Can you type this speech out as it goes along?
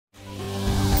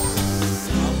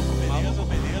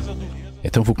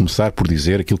Então vou começar por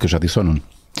dizer aquilo que eu já disse ao Nuno,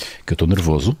 que eu estou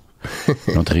nervoso.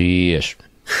 Não te rias.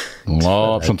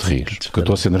 Lopes, não te rias, porque eu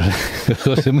estou a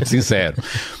ser muito sincero.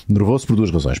 Nervoso por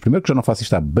duas razões. Primeiro, que já não faço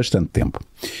isto há bastante tempo.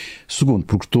 Segundo,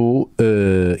 porque estou,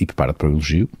 e prepara-te para o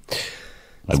elogio,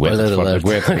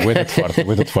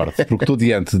 aguenta-te forte, porque estou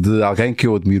diante de alguém que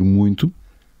eu admiro muito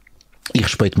e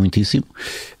respeito muitíssimo,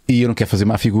 e eu não quero fazer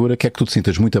má figura, quero que tu te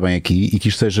sintas muito bem aqui e que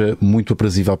isto seja muito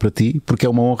aprazível para ti, porque é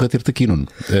uma honra ter-te aqui, Nuno.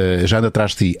 Já ando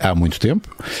atrás de ti há muito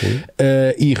tempo,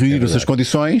 e reunir essas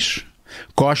condições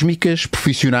cósmicas,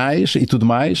 profissionais e tudo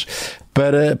mais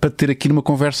para ter aqui numa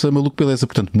conversa Maluco, Beleza.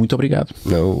 Portanto, muito obrigado.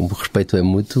 Não, o respeito é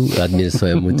mútuo, a admiração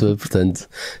é mútua. Portanto,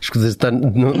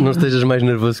 não estejas mais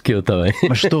nervoso que eu, está bem?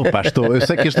 Mas estou. Eu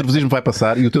sei que este nervosismo vai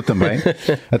passar, e o teu também.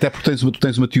 Até porque tu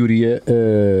tens uma teoria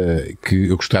que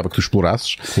eu gostava que tu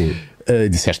explorasses. Sim.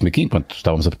 Disseste-me aqui, enquanto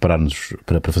estávamos a preparar-nos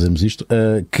para fazermos isto,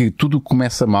 que tudo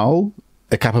começa mal,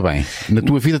 acaba bem. Na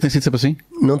tua vida tem sido sempre assim?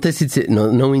 Não tem sido,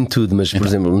 não em tudo, mas por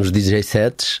exemplo, nos DJ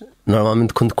sets,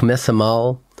 normalmente quando começa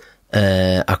mal,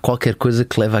 há qualquer coisa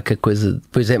que leva a que a coisa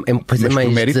depois é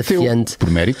mais desafiante.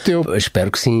 Por mérito teu. Eu espero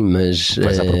que sim, mas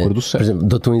vais à procura do certo. Por exemplo,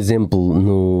 dou-te um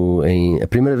exemplo a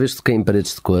primeira vez que toquei em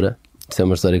Paredes de Cora. Isso é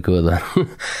uma história que eu adoro.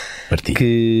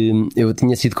 Que eu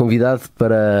tinha sido convidado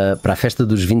para a festa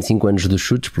dos 25 anos dos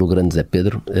Chutes pelo grande Zé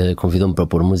Pedro. Convidou-me para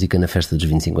pôr música na festa dos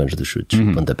 25 anos dos Chutes,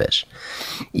 Pontapés.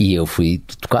 E eu fui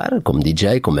tocar como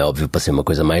DJ, como é óbvio, para ser uma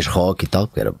coisa mais rock e tal,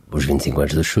 porque era os 25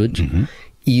 anos dos Chutes.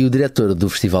 E o diretor do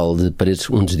Festival de Paredes,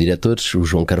 um dos diretores, o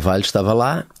João Carvalho, estava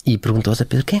lá e perguntou ao Zé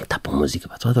Pedro: quem é que está para a música?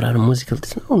 Estou a adorar a música. Ele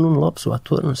disse: não, o Nuno Lopes, o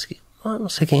ator, não sei o quê. Não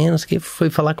sei quem é, não sei o quê. Foi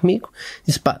falar comigo,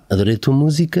 disse: pá, adorei a tua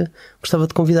música, gostava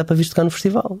de convidar para vir tocar no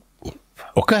festival.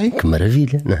 Ok. Que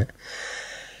maravilha, não é?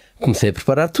 Comecei a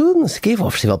preparar tudo, não sei o quê, vou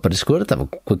ao Festival Paredes de Cora, estava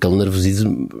com aquele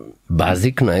nervosismo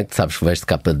básico, não é? Que sabes que vais de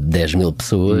capa de 10 mil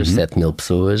pessoas, 7 mil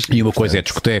pessoas. E uma coisa é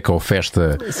discoteca ou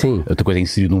festa, sim. Outra coisa é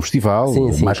inserir num festival,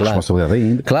 mais claro. Responsabilidade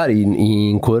ainda. Claro, e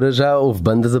em Cora já houve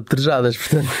bandas apedrejadas,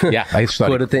 portanto.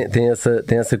 Cora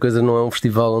tem essa coisa, não é um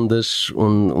festival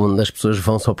onde as pessoas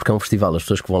vão só porque é um festival. As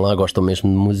pessoas que vão lá gostam mesmo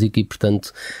de música e,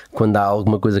 portanto, quando há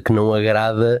alguma coisa que não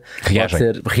agrada,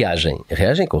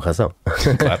 reagem com razão.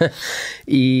 Claro.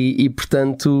 E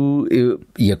portanto eu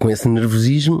ia com esse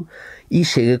nervosismo e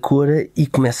chega a Cora e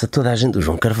começa toda a gente, o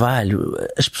João Carvalho,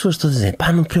 as pessoas todas a dizer: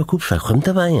 pá, não te preocupes, vai correr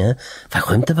muito bem, hein? Vai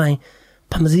correr muito bem.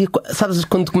 Pá, mas aí, sabes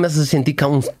quando tu começas a sentir que há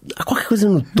qualquer coisa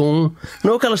no tom,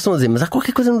 não é o que elas estão a dizer, mas há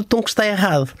qualquer coisa no tom que está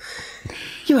errado.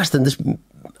 E eu às tantas,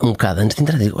 um bocado antes de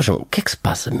entrar, digo: oh, João, o que é que se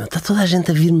passa, meu? Está toda a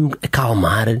gente a vir-me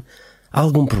acalmar, há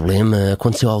algum problema,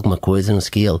 aconteceu alguma coisa, não sei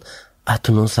o que. Ele: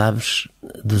 tu não sabes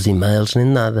dos e-mails nem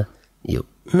nada. E eu: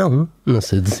 não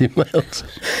sei dos e-mails.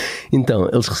 Então,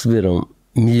 eles receberam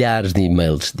milhares de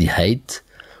e-mails de hate.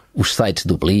 Os sites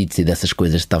do Blitz e dessas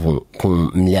coisas estavam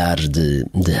com milhares de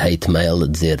hate mail a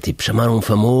dizer, tipo, chamaram um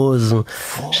famoso,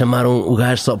 chamaram o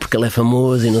gajo só porque ele é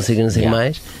famoso e não sei o que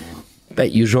mais.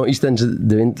 Bem, e o João, isto antes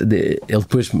ele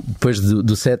depois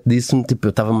do set disse-me, tipo, eu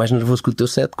estava mais nervoso com o teu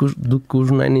set do que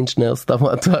os Nine Inch Nails estavam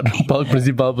a atuar no palco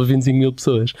principal para 25 mil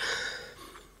pessoas.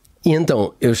 E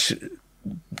então,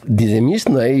 dizem-me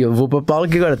isto, não é? Eu vou para o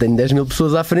palco e agora tenho 10 mil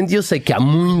pessoas à frente e eu sei que há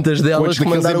muitas delas que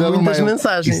mandaram muitas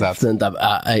mensagens. Exato. Portanto,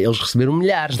 eles receberam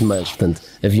milhares de mails. Portanto,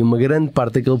 havia uma grande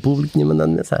parte daquele público que tinha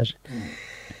mandado mensagem.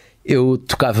 Eu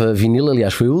tocava vinil,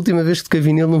 aliás, foi a última vez que toquei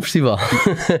vinil num festival.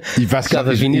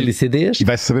 Tocava vinil e CDs. E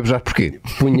vai-se saber já porquê.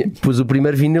 Pus o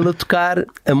primeiro vinil a tocar,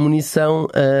 a munição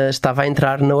estava a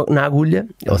entrar na agulha,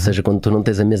 ou seja, quando tu não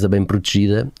tens a mesa bem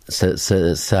protegida,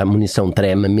 se a munição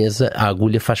treme a mesa, a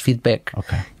agulha faz feedback.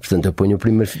 Okay. Portanto, eu ponho o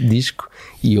primeiro disco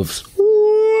e ouve-se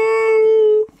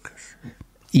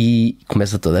e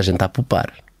começa toda a gente a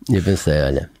popar. E eu pensei: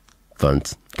 olha,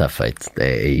 pronto, está feito,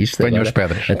 é isto. Venham as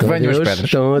pedras.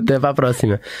 Então até para a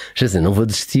próxima. Já sei, não vou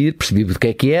desistir, percebi do que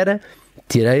é que era,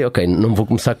 tirei, ok, não vou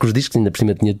começar com os discos, ainda por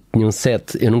cima tinha um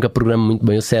set, eu nunca programo muito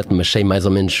bem o set, mas sei mais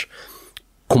ou menos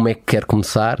como é que quero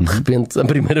começar. De repente, a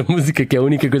primeira música, que é a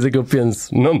única coisa que eu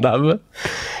penso, não dava,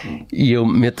 e eu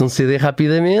meto um CD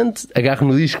rapidamente, agarro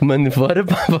no disco, mando fora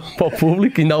para o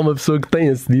público. Ainda há uma pessoa que tem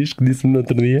esse disco, disse-me no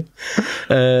outro dia,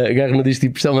 agarro no disco,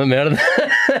 tipo, isto é uma merda,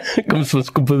 como se fosse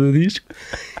culpa do disco,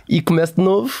 e começo de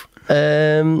novo.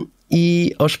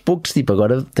 E aos poucos, tipo,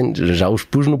 agora já os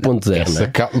pus no ponto zero, não é?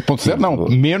 Ponto zero não,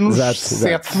 menos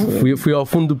 7. Fui ao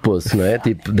fundo do poço, não é?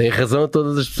 Tipo, dei razão a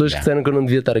todas as pessoas que disseram que eu não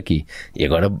devia estar aqui. E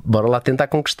agora bora lá tentar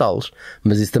conquistá-los.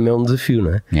 Mas isso também é um desafio,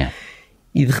 não é?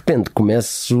 E de repente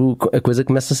a coisa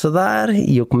começa-se a dar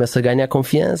e eu começo a ganhar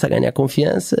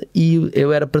confiança. E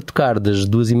eu era para tocar das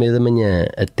 2:30 da manhã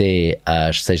até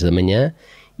às 6 da manhã.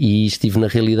 e estive na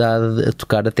realidade a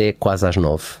tocar até quase às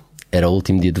 9. Era o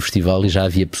último dia do festival e já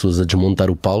havia pessoas a desmontar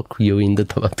o palco e eu ainda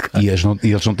estava a tocar. E eles não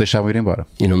te deixavam ir embora?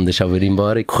 E não me deixavam ir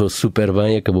embora e correu super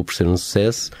bem, acabou por ser um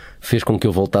sucesso. Fez com que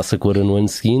eu voltasse a Cora no ano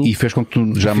seguinte. E fez com que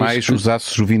tu jamais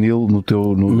usasses o vinil no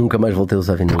teu... Nunca mais voltei a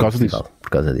usar vinil por causa disso?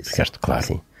 Por causa disso. Ficaste, claro.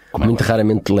 Sim. Muito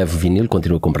raramente levo vinil,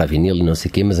 continuo a comprar vinil e não sei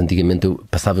o quê, mas antigamente eu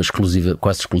passava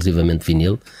quase exclusivamente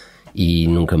vinil. E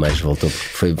nunca mais voltou,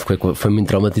 porque foi muito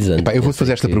traumatizante. Eu vou-te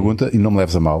fazer esta pergunta e não me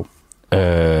leves a mal.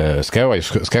 Se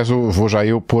queres, vou já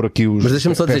eu pôr aqui os. Mas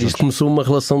deixa-me só dizer isto: começou uma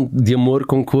relação de amor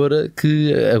com Cora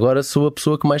que agora sou a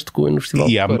pessoa que mais tocou no festival.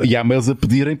 E há mails a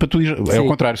pedirem para tu ir. É o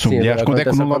contrário, são mulheres. Quando é que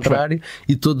o Nuno Lopes vai?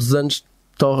 E todos os anos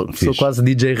sou quase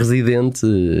DJ residente.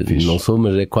 Não sou,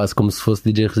 mas é quase como se fosse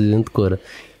DJ residente de Cora.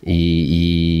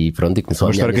 E pronto, e começou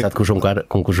a minha amizade com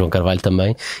o João Carvalho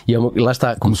também. E lá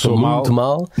está, começou muito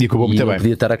mal e acabou muito bem.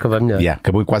 Podia estar a acabar melhor.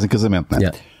 Acabou quase em casamento, não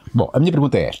é? Bom, a minha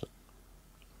pergunta é esta.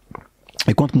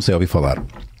 Eu quando comecei a ouvir falar,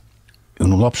 o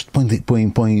Nuno Lopes põe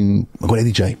agora é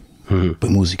DJ,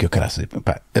 põe música, caralho.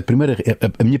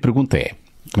 A minha pergunta é: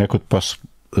 como é que eu te posso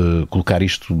colocar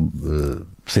isto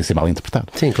sem ser mal interpretado?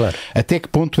 Sim, claro. Até que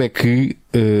ponto é que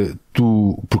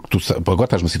porque tu agora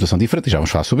estás numa situação diferente, e já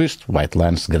vamos falar sobre isto. White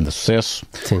Lines, grande sucesso.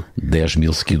 Sim. 10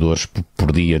 mil seguidores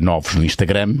por dia novos no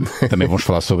Instagram. Também vamos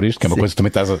falar sobre isto, que é uma coisa que também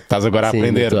estás agora a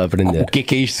aprender. O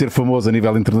que é isto ser famoso a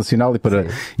nível internacional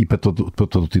e para todo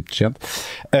o tipo de gente.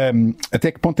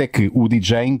 Até que ponto é que o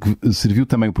DJing serviu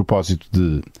também o propósito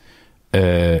de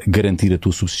garantir a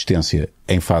tua subsistência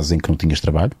em fases em que não tinhas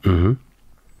trabalho?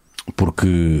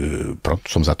 Porque, pronto,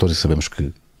 somos atores e sabemos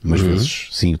que umas vezes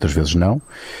sim, outras vezes não.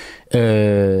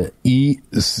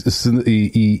 Isso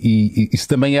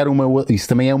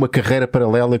também é uma carreira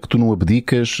paralela que tu não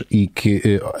abdicas e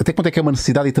que até quando é que é uma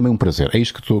necessidade e também um prazer? É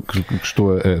isto que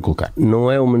estou a colocar.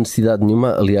 Não é uma necessidade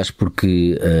nenhuma, aliás,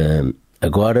 porque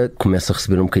agora começo a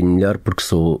receber um bocadinho melhor porque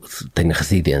tenho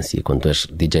residência. Quando tu és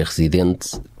DJ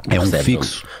residente,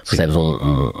 recebes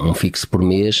um fixo por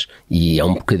mês e é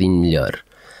um bocadinho melhor.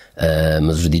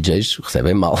 Mas os DJs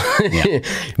recebem mal.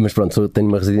 Mas pronto, eu tenho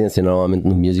uma residência normalmente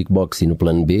no Music Box e no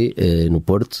Plano B, no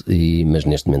Porto, mas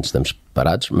neste momento estamos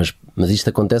parados. Mas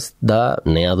isto acontece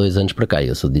nem há 2 anos para cá.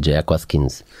 Eu sou DJ há quase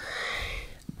 15.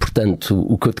 Portanto,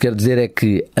 o que eu te quero dizer é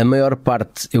que a maior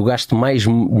parte eu gasto mais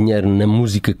dinheiro na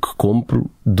música que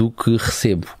compro do que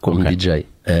recebo como DJ.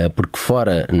 Porque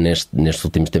fora nestes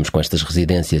últimos tempos com estas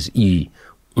residências e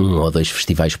 1 ou 2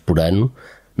 festivais por ano,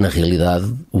 na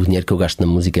realidade, o dinheiro que eu gasto na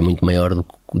música é muito maior do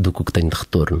que o que tenho de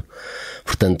retorno.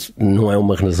 Portanto, não é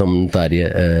uma razão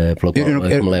monetária pela qual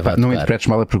me leva a tocar. Não interpretes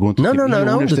mal a pergunta.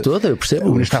 Não, de todo, eu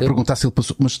percebo. Está a perguntar se ele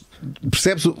passou, mas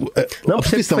percebes a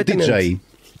profissão de DJ?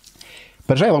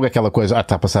 Para já é logo aquela coisa,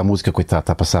 está a passar a música, coitado,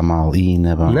 está a passar mal.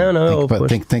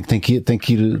 Tem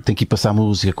que ir passar a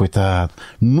música, coitado.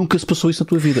 Nunca se passou isso na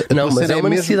tua vida. Mas é uma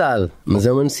necessidade. Mas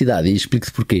é uma necessidade. E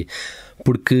explico-te porquê.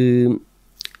 Porque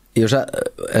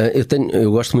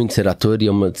eu gosto muito de ser ator e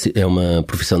é uma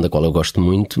profissão da qual eu gosto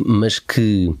muito, mas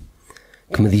que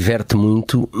me diverte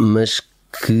muito, mas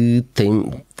que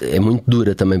é muito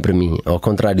dura também para mim. Ao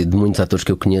contrário de muitos atores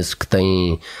que eu conheço que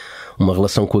têm uma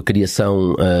relação com a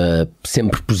criação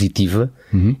sempre positiva,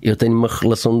 eu tenho uma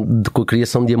relação com a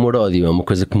criação de amor-ódio. É uma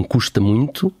coisa que me custa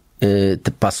muito.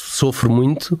 Sofro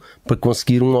muito para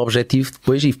conseguir um objetivo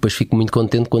depois, e depois fico muito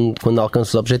contente quando alcanço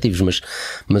os objetivos, mas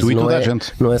tu e toda a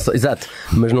gente. Não é só, exato,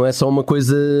 mas não é só uma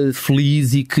coisa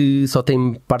feliz e que só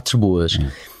tem partes boas.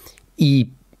 E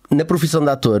na profissão de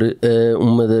ator,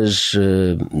 uma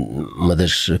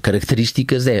das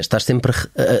características é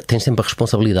tens sempre a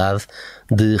responsabilidade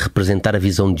de representar a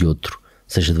visão de outro,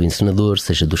 seja do encenador,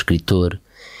 seja do escritor.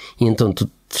 E então tu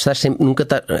estás sempre, eu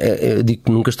digo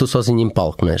que nunca estou sozinho em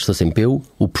palco, não é? Estou sempre eu,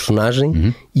 o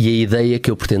personagem e a ideia que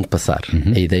eu pretendo passar,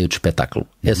 a ideia do espetáculo.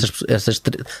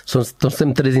 Estão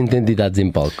sempre 3 entidades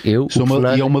em palco. Eu, o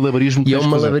personagem, e é um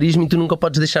malabarismo e tu nunca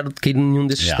podes deixar de cair nenhum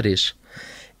desses 3.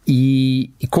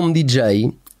 E como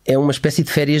DJ é uma espécie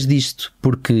de férias disto,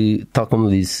 porque, tal como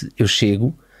eu disse, eu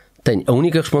chego, a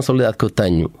única responsabilidade que eu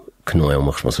tenho, que não é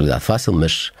uma responsabilidade fácil,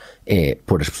 mas é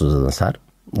pôr as pessoas a dançar.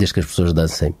 Desde que as pessoas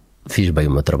dancem, fiz bem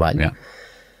o meu trabalho.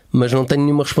 Mas não tenho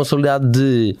nenhuma responsabilidade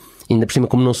de, ainda por cima,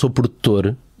 como não sou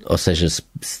produtor, ou seja, se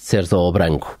disseres ao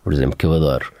Branco, por exemplo, que eu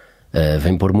adoro,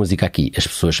 vem pôr música aqui, as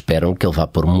pessoas esperam que ele vá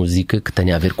pôr música que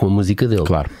tenha a ver com a música dele.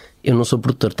 Claro. Eu não sou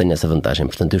produtor, tenho essa vantagem,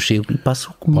 portanto eu chego e passo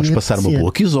o que me apetecer. Podes passar uma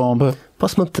boa quizomba.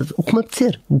 O que me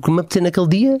apetecer. O que me apetecer naquele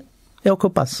dia é o que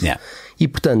eu passo. E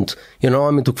portanto, eu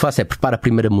normalmente o que faço é preparar a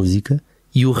primeira música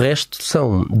e o resto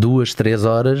são 2-3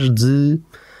 horas de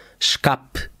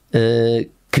escape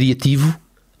criativo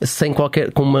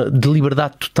com uma de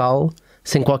liberdade total,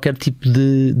 sem qualquer tipo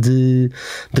de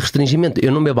restringimento.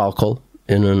 Eu não bebo álcool.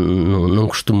 Eu não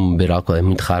costumo beber álcool, é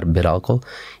muito raro beber álcool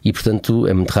e, portanto,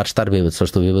 é muito raro estar bêbado. Só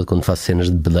estou bêbado quando faço cenas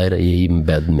de bebedeira e aí me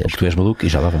bebe mesmo. Porque tu és maluco e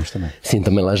já lá vamos também. Sim,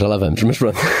 também lá já lá vamos, mas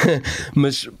pronto.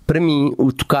 Mas para mim,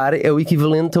 o tocar é o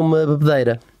equivalente a uma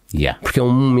bebedeira. Porque é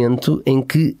um momento em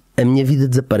que a minha vida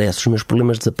desaparece, os meus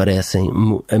problemas desaparecem,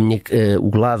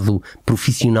 o lado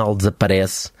profissional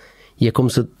desaparece e é como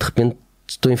se eu, de repente,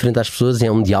 estou em frente às pessoas e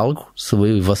é um diálogo, sou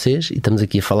eu e vocês e estamos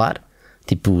aqui a falar.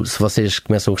 Tipo, se vocês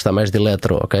começam a gostar mais de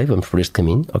eletro, ok, vamos por este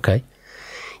caminho, ok.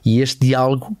 E este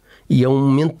diálogo, e é um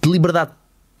momento de liberdade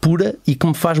pura e que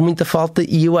me faz muita falta,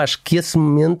 e eu acho que esse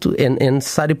momento é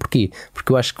necessário. Porquê?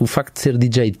 Porque eu acho que o facto de ser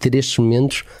DJ, de ter estes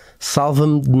momentos,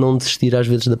 salva-me de não desistir às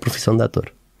vezes da profissão de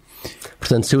ator.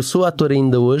 Portanto, se eu sou ator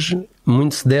ainda hoje,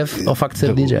 muito se deve ao facto de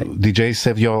ser DJ. DJ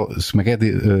save your... Como é que é?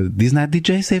 This night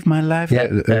DJ saved my life.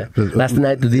 Last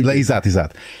night the DJ.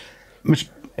 Exato. Mas,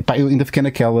 pá, eu ainda fiquei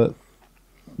naquela...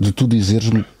 de tu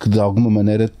dizeres-me que de alguma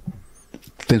maneira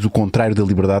tens o contrário da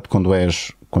liberdade quando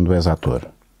és ator.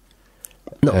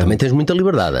 Não, também tens muita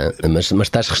liberdade, mas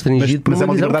estás restringido por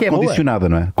uma visão que é condicionada,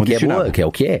 não é? Condicionada. Que é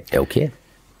o que é.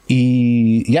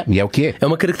 E é o que é. É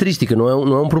uma característica, não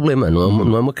é um problema,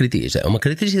 não é uma crítica. É uma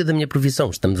característica da minha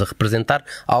profissão. Estamos a representar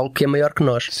algo que é maior que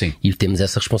nós. Sim. E temos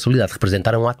essa responsabilidade de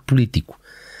representar um ato político.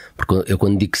 Porque eu,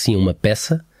 quando digo que sim a uma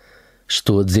peça,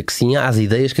 estou a dizer que sim às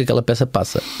ideias que aquela peça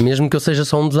passa, mesmo que eu seja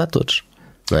só um dos atores,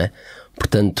 não é?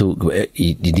 Portanto,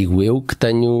 e digo eu que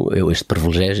tenho este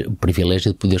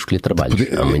privilégio de poder escolher trabalhos.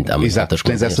 Exato,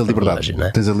 tens essa liberdade, não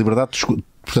é? Tens a liberdade de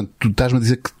portanto, tu estás-me a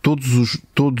dizer que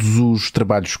todos os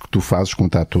trabalhos que tu fazes como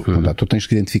ator, tens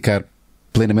que identificar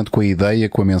plenamente com a ideia,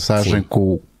 com a mensagem,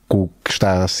 com o que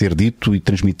está a ser dito e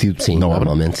transmitido. Sim,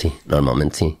 normalmente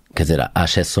sim. Quer dizer, há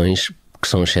exceções que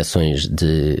são exceções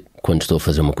de quando estou a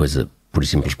fazer uma coisa pura e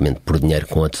simplesmente por dinheiro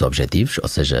com outros objetivos, ou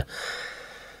seja,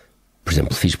 por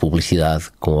exemplo, fiz publicidade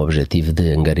com o objetivo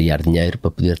de angariar dinheiro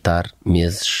para poder estar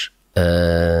meses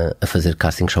a fazer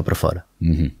casting só para fora.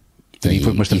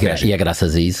 E é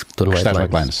graças a isso que estou no White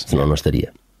Lines, senão não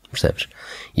estaria, percebes?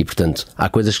 E portanto, há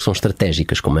coisas que são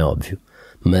estratégicas, como é óbvio,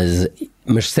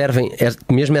 mas servem,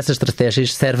 mesmo essas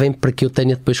estratégias servem para que eu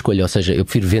tenha depois escolha, ou seja, eu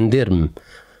prefiro vender-me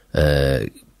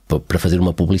para fazer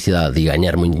uma publicidade e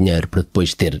ganhar muito dinheiro para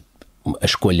depois ter a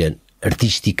escolha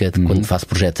artística de quando faço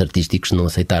projetos artísticos não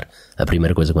aceitar a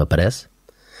primeira coisa que me aparece,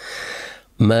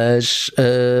 mas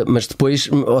depois,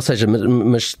 ou seja,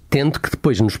 mas tento que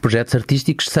depois nos projetos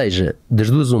artísticos seja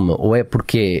das duas uma, ou é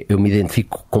porque eu me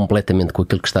identifico completamente com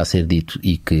aquilo que está a ser dito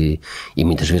e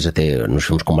muitas vezes até nos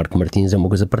filmes com o Marco Martins é uma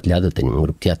coisa partilhada, eu tenho um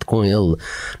grupo de teatro com ele,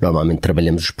 normalmente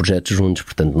trabalhamos os projetos juntos,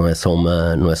 portanto não é só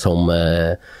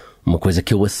uma coisa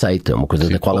que eu aceito, é uma coisa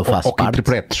da qual eu faço parte.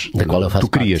 Interpretes, da qual eu faço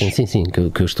tu crias. Parte. Sim,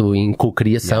 que eu estou em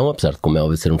co-criação, apesar de, como é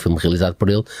óbvio, ser um filme realizado por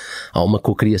ele, há uma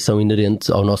co-criação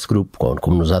inerente ao nosso grupo,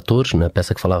 como nos atores, na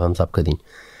peça que falávamos há bocadinho.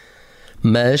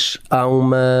 Mas há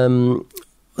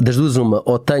das duas uma,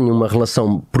 ou tenho uma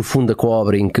relação profunda com a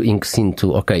obra em que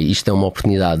sinto, ok, isto é uma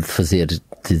oportunidade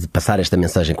de passar esta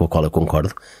mensagem com a qual eu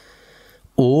concordo,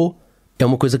 ou é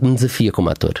uma coisa que me desafia como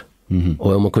ator.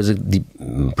 Ou é uma coisa que,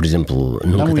 por exemplo,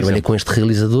 nunca trabalhei com este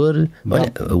realizador.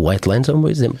 Olha, o White Lines é um bom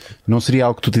exemplo. Não seria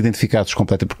algo que tu te identificasses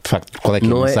completamente, porque de facto, qual é que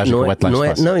é a mensagem que o White Lines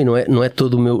passa? Não é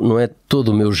todo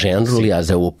o meu género. Sim. Aliás,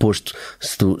 é o oposto.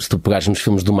 Se tu pegares nos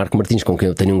filmes do Marco Martins, com quem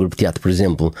eu tenho um grupo de teatro, por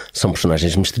exemplo, são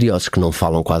personagens misteriosos que não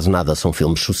falam quase nada, são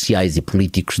filmes sociais e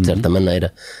políticos, de certa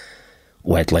maneira.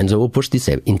 O White Lines é o oposto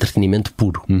disso, é entretenimento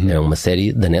puro. É uma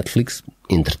série da Netflix,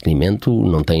 entretenimento,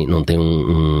 não tem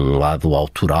um lado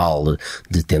autoral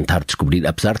de tentar descobrir,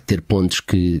 apesar de ter pontos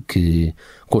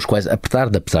com os quais, apesar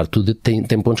de tudo,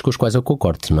 tem pontos com os quais eu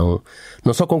concordo.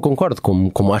 Não só concordo,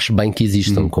 como acho bem que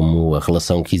existam, como a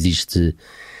relação que existe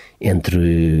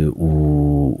entre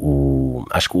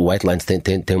acho que o White Lines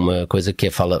tem uma coisa que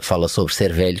fala sobre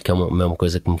ser velho, que é uma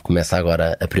coisa que me começa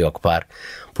agora a preocupar,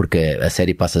 porque a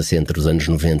série passa-se entre os anos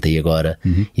 90 e agora,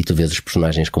 e tu vês os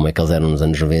personagens como é que eles eram nos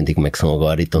anos 90 e como é que são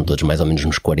agora, e estão todos mais ou menos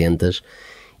nos 40,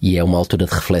 e é uma altura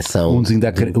de reflexão. Uns ainda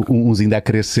a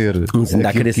crescer. Uns ainda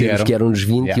a crescer os que eram nos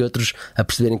 20, e outros a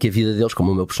perceberem que a vida deles,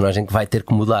 como o meu personagem, que vai ter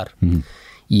que mudar.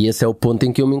 E esse é o ponto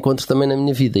em que eu me encontro também na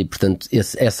minha vida. E, portanto,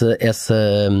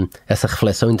 essa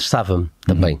reflexão interessava-me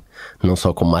também. Não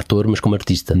só como ator, mas como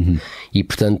artista. E,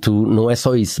 portanto, não é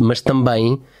só isso. Mas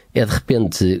também é, de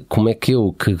repente, como é que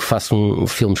eu, que faço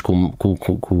filmes com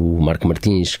o Marco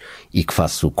Martins e que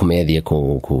faço comédia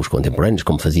com os contemporâneos,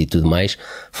 como fazia e tudo mais,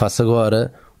 faço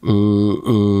agora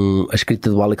a escrita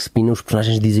do Alex Pina, os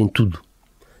personagens dizem tudo.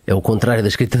 É o contrário da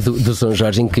escrita do São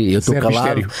Jorge, em que eu estou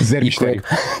calado. Zero mistério.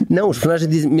 Não, os personagens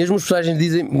dizem, mesmo os personagens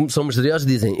dizem, são misteriosos,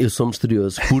 dizem eu sou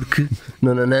misterioso porque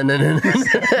não.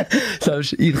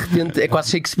 Sabes? E de repente é quase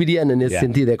shakespeariana nesse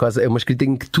sentido, é uma escrita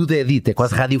em que tudo é dito, é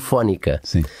quase radiofónica.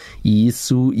 Sim. E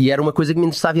era uma coisa que me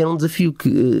interessava, e era um desafio que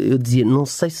eu dizia, não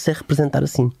sei se sei representar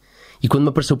assim. E quando me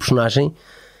apareceu o personagem,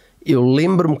 eu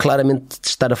lembro-me claramente de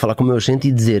estar a falar com o meu agente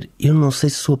e dizer, eu não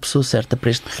sei se sou a pessoa certa para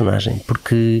este personagem,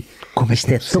 porque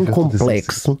isto é tão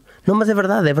complexo. Não, mas é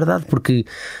verdade, porque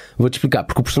vou-te explicar,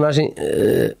 porque o personagem,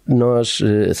 nós,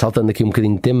 saltando aqui um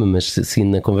bocadinho de tema, mas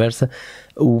seguindo na conversa,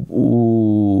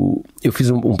 eu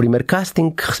fiz um primeiro casting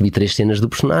que recebi 3 cenas do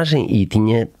personagem e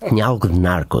tinha algo de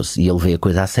Narcos, e ele veio a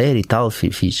coisa a sério e tal,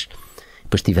 fiz.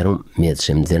 Depois tiveram meses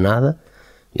sem me dizer nada,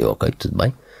 eu, ok, tudo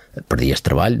bem. Perdi este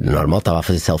trabalho, normal, estava a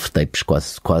fazer self-tapes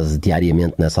quase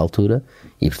diariamente nessa altura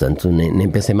e portanto nem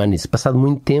pensei mais nisso. Passado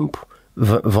muito tempo,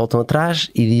 voltam atrás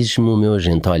e diz-me o meu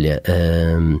agente, olha,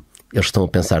 eles estão a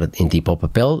pensar em ti para o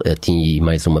papel, a ti e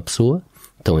mais uma pessoa,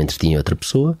 estão entre ti e outra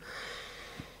pessoa,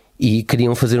 e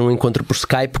queriam fazer um encontro por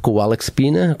Skype com o Alex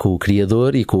Pina, com o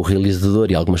criador e com o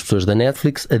realizador e algumas pessoas da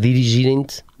Netflix, a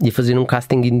dirigirem-te e a fazer um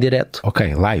casting em direto.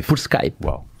 Ok, live. Por Skype.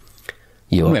 Uau.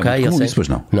 E eu, não é muito comum isso, pois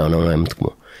não? Não é muito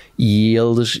comum. E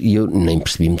eu nem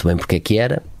percebi muito bem porque é que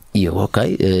era. E eu,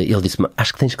 ok. Ele disse-me,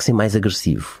 acho que tens que ser mais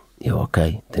agressivo. Eu,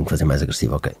 ok, tenho que fazer mais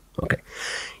agressivo, ok.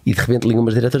 E de repente ligam-me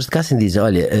os diretores de casting e dizem,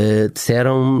 olha,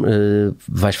 disseram,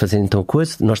 vais fazer então a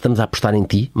coisa, nós estamos a apostar em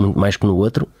ti, muito mais que no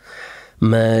outro,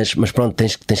 mas pronto,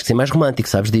 tens que ser mais romântico,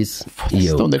 sabes disso? E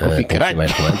eu, onde é que eu fico?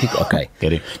 Mais romântico, ok.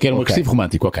 Quero um agressivo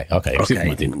romântico, ok, agressivo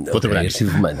romântico.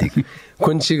 Agressivo romântico.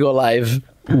 Quando chego ao live,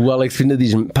 o Alex Fina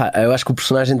diz-me, pá, eu acho que o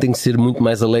personagem tem que ser muito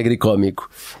mais alegre e cómico.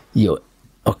 E eu,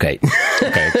 ok,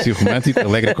 agressivo romântico,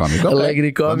 alegre e cómico. Alegre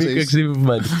e cómico, agressivo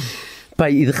romântico. Pá,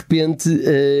 e de repente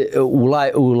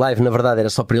o live na verdade era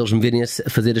só para eles me verem a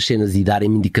fazer as cenas e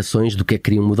darem-me indicações do que é que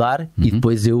queriam mudar, e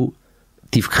depois eu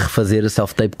tive que refazer a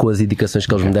self-tape com as indicações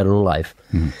que eles me deram no live.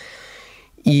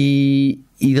 E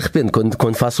de repente,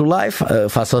 quando faço o live,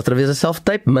 faço outra vez a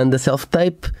self-tape, mando a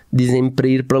self-tape, dizem-me para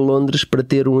ir para Londres para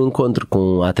ter um encontro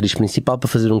com a atriz principal para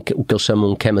fazer o que eles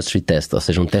chamam um chemistry test, ou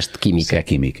seja, um teste de química.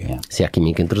 Se há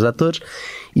química entre os atores.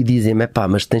 E dizem-me, pá,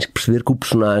 mas tens que perceber que o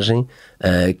personagem,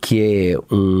 que é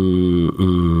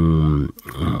um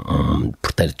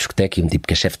porteiro de discoteca e um tipo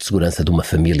que é chefe de segurança de uma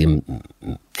família,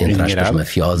 entre aspas,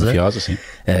 mafiosa sim.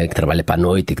 Que trabalha para a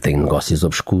noite e que tem negócios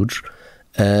obscuros,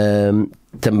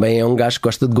 também é um gajo que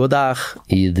gosta de Godard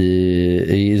e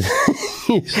de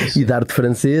arte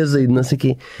francesa e de não sei o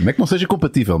quê. Como é que não seja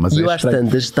compatível? Mas eu às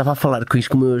tantas estava a falar com isto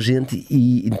com o meu agente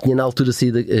e tinha na altura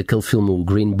saído aquele filme, o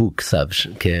Green Book, sabes?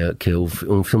 Que é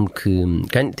um filme que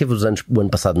teve o ano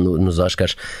passado nos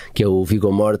Oscars, que é o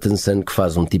Viggo Mortensen, que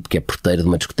faz um tipo que é porteiro de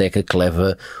uma discoteca, que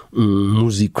leva um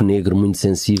músico negro muito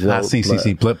sensível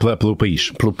pelo país.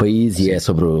 Pelo país, e é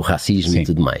sobre o racismo e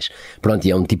tudo mais. Pronto,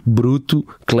 e é um tipo bruto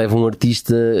que leva um artista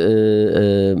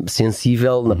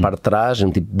sensível na parte de trás, é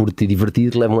um tipo bruto e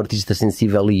divertido, leva um artista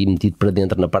sensível e metido para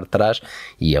dentro na parte de trás,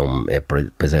 e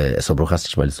é sobre o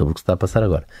racismo, sobre o que se está a passar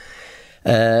agora.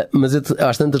 Mas eu,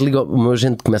 às tantas ligo, o meu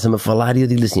agente começa-me a falar e eu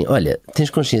digo-lhe assim, olha,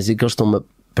 tens consciência que eles estão-me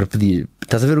para pedir,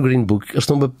 estás a ver o Green Book, eles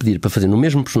estão-me a pedir para fazer no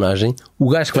mesmo personagem o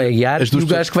gajo que vai guiar e o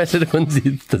gajo que vai ser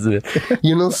conduzido, estás a ver?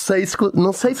 E eu não sei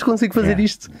se consigo fazer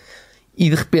isto. E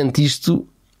de repente isto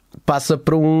passa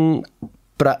para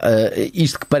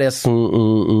isto que parece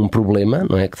um problema,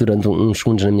 não é? Que durante uns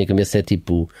segundos na minha cabeça é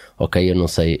tipo, ok, eu não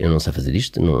sei fazer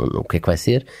isto, o que é que vai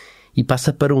ser? E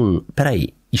passa para espera aí,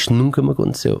 isto nunca me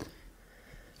aconteceu.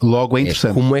 Logo é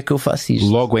interessante. Como é que eu faço isto?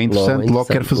 Logo é interessante, logo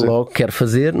quero fazer. Logo quero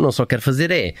fazer, não só quero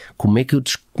fazer, como é que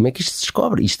isto se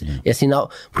descobre? Isto é sinal,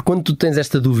 porque quando tu tens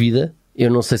esta dúvida,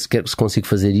 eu não sei se consigo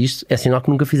fazer isto, é sinal que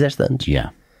nunca fizeste antes.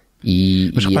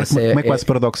 Mas repara como é quase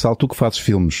paradoxal, tu que fazes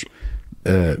filmes,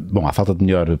 à falta de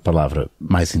melhor palavra,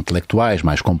 mais intelectuais,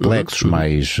 mais complexos,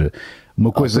 mais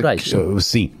uma coisa autorais,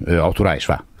 autorais,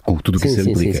 com tudo o que isso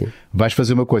implica. Sim. Vais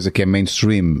fazer uma coisa que é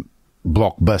mainstream,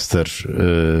 blockbuster,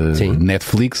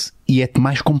 Netflix, e é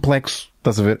mais complexo,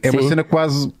 estás a ver? É uma cena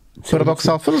quase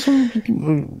paradoxal.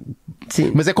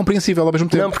 Sim. Mas é compreensível ao mesmo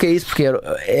tempo. Não, porque é isso,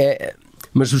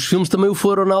 mas os filmes também o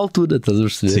foram na altura, estás a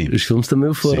perceber? Sim. Os filmes também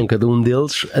o foram, cada um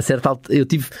deles, a certa altura. Eu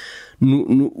tive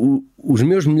os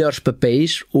meus melhores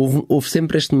papéis, houve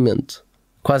sempre este momento.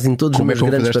 Quase em todos os meus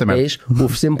grandes papéis,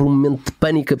 houve sempre um momento de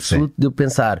pânico absoluto de eu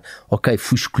pensar, ok,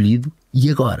 fui escolhido, e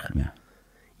agora?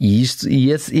 E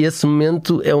esse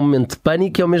momento é um momento de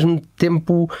pânico e ao mesmo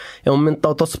tempo é um momento de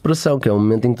autossuperação, que é um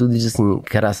momento em que tu dizes assim,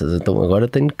 caraças, então agora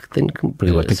tenho que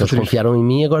porque se eles confiaram em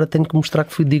mim, agora tenho que mostrar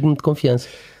que fui digno de confiança.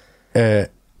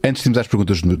 Antes de irmos às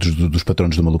perguntas dos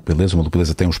patronos do Maluco Beleza, o Maluco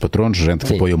Beleza tem uns patronos, gente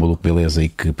que apoia o Maluco Beleza e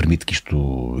que permite que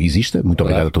isto exista. Muito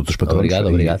obrigado a todos os patronos.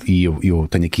 Obrigado. E eu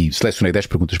tenho aqui, selecionei 10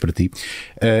 perguntas para ti.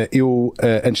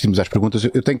 Antes de irmos às perguntas,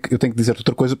 eu tenho que dizer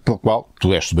outra coisa pela qual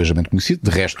tu és subejamente conhecido. De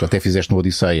resto, até fizeste no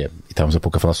Odisseia, e estávamos há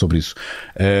pouco a falar sobre isso,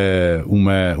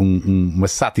 uma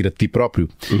sátira de ti próprio,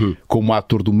 como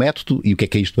ator do método. E o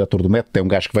que é isto do ator do método? É um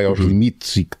gajo que vai aos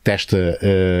limites e que testa,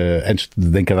 antes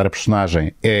de encarar a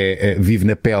personagem, vive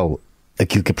na pele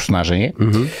aquilo que a personagem é.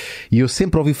 E eu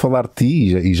sempre ouvi falar de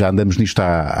ti, e já andamos nisto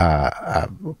há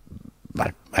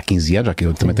 15 anos, já que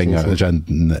eu também tenho já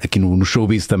aqui no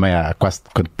showbiz também há quase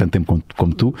tanto tempo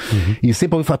como tu, e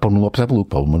sempre ouvi falar, pá, o Nuno Lopes é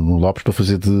maluco, o Nuno Lopes para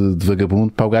fazer de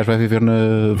vagabundo, pá, o gajo vai viver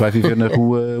na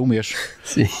rua um mês.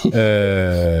 Sim.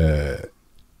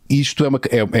 Isto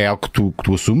é algo que tu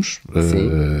assumes.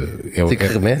 Tem que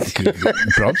remédio.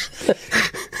 Pronto.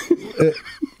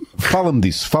 Fala-me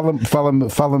disso, fala-me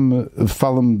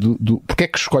do porque é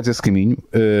que escolhes esse caminho,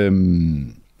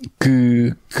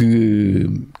 que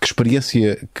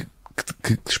experiência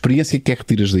que é que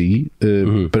retiras daí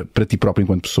para ti próprio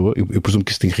enquanto pessoa? Eu presumo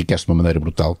que isso te enriquece de uma maneira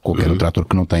brutal, qualquer outro ator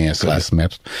que não tem esse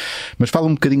método. Mas fala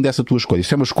um bocadinho dessa tua escolha.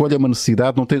 Isso é uma escolha, é uma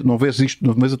necessidade, não vês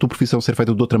a tua profissão ser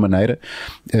feita de outra maneira?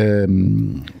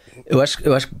 Eu acho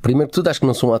que, primeiro que tudo, acho que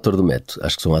não sou um ator do método,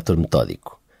 acho que sou um ator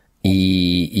metódico.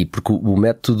 E porque o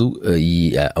método,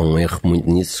 e há um erro muito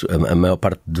nisso, a maior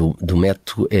parte do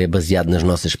método é baseado nas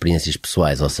nossas experiências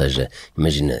pessoais. Ou seja,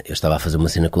 imagina, eu estava a fazer uma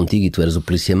cena contigo e tu eras o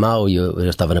polícia mau e eu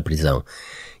estava na prisão.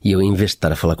 E eu, em vez de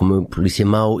estar a falar com o meu polícia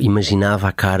mau, imaginava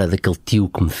a cara daquele tio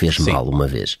que me fez mal uma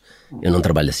vez. Eu não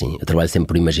trabalho assim, eu trabalho sempre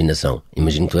por imaginação.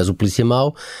 Imagino que tu és o polícia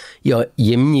mau e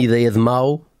a minha ideia de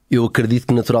mau, eu acredito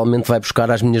que naturalmente vai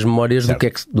buscar às minhas memórias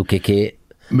do que é.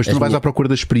 Mas tu não vais à procura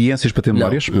das experiências para ter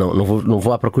memórias? Não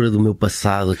vou à procura do meu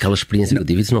passado, aquela experiência que eu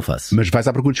tive, isso não faço. Mas vais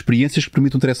à procura de experiências que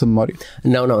permitam ter essa memória?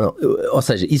 Não. Ou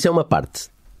seja, isso é uma parte.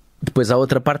 Depois há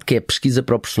outra parte que é a pesquisa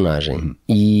para o personagem.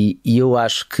 E eu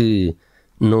acho que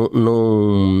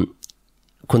não...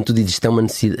 Quando tu dizes que é uma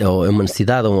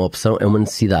necessidade ou uma opção, é uma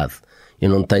necessidade. Eu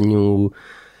não tenho...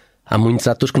 Há muitos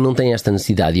atores que não têm esta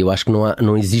necessidade, e eu acho que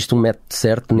não existe um método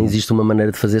certo, nem existe uma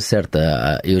maneira de fazer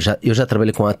certa. Eu já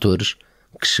trabalhei com atores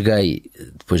que cheguei,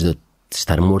 depois de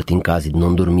estar morto em casa e de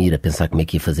não dormir, a pensar como é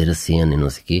que ia fazer a cena e não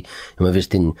sei o quê. Uma vez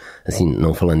tenho, assim,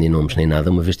 não falando em nomes nem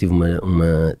nada, uma vez tive tinha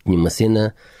uma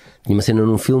cena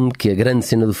num filme que a grande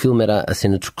cena do filme era a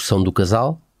cena de discussão do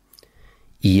casal,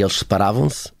 e eles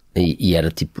separavam-se, e era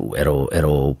tipo, era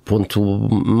o ponto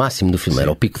máximo do filme. Sim.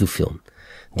 Era o pico do filme,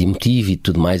 de emotivo e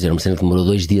tudo mais. Era uma cena que demorou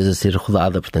 2 dias a ser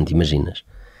rodada, portanto imaginas.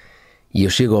 E eu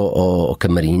chego ao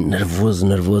camarim nervoso,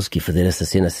 que ia fazer essa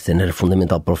cena era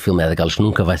fundamental para o filme, é daquelas que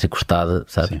nunca vai ser cortada,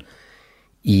 sabe? Sim.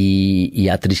 E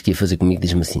a atriz que ia fazer comigo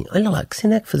diz-me assim: olha lá, que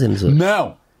cena é que fazemos hoje?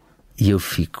 Não! E eu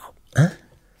fico: hã?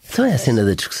 Então é a cena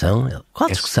da discussão? Qual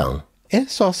discussão? É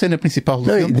só a cena principal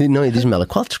do filme. Não, e diz-me ela: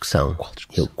 qual discussão?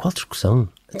 Eu: qual discussão?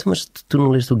 Então, mas tu não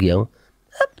leste o guião?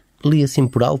 Li assim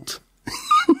por alto.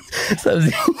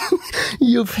 Sabes?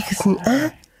 E eu fico assim: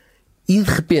 E de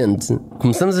repente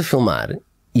começamos a filmar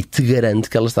e te garanto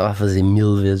que ela estava a fazer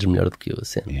 1000 vezes melhor do que eu a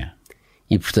cena. Yeah.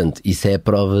 E portanto, isso é a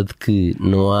prova de que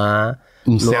não há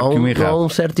um certo e um errado. Não há um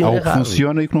certo e um errado. O que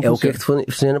funciona e o que não funciona. É o que é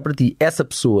que funciona para ti. Essa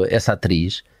pessoa, essa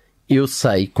atriz, eu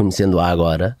sei, conhecendo-a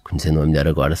melhor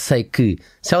agora, sei que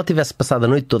se ela tivesse passado a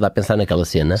noite toda a pensar naquela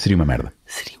cena, seria uma merda.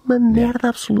 Seria uma merda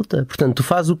absoluta. Portanto, tu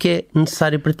fazes o que é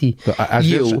necessário para ti. Às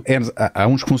vezes, há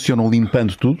uns que funcionam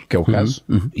limpando tudo, que é o caso,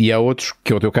 e há outros,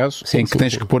 que é o teu caso, em que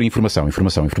tens que pôr informação.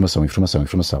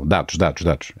 Dados.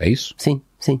 É isso? Sim.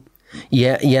 E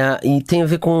tem a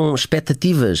ver com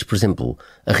expectativas. Por exemplo,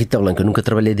 a Rita Blanco, eu nunca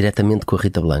trabalhei diretamente com a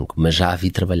Rita Blanco, mas já a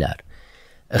vi trabalhar.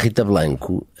 A Rita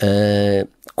Blanco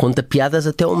conta piadas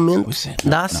até o momento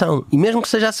da ação. E mesmo que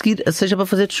seja a seguir, seja para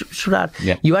fazer chorar.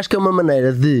 Yeah. E eu acho que é uma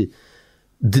maneira de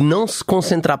não se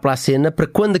concentrar para a cena, para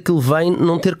quando aquilo vem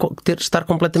não estar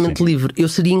completamente livre. Eu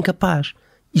seria incapaz.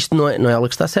 Isto não é ela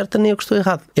que está certa, nem eu que estou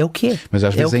errado. É o que é. Mas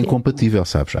às vezes é incompatível,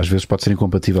 sabes? Às vezes pode ser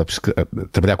incompatível. Porque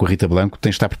trabalhar com a Rita Blanco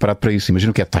tens de estar preparado para isso.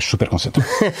 Imagina que estás super concentrado.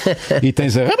 E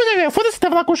tens foda-se,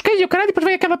 estava lá com os cães e o caralho, e depois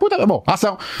vem aquela puta. Bom,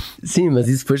 ação. Sim, mas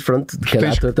isso depois, pronto, de cada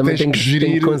ator também tem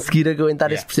que conseguir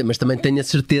aguentar esse processo. Mas também tenho a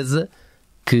certeza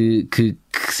que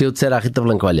se eu disser à Rita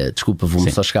Blanco: olha, desculpa, vou-me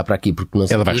só chegar para aqui porque não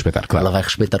sei. Ela vai respeitar, claro. Ela vai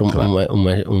respeitar um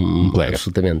colega.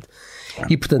 Absolutamente.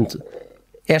 E portanto,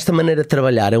 esta maneira de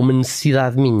trabalhar é uma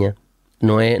necessidade minha.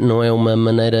 Não é uma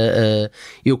maneira.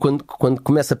 Eu quando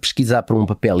começo a pesquisar para um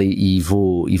papel e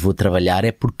vou trabalhar,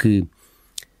 é porque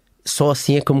só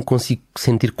assim é que eu me consigo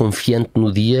sentir confiante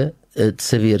no dia de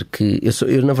saber que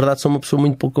eu na verdade sou uma pessoa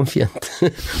muito pouco confiante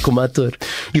como ator,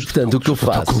 e portanto o que eu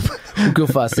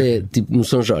faço é, tipo, no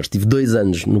São Jorge tive 2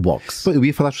 anos no boxe. Eu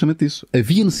ia falar justamente disso.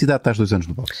 Havia necessidade de estar 2 anos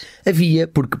no boxe? Havia,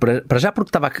 porque para já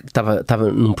porque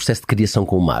estava num processo de criação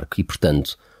com o Marco, e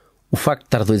portanto o facto de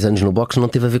estar 2 anos no boxe não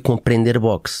teve a ver com aprender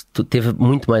boxe, teve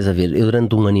muito mais a ver. Eu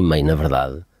durante 1 ano e meio, na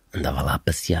verdade, andava lá a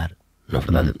passear. Na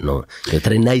verdade, não. Eu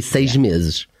treinei 6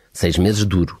 meses. 6 meses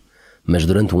duro. Mas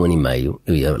durante 1 ano e meio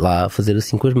eu ia lá fazer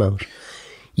assim com as mãos.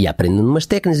 E aprendendo umas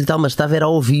técnicas e tal, mas estava a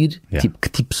ouvir tipo, que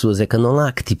tipo de pessoas é que andam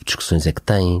lá, que tipo de discussões é que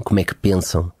têm, como é que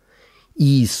pensam.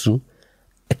 E isso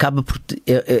acaba por...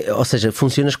 ou seja,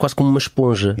 funcionas quase como uma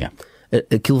esponja.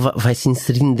 Aquilo vai se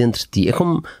inserindo dentro de ti. É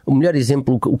como o melhor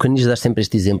exemplo, o Canis dá sempre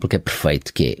este exemplo que é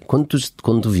perfeito, que é quando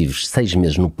tu vives 6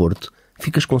 meses no Porto,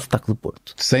 ficas com o sotaque do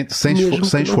Porto. Sem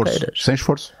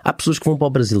esforço. Há pessoas que vão para o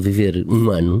Brasil viver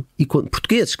 1 ano, e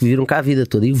portugueses que viveram cá a vida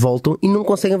toda e voltam e não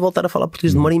conseguem voltar a falar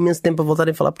português. Demora imenso tempo a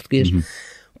voltarem a falar português.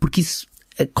 Porque isso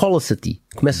cola-se a ti,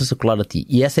 começa-se a colar a ti.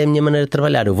 E essa é a minha maneira de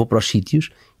trabalhar. Eu vou para os sítios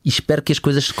e espero que as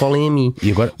coisas se colem a mim.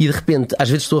 E de repente, às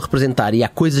vezes estou a representar e há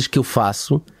coisas que eu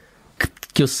faço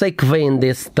que eu sei que vêm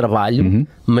desse trabalho,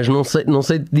 mas não sei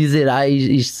dizer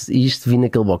isto vi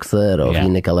naquele boxer ou vi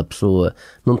naquela pessoa.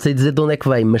 Não sei dizer de onde é que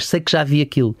vem, mas sei que já vi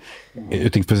aquilo. Eu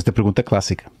tenho que fazer-te a pergunta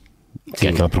clássica, que é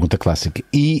aquela pergunta clássica.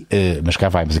 Mas cá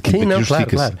vai, mas aqui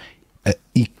justifica-se. Claro.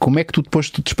 E como é que tu depois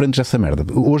te desprendes dessa merda?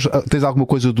 Hoje tens alguma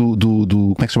coisa do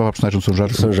como é que se chamava a personagem do São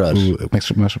Jorge? São Jorge. Como é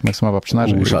que se chamava a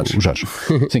personagem? O Jorge.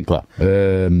 Sim, claro.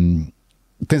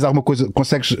 Tens alguma coisa,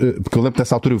 consegues, porque eu lembro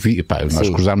dessa altura eu vi, nós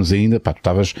cruzámos ainda, tu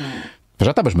já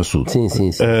estavas maçudo. Sim.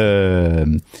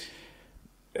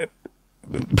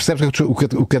 Percebes o que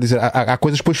quer dizer? Há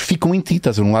coisas que depois ficam em ti,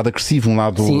 estás a um lado agressivo, um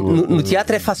lado... Sim, no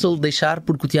teatro é fácil de deixar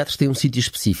porque o teatro tem um sítio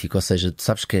específico, ou seja, tu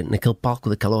sabes que é naquele palco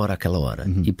daquela hora àquela hora,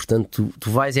 e portanto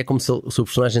tu vais e é como se o seu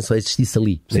personagem só existisse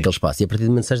ali, naquele espaço, e a partir do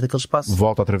momento que sais daquele espaço...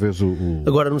 Volta outra vez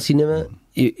Agora no cinema,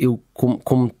 eu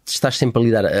como estás sempre a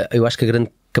lidar, eu acho que a grande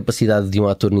capacidade de um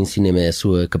ator no cinema é a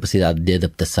sua capacidade de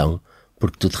adaptação,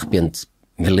 porque tu de repente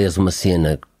lês uma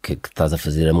cena que estás a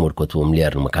fazer amor com a tua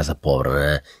mulher numa casa pobre, não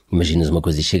é? Imaginas uma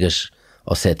coisa e chegas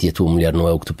ao set e a tua mulher não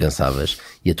é o que tu pensavas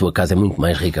e a tua casa é muito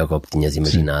mais rica do que tinhas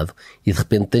imaginado. E de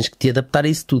repente tens que te adaptar a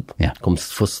isso tudo, como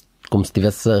se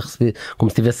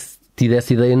tivesse tido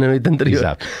essa ideia na noite anterior.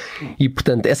 Exato. E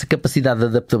portanto essa capacidade de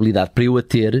adaptabilidade para eu a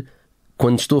ter,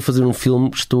 quando estou a fazer um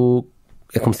filme,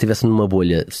 é como se estivesse numa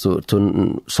bolha.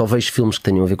 Só vejo filmes que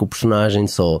tenham a ver com o personagem,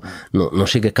 não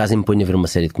chego a casa e me ponho a ver uma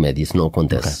série de comédia. Isso não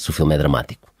acontece se o filme é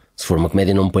dramático. Se for uma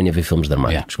comédia, não me ponho a ver filmes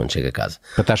dramáticos quando chego a casa.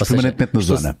 Para estar permanentemente na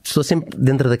zona. Estou sempre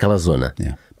dentro daquela zona,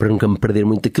 para nunca me perder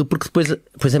muito daquilo, porque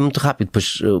depois é muito rápido.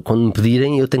 Depois, quando me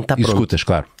pedirem, eu tenho que estar pronto. Escutas,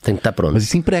 claro. Tenho que estar pronto. Mas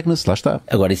isso impregna-se, lá está.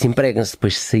 Agora, isso impregna-se.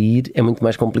 Depois de sair é muito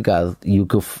mais complicado. E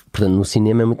portanto, no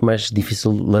cinema é muito mais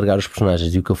difícil largar os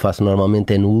personagens. E o que eu faço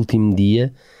normalmente é no último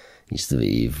dia.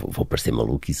 Vou parecer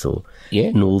maluco e sou.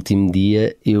 No último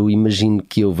dia eu imagino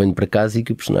que eu venho para casa e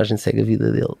que o personagem segue a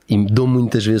vida dele. E me dou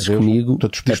muitas vezes comigo a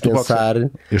pensar.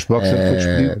 Este boxer foi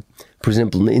despedido. Por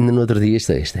exemplo, ainda no outro dia,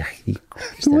 isto é ridículo.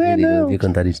 Não devia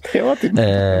contar isto. É ótimo.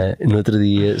 No outro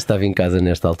dia estava em casa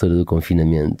nesta altura do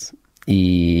confinamento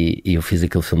e eu fiz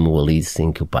aquele filme O Alice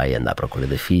em que o pai anda à procura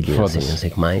da filha, não sei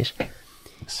o que mais.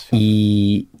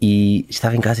 E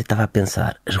estava em casa e estava a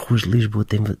pensar: as ruas de Lisboa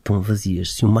estão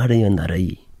vazias. Se o Mário andar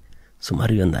aí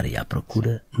à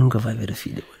procura, nunca vai ver a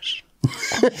filha hoje.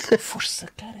 Foste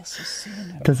sacar essa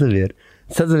cena. Estás a ver?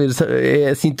 É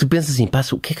assim, tu pensas assim: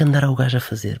 o que é que andará o gajo a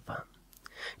fazer, pá?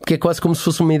 Porque é quase como se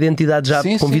fosse uma identidade já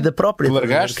com vida própria. Tu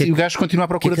largaste e o gajo continua à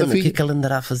procura da filha. O que é que ele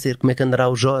andará a fazer? Como é que andará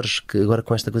o Jorge, que agora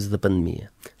com esta coisa da pandemia?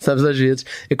 Sabes, às vezes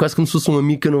é quase como se fosse um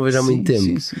amigo que eu não vejo há muito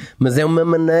tempo. Sim. Mas é uma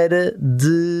maneira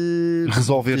de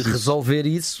resolver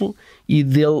isso e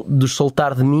de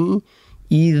soltar de mim,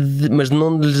 mas de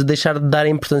não lhes deixar de dar a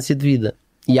importância de vida.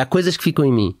 E há coisas que ficam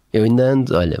em mim. Eu ainda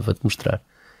ando, olha, vou-te mostrar.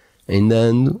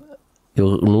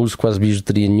 Eu não uso quase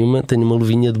bijuteria nenhuma, tenho uma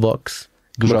luvinha de boxe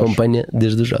que me acompanha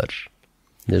desde o Jorge.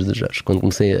 Quando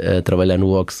comecei a trabalhar no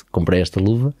boxe, comprei esta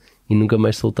luva e nunca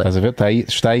mais soltei. Estás a ver?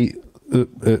 Está aí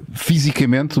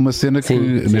fisicamente uma cena que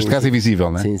neste caso é visível,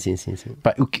 não é? Sim.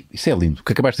 Pá, isso é lindo. O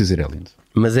que acabaste de dizer é lindo.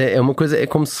 Mas é uma coisa, é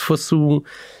como se fosse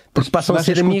porque passam a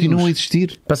ser amigos. Continuam a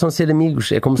existir. Passam a ser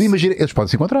amigos. É como se... Imagina, eles podem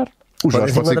se encontrar. O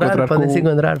Jorge pode se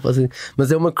encontrar.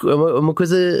 Mas é uma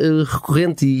coisa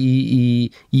recorrente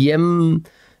e é-me...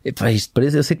 Epá, isto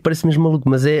parece, eu sei que parece mesmo maluco,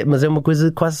 mas é uma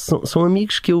coisa quase. São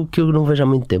amigos que eu não vejo há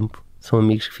muito tempo. São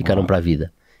amigos que ficaram para a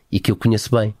vida e que eu conheço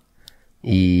bem.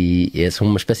 E são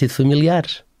uma espécie de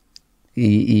familiares.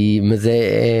 Mas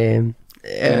é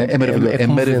É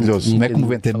maravilhoso. Não é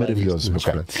comovente, é maravilhoso.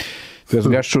 Tu és um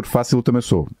gajo de choro fácil, eu também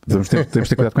sou. Temos de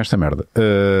ter cuidado com esta merda.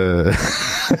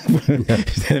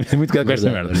 Muito cuidado com esta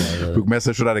merda. Eu começo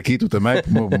a chorar aqui, tu também,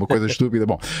 uma coisa estúpida.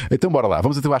 Bom, então bora lá.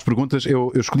 Vamos então às perguntas.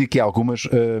 Eu escolhi aqui algumas.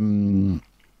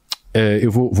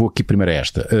 Eu vou aqui primeiro a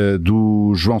esta,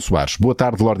 do João Soares. Boa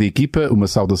tarde, Lorde e equipa. Uma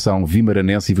saudação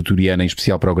vimaranense e vitoriana, em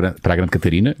especial para a Grande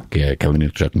Catarina, que é aquela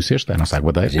menina que tu já conheceste, a nossa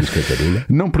aguadeira. Catarina.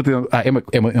 Não pretendo.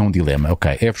 É um dilema,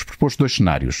 ok. É-vos proposto 2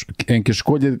 cenários em que a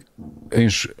escolha.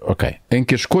 Em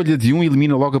que a escolha de um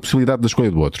elimina logo a possibilidade da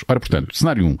escolha do outro. Ora, portanto,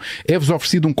 cenário 1. É-vos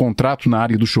oferecido um contrato na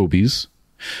área do showbiz,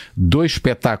 2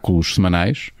 espetáculos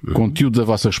semanais, conteúdo da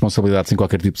vossa responsabilidade sem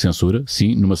qualquer tipo de censura.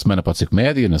 Sim, numa semana pode ser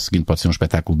comédia, na seguinte pode ser um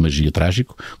espetáculo de magia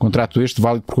trágico. Contrato este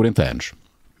válido por 40 anos.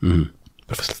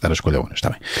 Para facilitar a escolha honesta, está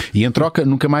bem. E em troca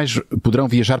nunca mais poderão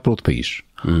viajar para outro país.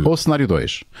 Ou cenário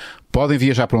 2. Podem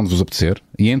viajar para onde vos apetecer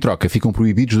e em troca ficam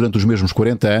proibidos durante os mesmos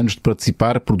 40 anos de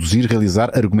participar, produzir,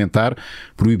 realizar, argumentar,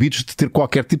 proibidos de ter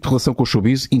qualquer tipo de relação com o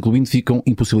showbiz, incluindo ficam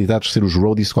impossibilitados de ser os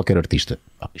roadies de qualquer artista.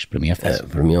 Isto para mim é fácil.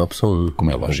 Para mim é a opção 1. Como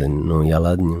é lógico. Não ia a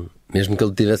lado nenhum. Mesmo que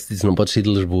ele tivesse dito não podes sair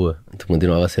de Lisboa, então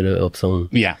continuava a ser a opção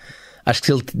 1. Acho que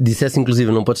se ele dissesse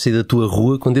inclusive não podes sair da tua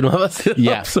rua, continuava a ser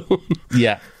a opção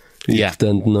 1. E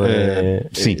portanto não é.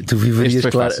 Sim, tu viverias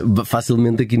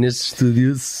facilmente aqui neste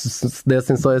estúdio se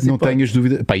dessem só essa. Não tenhas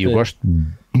dúvida. Eu gosto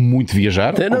muito de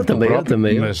viajar. Eu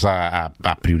também. Mas há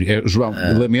prioridade. João,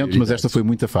 lamento, mas esta foi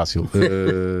muito fácil.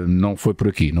 Não foi por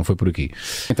aqui.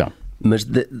 Então. Mas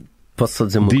posso só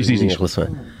dizer uma coisa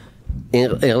em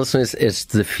relação a este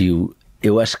desafio.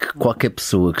 Eu acho que qualquer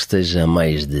pessoa que esteja há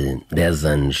mais de 10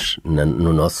 anos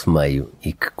no nosso meio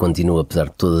e que continua apesar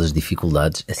de todas as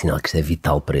dificuldades, é sinal que isto é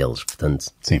vital para eles.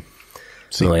 Portanto, sim.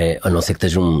 Não é, a não ser que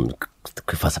esteja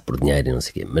que faça por dinheiro e não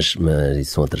sei o quê, mas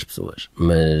isso são outras pessoas.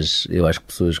 Mas eu acho que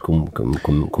pessoas como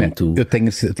tu. Eu tinha a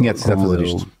necessidade de fazer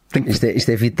isto.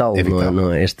 Isto é vital,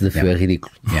 não é? Este desafio é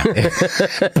ridículo.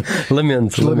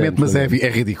 Lamento, mas é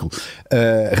ridículo.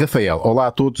 Rafael, olá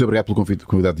a todos, obrigado pelo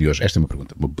convidado de hoje. Esta é uma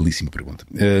pergunta, uma belíssima pergunta.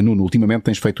 Nuno, ultimamente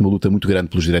tens feito uma luta muito grande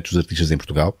pelos direitos dos artistas em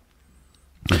Portugal.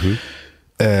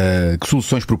 Que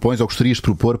soluções propões ou gostarias de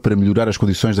propor para melhorar as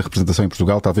condições da representação em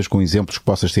Portugal, talvez com exemplos que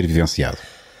possas ter vivenciado?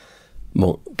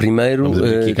 Bom, primeiro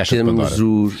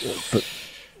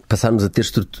passarmos a ter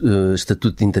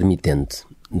estatuto de intermitente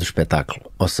do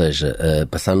espetáculo, ou seja,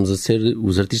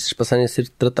 os artistas passarem a ser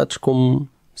tratados como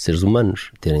seres humanos,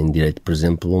 terem direito, por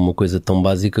exemplo, a uma coisa tão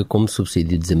básica como subsídio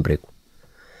de desemprego,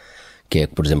 que é,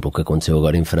 por exemplo, o que aconteceu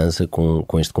agora em França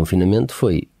com este confinamento.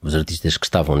 Foi os artistas que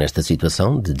estavam nesta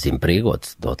situação de desemprego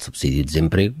ou de subsídio de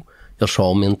desemprego, eles só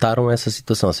aumentaram essa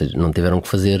situação, ou seja, não tiveram que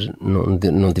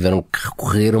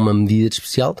recorrer a uma medida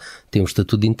especial, têm um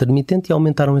estatuto de intermitente e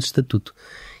aumentaram esse estatuto.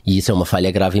 E isso é uma falha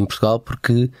grave em Portugal,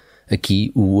 porque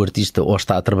aqui o artista ou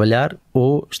está a trabalhar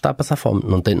ou está a passar fome.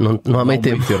 Não há meio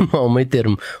termo. Não há meio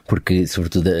termo. Porque,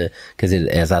 sobretudo, quer dizer,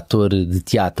 és ator de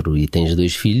teatro e tens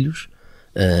 2 filhos,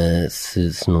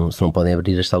 se não podem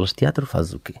abrir as salas de teatro,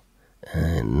 fazes o quê?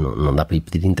 Não dá para ir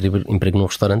pedir emprego num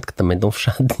restaurante que também estão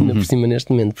fechados ainda por cima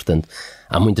neste momento. Portanto,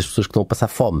 há muitas pessoas que estão a passar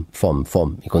fome.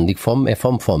 E quando digo fome, é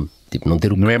fome. Tipo, não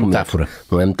ter o que comer. Metáfora.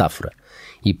 Não é metáfora.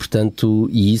 E, portanto,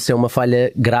 isso é uma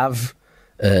falha grave,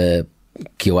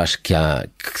 que eu acho que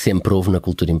sempre houve na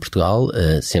cultura em Portugal.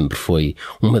 Sempre foi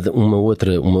uma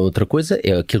outra coisa,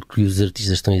 é aquilo que os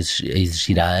artistas estão a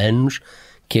exigir há anos,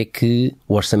 que é que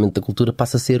o orçamento da cultura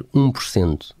passa a ser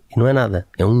 1%. E não é nada,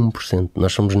 é 1%.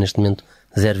 Nós somos neste momento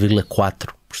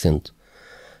 0,4%.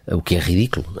 O que é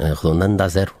ridículo, arredondando dá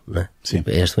 0, não é? Sim.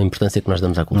 Esta é a importância que nós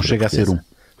damos à cultura. Não chega portuguesa. a ser 1.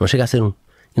 Não chega a ser 1.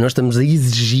 E nós estamos a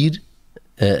exigir,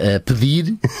 a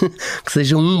pedir que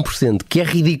seja 1%, que é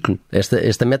ridículo.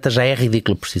 Esta meta já é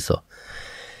ridícula por si só.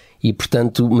 E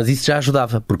portanto, mas isso já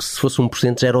ajudava, porque se fosse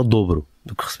 1% já era o dobro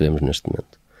do que recebemos neste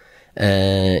momento.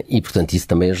 E portanto isso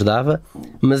também ajudava,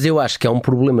 mas eu acho que é um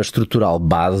problema estrutural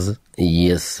base e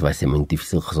esse vai ser muito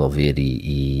difícil de resolver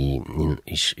e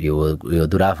eu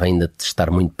adorava ainda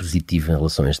estar muito positivo em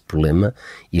relação a este problema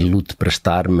e luto para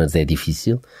estar, mas é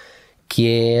difícil, que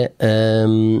é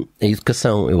a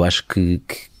educação. Eu acho que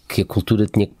a cultura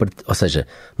tinha que partir, ou seja,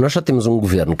 nós só temos um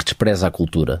governo que despreza a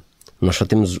cultura, nós só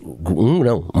temos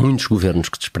muitos governos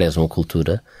que desprezam a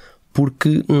cultura,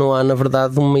 porque não há, na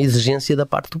verdade, uma exigência da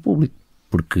parte do público.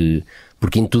 Porque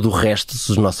em tudo o resto, se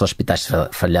os nossos hospitais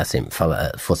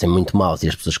fossem muito maus e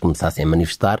as pessoas começassem a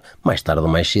manifestar, mais tarde ou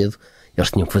mais cedo, eles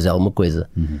tinham que fazer alguma coisa.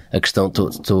 A questão,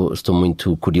 estou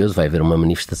muito curioso, vai haver uma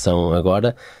manifestação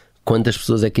agora. Quantas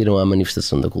pessoas é que irão à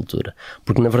manifestação da cultura?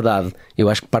 Porque, na verdade, eu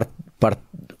acho que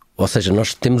ou seja,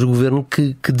 nós temos o governo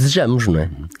que desejamos, não é?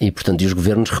 E, portanto, os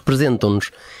governos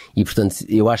representam-nos. E portanto,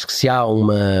 eu acho que se há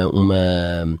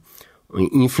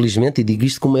infelizmente, e digo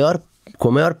isto com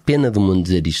a maior pena do mundo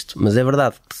dizer isto, mas é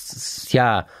verdade que se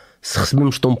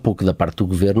recebemos tão pouco da parte do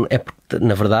governo, é porque,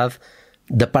 na verdade,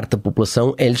 da parte da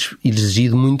população é-lhes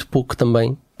exigido muito pouco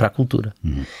também para a cultura.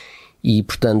 E,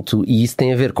 portanto, isso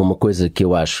tem a ver com uma coisa que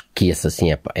eu acho que essa assim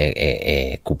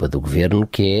é culpa do governo,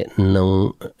 que é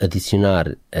não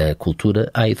adicionar a cultura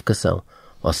à educação.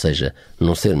 Ou seja,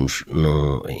 não sermos,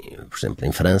 por exemplo,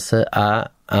 em França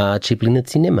há disciplina de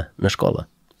cinema na escola.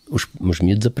 Os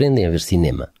miúdos aprendem a ver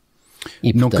cinema.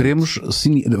 E, não portanto, queremos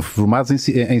formados em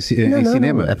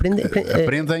cinema. Não.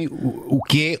 Aprendem o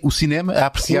que é o cinema, a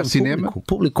apreciar cinema.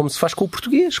 Público, como se faz com o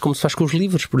português, como se faz com os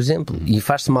livros, por exemplo. E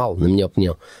faz-se mal, na minha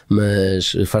opinião.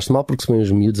 Mas faz-se mal porque se põem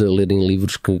os miúdos a lerem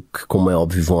livros que, como é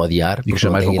óbvio, vão odiar. E que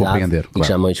jamais vão compreender. E que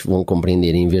jamais vão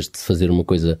compreender. Em vez de fazer uma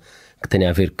coisa que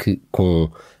tenha a ver com...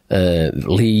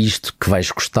 lê isto que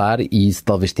vais gostar e se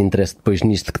talvez te interesse depois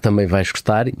nisto que também vais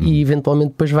gostar e eventualmente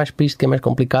depois vais para isto que é mais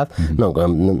complicado. Não,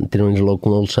 tiram-nos logo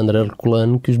com o Alexandre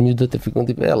Herculano que os miúdos até ficam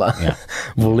tipo, lá,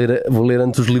 vou ler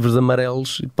antes os livros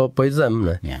amarelos para o exame,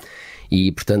 não é?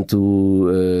 E portanto,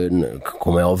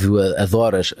 como é óbvio,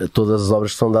 adoras todas as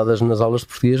obras que são dadas nas aulas de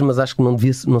português, mas acho que não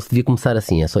se devia começar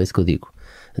assim, é só isso que eu digo.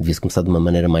 Devia-se começar de uma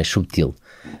maneira mais subtil.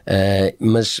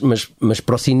 Mas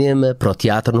para o cinema, para o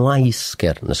teatro, não há isso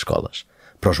sequer nas escolas.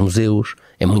 Para os museus,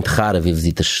 é muito raro haver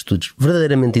visitas de estudos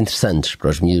verdadeiramente interessantes para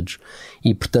os miúdos.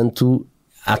 E, portanto,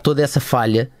 há toda essa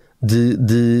falha de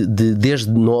desde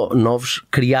novos,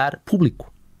 criar público.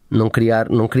 Não criar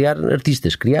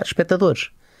artistas, criar espectadores.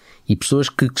 E pessoas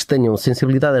que tenham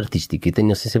sensibilidade artística e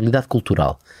tenham sensibilidade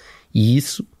cultural. E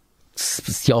isso...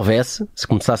 Se houvesse, se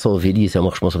começasse a ouvir, e isso é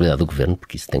uma responsabilidade do governo,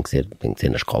 porque isso tem que ser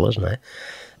nas escolas, não é?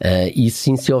 E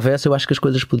sim, se houvesse, eu acho que as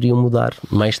coisas poderiam mudar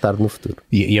mais tarde no futuro.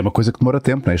 E é uma coisa que demora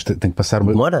tempo, não é? Isto tem que passar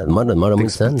demora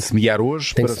muitos anos. Semear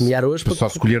hoje, para só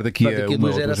se colher daqui a uma ou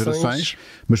duas gerações.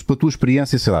 Mas pela tua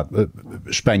experiência, sei lá,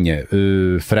 Espanha,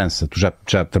 França, tu já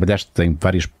trabalhaste em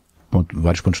vários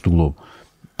pontos do globo.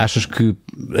 Achas que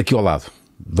aqui ao lado,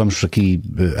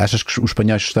 achas que os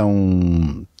espanhóis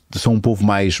são um povo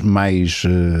mais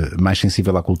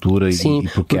sensível à cultura? Sim, e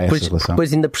porque há essa relação?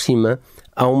 Depois ainda por cima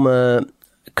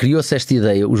criou-se esta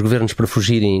ideia, os governos para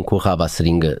fugirem com o rabo à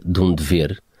seringa de um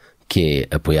dever, que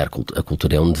é apoiar a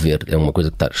cultura, é um dever, é uma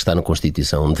coisa que está na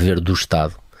Constituição, um dever do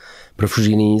Estado. Para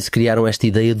fugirem isso, criaram esta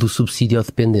ideia do subsídio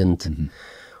dependente.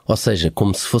 Ou seja,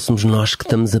 como se fôssemos nós que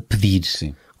estamos a pedir.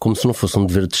 Sim. Como se não fosse um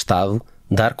dever de Estado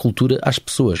dar cultura às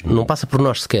pessoas. Não passa por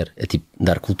nós sequer. É tipo,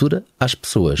 dar cultura às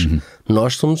pessoas.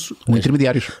 Nós somos...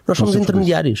 intermediários. Nós somos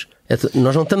intermediários.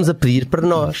 Nós não estamos a pedir para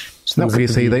nós. Não,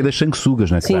 cria-se a ideia das sanguessugas,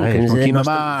 não é? Sim, estão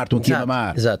aqui a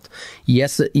mamar. Exato. E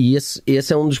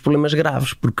esse é um dos problemas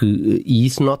graves, porque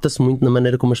isso nota-se muito na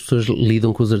maneira como as pessoas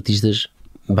lidam com os artistas.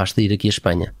 Basta ir aqui à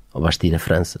Espanha, ou basta ir à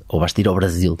França, ou basta ir ao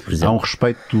Brasil, por exemplo. Há um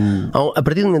respeito... A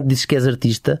partir do momento que dizes que és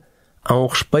artista, há um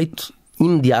respeito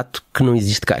imediato que não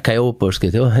existe cá. Cá é o oposto. Que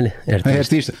é, olha, é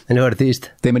artista. Olha o artista.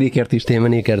 Tem mania que é artista. Tem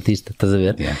mania que é artista, estás a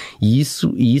ver? Yeah. E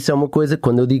isso é uma coisa,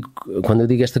 quando eu digo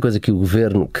esta coisa que o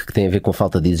governo, que tem a ver com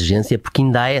falta de exigência, é porque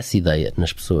ainda há essa ideia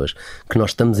nas pessoas, que nós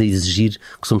estamos a exigir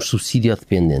que somos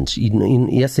subsídio-dependentes.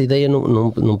 E essa ideia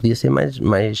não podia ser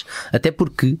mais... Até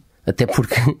porque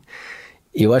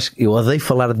eu odeio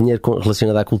falar de dinheiro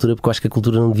relacionado à cultura, porque eu acho que a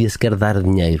cultura não devia sequer dar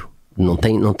dinheiro. Não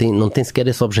tem sequer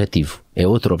esse objetivo. É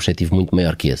outro objetivo muito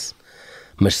maior que esse.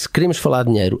 Mas se queremos falar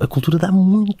de dinheiro, a cultura dá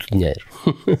muito dinheiro.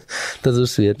 Estás a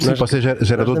perceber? Sim, pode ser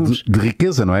gerador de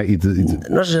riqueza, não é?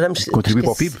 Nós geramos, contribuir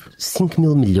para o PIB. 5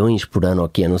 mil milhões por ano, ou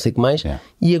que é, não sei o que mais. É.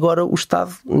 E agora o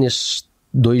Estado, nestes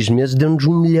 2 meses, deu-nos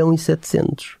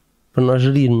 1.700.000 para nós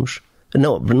gerirmos.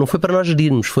 Não foi para nós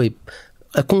gerirmos, foi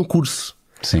a concurso.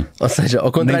 Sim. Ou seja,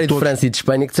 ao contrário de França e de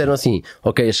Espanha, que disseram assim: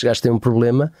 ok, estes gajos têm um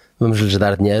problema, vamos-lhes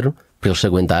dar dinheiro para eles se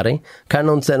aguentarem. Cá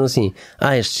não disseram assim: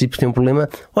 estes tipos têm um problema,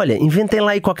 olha, inventem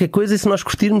lá aí qualquer coisa e se nós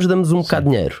curtirmos damos um bocado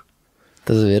de dinheiro.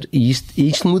 Estás a ver? E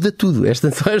isto muda tudo. Esta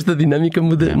dinâmica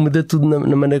muda tudo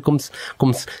na maneira como se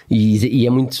e é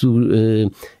muito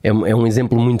é um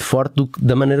exemplo muito forte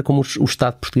da maneira como o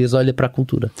Estado português olha para a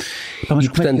cultura. Mas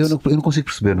portanto, eu não consigo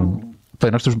perceber.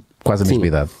 Nós temos quase a mesma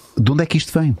idade. De onde é que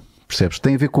isto vem? Percebes?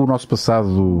 Tem a ver com o nosso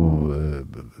passado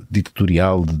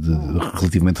ditatorial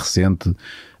relativamente recente.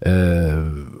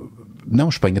 Não,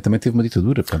 Espanha também teve uma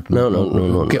ditadura. Portanto,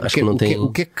 não. Acho que não tem.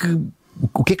 O que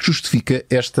é que justifica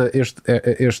esta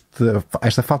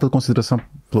falta de consideração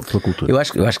pela cultura? Eu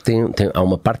acho que há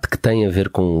uma parte que tem a ver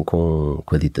com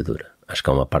a ditadura. Acho que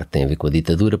há uma parte que tem a ver com a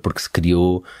ditadura porque se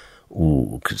criou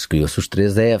os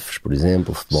 3 Fs, por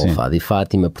exemplo, futebol, fado e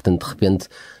Fátima. Portanto, de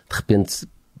repente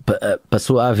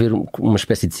passou a haver uma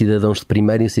espécie de cidadãos de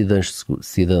primeira e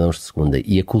cidadãos de segunda,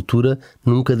 e a cultura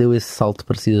nunca deu esse salto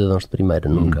para cidadãos de primeira,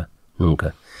 nunca.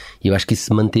 E eu acho que isso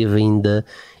se manteve ainda,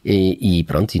 e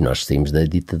pronto, e nós saímos da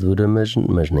ditadura, mas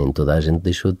nem toda a gente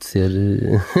deixou de ser.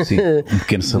 Sim, um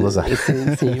pequeno Salazar.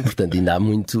 Sim, portanto ainda há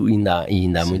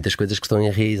muitas coisas que estão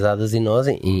enraizadas em nós,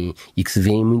 e que se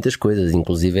vêem em muitas coisas,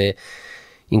 inclusive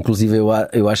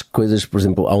eu acho que coisas, por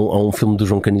exemplo, há um filme do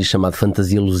João Canis chamado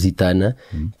Fantasia Lusitana,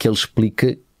 que ele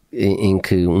explica em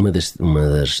que uma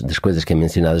das coisas que é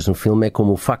mencionadas no filme é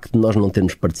como o facto de nós não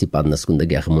termos participado na Segunda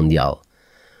Guerra Mundial,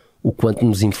 o quanto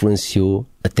nos influenciou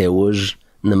até hoje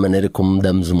na maneira como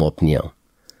damos uma opinião.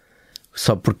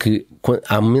 Só porque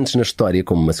há momentos na história,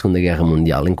 como a Segunda Guerra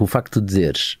Mundial, em que o facto de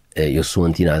dizeres eu sou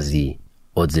anti-nazi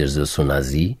ou dizeres eu sou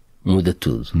nazi muda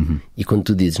tudo. E quando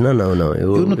tu dizes não,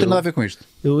 eu não tenho nada a ver com isto.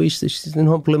 Isto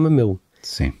não é um problema meu.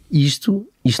 Sim. Isto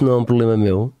não é um problema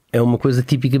meu, é uma coisa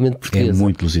tipicamente portuguesa. É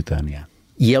muito lusitana.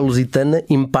 E é lusitana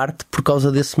em parte por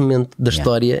causa desse momento da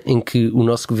história em que o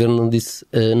nosso governo não disse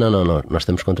não, nós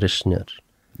estamos contra estes senhores.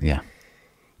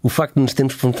 O facto de nos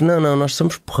termos perguntado, não, nós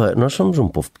somos um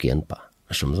povo pequeno, pá.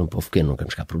 Nós somos um povo pequeno, não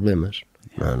queremos cá problemas.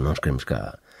 Nós queremos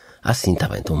cá. Sim, está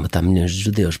bem, estão a matar milhões de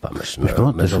judeus, pá, mas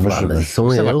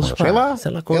são eles, pá.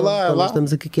 Sei lá como nós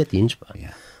estamos aqui quietinhos, pá.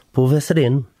 O povo é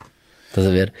sereno. Estás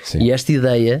a ver? Sim. E esta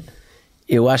ideia,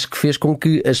 eu acho que fez com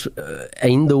que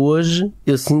ainda hoje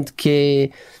eu sinto que é.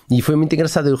 E foi muito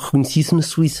engraçado, eu reconheci isso na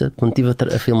Suíça. Quando estive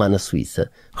a filmar na Suíça,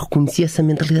 reconheci essa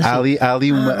mentalidade. Há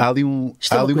ali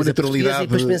uma naturalidade. E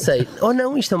depois pensei,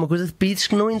 não, isto é uma coisa de países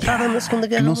que não entraram na Segunda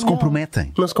Guerra Mundial. Não se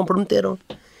comprometem. Não se comprometeram.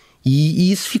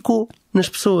 E isso ficou nas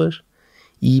pessoas.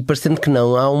 E parecendo que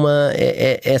não, há uma.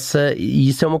 E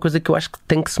isso é uma coisa que eu acho que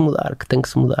tem que se mudar.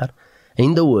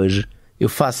 Ainda hoje eu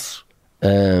faço.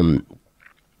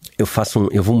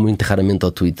 Eu vou muito raramente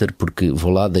ao Twitter, porque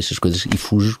vou lá, deixo as coisas e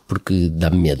fujo porque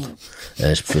dá-me medo.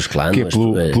 As pessoas que lá andam.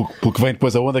 Pelo que vem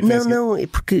depois a onda que Não, é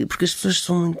porque as pessoas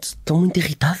estão muito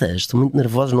irritadas, estão muito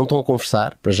nervosas, não estão a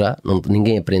conversar para já,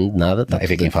 ninguém aprende nada. É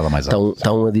ver quem fala mais alto.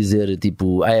 Estão a dizer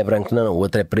tipo, é branco, não, o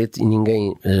outro é preto, e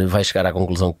ninguém vai chegar à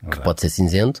conclusão que pode ser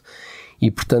cinzento.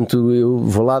 E portanto eu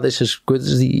vou lá, deixo as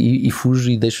coisas e fujo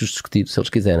e deixo-os discutir se eles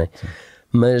quiserem.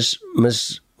 Mas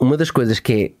uma das coisas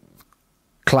que é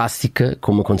clássica,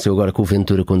 como aconteceu agora com o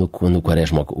Ventura quando o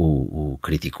Quaresma o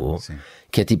criticou, sim,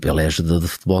 que é tipo, ele é jogador de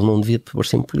futebol, não devia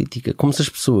pôr-se em política. Como se as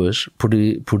pessoas, por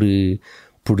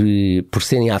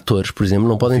serem atores, por exemplo,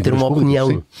 não podem ter uma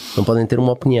opinião, não podem ter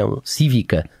uma opinião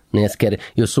cívica, nem sequer.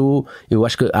 Eu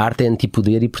acho que a arte é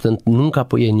antipoder e, portanto, nunca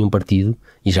apoiei nenhum partido,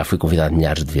 e já fui convidado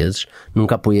milhares de vezes,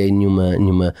 nunca apoiei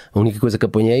nenhuma. A única coisa que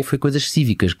apoiei foi coisas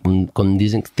cívicas, quando me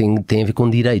dizem que tem a ver com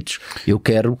direitos. Eu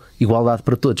quero igualdade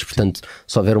para todos. Portanto,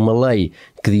 se houver uma lei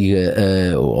que diga,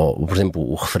 por exemplo,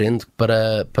 o referendo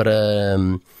para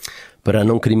a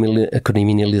não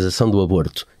criminalização do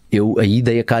aborto, eu aí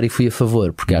dei a cara e fui a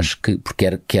favor, porque acho que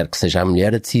quer que seja a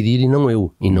mulher a decidir e não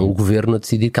eu, e não o governo a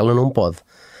decidir que ela não pode.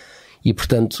 E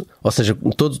portanto, ou seja,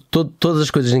 todas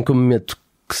as coisas em que eu me meto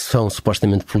que são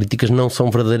supostamente políticas não são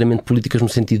verdadeiramente políticas no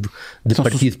sentido de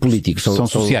partido político, são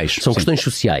sociais, são questões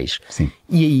sociais. Sim.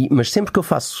 E aí, mas sempre que eu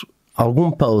faço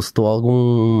algum post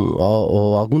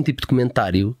ou algum tipo de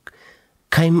comentário,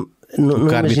 cai-me o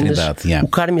Carme e a Trindade, o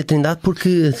Carme e a Trindade,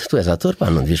 porque tu és ator, pá,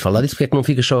 não devias falar disso, porque é que não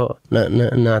ficas só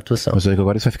na atuação? Mas é que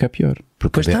agora isso vai ficar pior,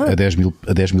 porque a 10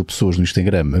 mil pessoas no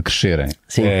Instagram a crescerem.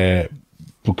 Sim.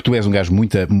 Porque tu és um gajo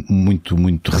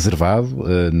muito reservado,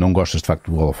 não gostas de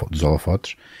facto dos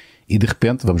holofotes, e de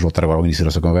repente, vamos voltar agora ao início da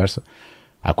nossa conversa,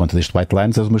 à conta deste White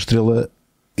Lines, és uma estrela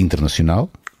internacional.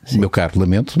 Sim. Meu caro,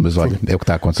 lamento, mas olha, é o que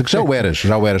está a acontecer. Que já o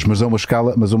eras, mas a uma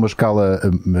escala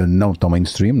não tão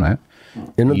mainstream, não é?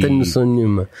 Eu não tenho noção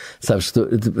nenhuma. Sabes,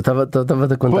 estava-te a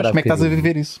contar. Pois, como é que estás a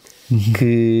viver isso?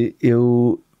 Que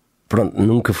eu,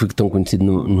 nunca fui tão conhecido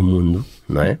no mundo,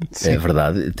 não é? Sim. É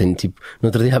verdade. Eu tenho no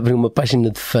outro dia abri uma página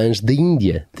de fãs da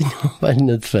Índia. Tenho uma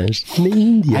página de fãs na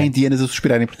Índia. Há indianas a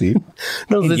suspirarem por ti?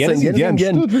 Não sei se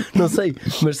indianos. Não sei.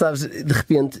 Mas sabes, de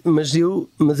repente, mas eu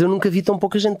nunca vi tão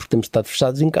pouca gente, porque temos estado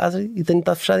fechados em casa e tenho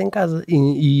estado fechado em casa.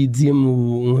 E dizia-me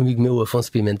um amigo meu,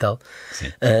 Afonso Pimentel,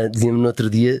 dizia-me no outro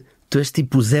dia: tu és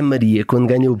tipo o Zé Maria quando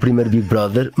ganhou o primeiro Big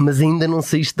Brother, mas ainda não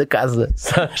saíste da casa,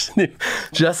 sabes?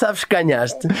 Já sabes que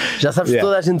ganhaste, já sabes que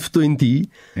toda a gente votou em ti,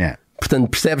 portanto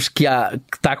percebes que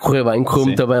está a correr bem, correu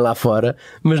muito bem lá fora,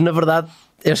 mas na verdade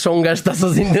é só um gajo que está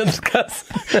sozinho dentro de casa.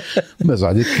 Mas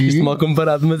olha que... Isto mal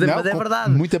comparado, mas é verdade.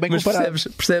 Muito bem comparado.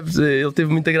 Percebes, ele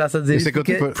teve muita graça a dizer isso,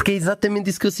 porque é exatamente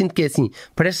isso que eu sinto, que é assim,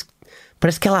 parece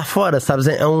parece que é lá fora, sabes?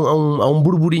 Há um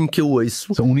burburinho que eu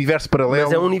ouço. É um universo paralelo.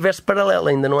 Mas é um universo paralelo,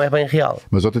 ainda não é bem real.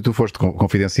 Mas ontem tu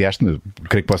confidenciaste-me,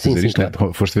 creio que posso dizer isto, claro.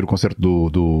 Né? Foste ver o concerto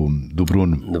do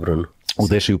Bruno. Do Bruno. O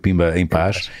Deixa e o Pimba em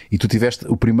Paz, e tu tiveste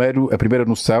a primeira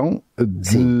noção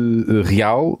de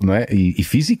real, não é? E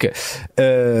física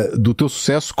do teu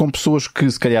sucesso com pessoas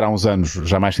que se calhar há uns anos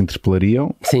jamais te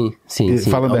interpelariam. Sim.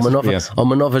 Há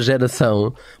uma nova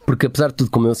geração, porque apesar de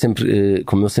tudo, como eu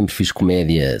sempre fiz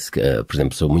comédia, por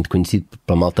exemplo, sou muito conhecido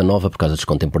pela malta nova por causa dos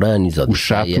contemporâneos. Ou o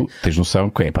chato, tens noção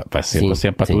que vai ser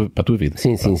sempre para a tua vida.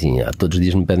 Sim. Todos os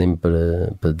dias me pedem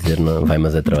para dizer não vai,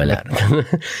 mas é trabalhar.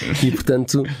 E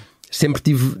portanto, sempre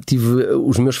tive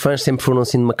os meus fãs sempre foram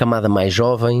assim de uma camada mais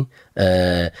jovem,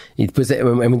 e depois é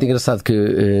muito engraçado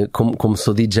que como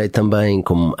sou DJ também,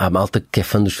 como há malta que é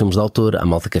fã dos filmes de autor, há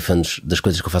malta que é fã das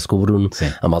coisas que eu faço com o Bruno,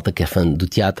 há malta que é fã do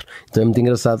teatro, então é muito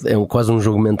engraçado, é quase um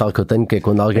jogo mental que eu tenho, que é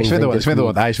quando alguém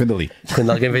quando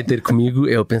alguém vem ter comigo,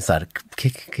 eu pensar que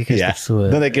é esta pessoa,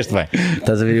 de onde é que este vem?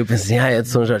 Estás a ver? Eu penso assim, é de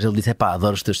São Jorge. Ele disse,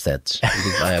 adoro os teus sets. Eu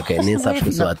digo, ok, nem sabes que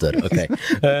eu sou ator, ok.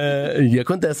 E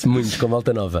acontece muito com a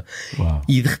malta nova. Uau.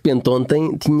 E de repente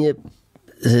ontem tinha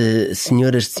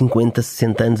senhoras de 50,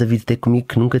 60 anos a vir ter comigo,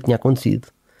 que nunca tinha acontecido.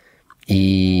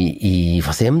 E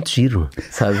você é muito giro,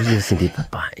 sabes? E eu assim, tipo,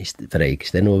 espera aí, que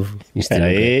isto é novo. Isto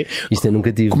eu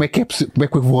nunca tive. Como é que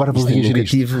eu vou agora reagir a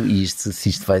isto? E se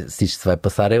isto vai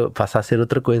passar, passa a ser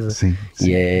outra coisa. Sim.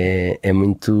 E é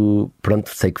muito.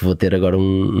 Pronto, sei que vou ter agora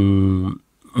um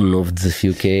novo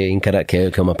desafio que é encarar, que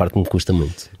é uma parte que me custa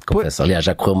muito. Confesso. Aliás,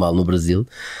 já correu mal no Brasil.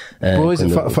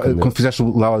 Quando fizeste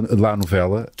lá a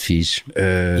novela, fiz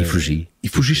e fugi. E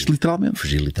fugiste literalmente.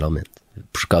 Fugi literalmente.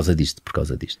 Por causa disto,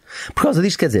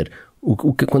 quer dizer,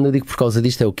 quando eu digo por causa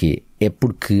disto é o quê? É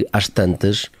porque às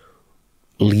tantas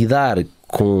lidar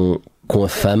com a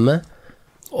fama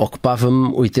ocupava-me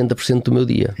 80% do meu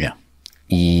dia. Yeah.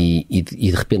 E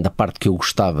de repente a parte que eu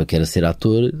gostava, que era ser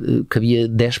ator, cabia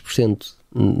 10%.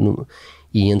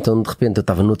 E então de repente eu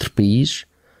estava noutro país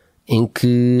em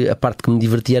que a parte que me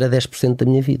divertia era 10% da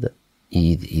minha vida.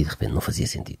 E de repente não fazia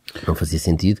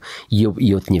sentido. E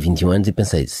eu tinha 21 anos e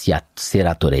pensei, se ser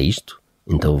ator é isto,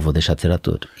 então eu vou deixar de ser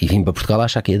ator. E vim para Portugal a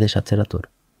achar que ia deixar de ser ator.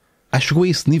 Chegou a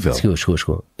esse nível?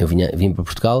 Chegou. Eu vim para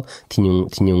Portugal,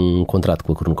 tinha um contrato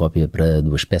com a cornucópia para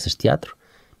 2 peças de teatro.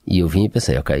 E eu vim e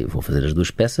pensei, ok, eu vou fazer as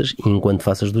 2 peças, e enquanto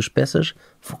faço as 2 peças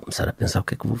vou começar a pensar o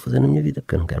que é que eu vou fazer na minha vida,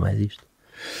 porque eu não quero mais isto.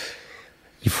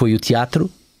 E foi o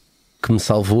teatro que me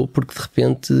salvou, porque de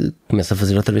repente começo a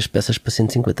fazer outra vez peças para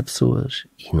 150 pessoas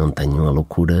e não tenho uma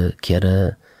loucura que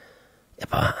era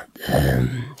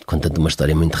contando uma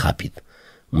história muito rápido.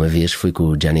 Uma vez fui com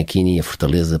o Giannichini a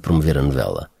Fortaleza promover a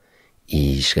novela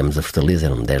e chegamos a Fortaleza,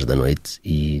 eram 10 da noite,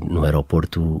 e no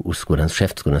aeroporto o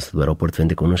chefe de segurança do aeroporto vem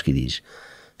ter connosco e diz: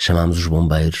 chamámos os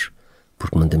bombeiros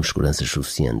porque não temos seguranças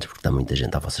suficientes, porque está muita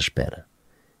gente à vossa espera.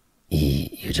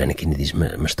 E o Giannichini diz: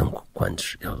 mas estão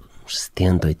quantos? Eu,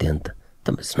 70, 80.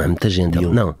 Então, mas isso não é muita gente. Ele,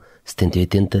 não, 70 e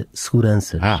 80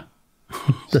 seguranças.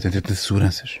 70 e 80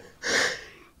 seguranças.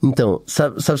 Então,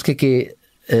 sabes o que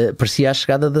é? Parecia a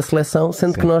chegada da seleção,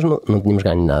 sendo que nós não tínhamos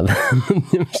ganho nada.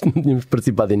 não tínhamos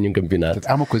participado em nenhum campeonato.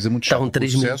 Há uma coisa muito chata. Estavam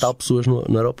 3 mil e tal pessoas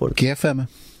no aeroporto. Que é a fama.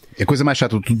 A coisa mais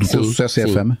chata do teu sucesso é a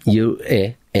fama. E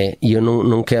eu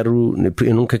não quero.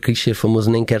 Eu nunca quis ser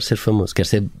famoso, nem quero ser famoso. Quero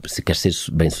ser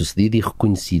bem sucedido e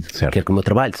reconhecido. Certo. Quero que o meu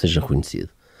trabalho seja reconhecido.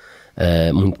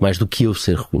 Muito mais do que eu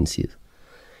ser reconhecido.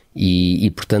 E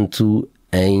portanto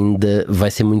ainda vai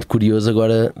ser muito curioso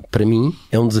agora. Para mim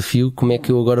é um desafio como é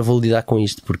que eu agora vou lidar com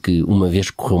isto, porque uma vez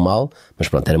correu mal, mas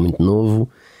pronto, era muito novo.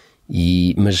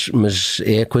 Mas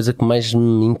é a coisa que mais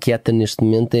me inquieta neste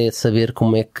momento, é saber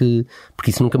como é que...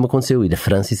 Porque isso nunca me aconteceu, ir à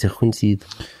França e ser reconhecido.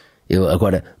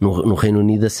 Agora, no Reino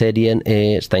Unido a série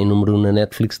está em número 1 na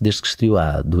Netflix desde que estreou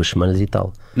há 2 semanas e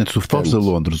tal. Se tu fores a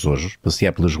Londres hoje,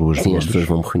 passear pelas ruas de Londres... Sim, as pessoas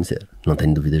vão me reconhecer, não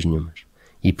tenho dúvidas nenhumas.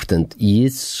 E portanto,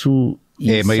 isso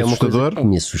é meio assustador? Coisa que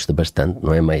me assusta bastante,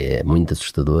 não é meio, é muito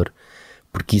assustador.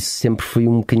 Porque isso sempre foi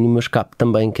um bocadinho o meu escape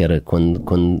também, que era quando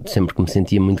sempre que me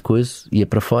sentia muito coisa, ia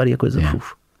para fora e a coisa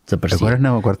desaparecia. Agora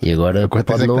não, agora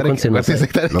pode não acontecer, não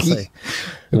sei.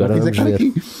 Agora vamos ver.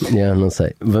 Não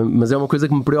sei. Mas é uma coisa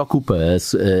que me preocupa,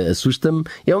 assusta-me.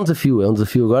 É um desafio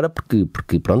agora,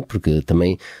 porque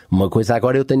também uma coisa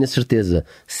agora eu tenho a certeza,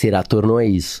 ser ator não é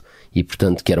isso. E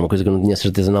portanto, que era uma coisa que eu não tinha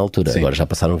certeza na altura. Sim. Agora já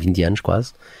passaram 20 anos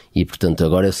quase. E portanto,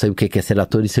 agora eu sei o que é ser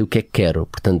ator e sei o que é que quero.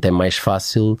 Portanto, é mais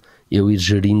fácil eu ir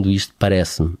gerindo isto,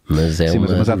 parece-me. Mas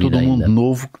há todo um mundo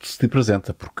novo que se te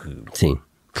apresenta, porque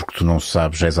tu não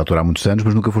sabes, já és ator há muitos anos,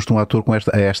 mas nunca foste um ator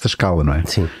a esta escala, não é?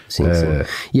 Sim.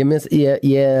 E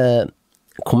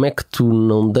como é que tu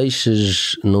não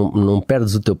deixas, não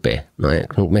perdes o teu pé, não é?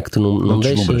 Como é que tu não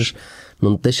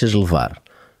te deixas levar?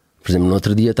 Por exemplo, no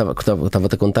outro dia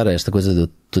estava-te a contar esta coisa de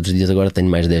todos os dias agora tenho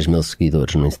mais 10 mil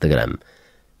seguidores no Instagram.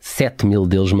 7 mil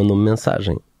deles mandam-me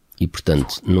mensagem. E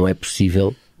portanto, não é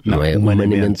possível, não é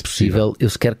humanamente possível eu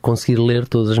sequer conseguir ler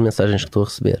todas as mensagens que estou a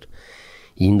receber.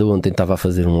 E ainda ontem estava a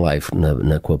fazer um live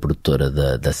com a produtora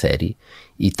da série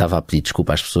e estava a pedir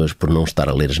desculpa às pessoas por não estar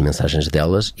a ler as mensagens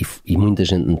delas e muita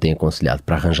gente me tem aconselhado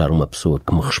para arranjar uma pessoa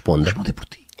que me responda.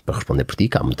 Para responder por ti,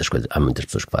 que há muitas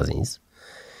pessoas que fazem isso.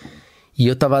 E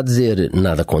eu estava a dizer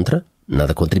nada contra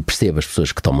e percebo as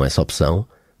pessoas que tomam essa opção,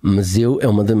 mas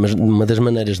uma das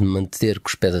maneiras de me manter com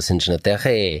os pés assentes na terra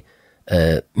é,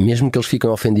 mesmo que eles fiquem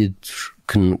ofendidos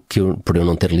por eu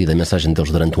não ter lido a mensagem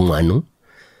deles durante um ano,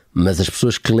 mas as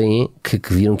pessoas que leem,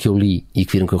 que viram que eu li e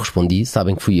que viram que eu respondi,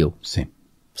 sabem que fui eu. Sim.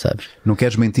 Sabes? Não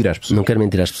queres mentir às pessoas. Não quero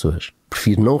mentir às pessoas.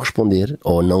 Prefiro não responder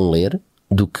ou não ler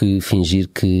do que fingir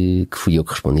que fui eu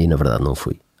que respondi e na verdade não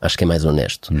fui. Acho que é mais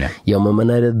honesto. Yeah. E é uma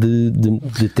maneira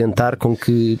de tentar com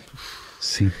que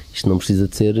Sim. Isto não precisa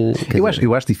de ser...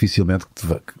 Eu acho dificilmente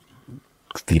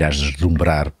que te irás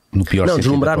deslumbrar no pior sentido. Não,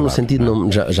 deslumbrar no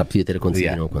sentido já podia ter acontecido,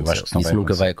 yeah, não aconteceu. Isso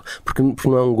nunca vai porque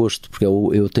não é um gosto, porque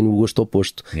eu tenho o gosto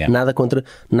oposto. Yeah. Nada contra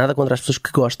as pessoas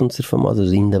que gostam de ser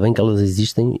famosas, e ainda bem que elas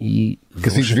existem e que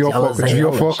assim desvia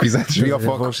o foco, exato, desvia o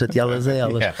foco. Vão chateá-las a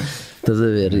elas. Yeah. Estás a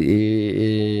ver?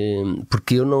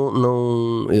 Porque eu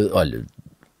olha,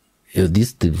 eu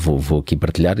disse-te, vou aqui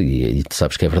partilhar e tu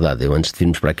sabes que é verdade. Eu antes de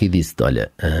virmos para aqui disse-te,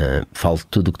 olha, falo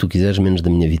tudo o que tu quiseres menos da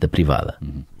minha vida privada.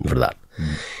 Verdade.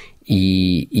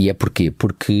 E é porquê?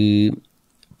 Porque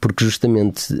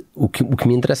justamente o que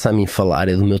me interessa a mim falar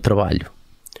é do meu trabalho.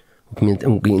 O que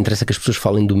me interessa é que as pessoas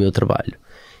falem do meu trabalho.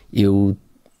 Eu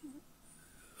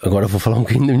agora vou falar um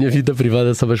bocadinho da minha vida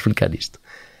privada só para explicar isto.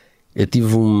 Eu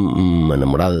tive uma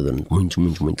namorada durante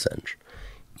muitos anos.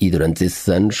 E durante esses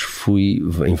anos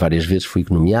em várias vezes fui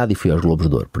nomeado e fui aos Globos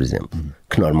de Ouro, por exemplo.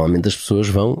 Que normalmente as pessoas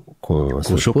vão com a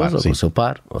sua esposa ou com o seu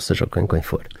par, ou seja, com quem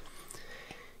for.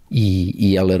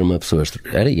 E ela era uma pessoa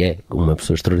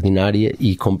extraordinária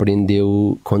e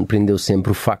compreendeu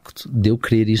sempre o facto de eu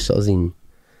querer ir sozinho.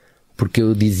 Porque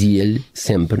eu dizia-lhe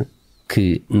sempre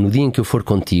que no dia em que eu for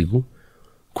contigo,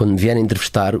 quando me vierem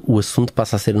entrevistar, o assunto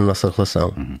passa a ser a nossa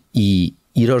relação. E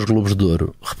ir aos Globos de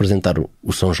Ouro representar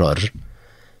o São Jorge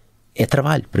é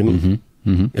trabalho para mim.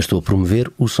 Eu estou a promover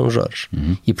o São Jorge.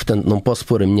 E portanto não posso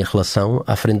pôr a minha relação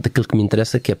à frente daquilo que me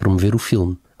interessa, que é promover o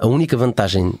filme. A única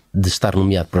vantagem de estar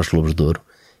nomeado para os Globos de Ouro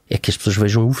é que as pessoas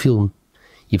vejam o filme.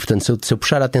 E portanto se eu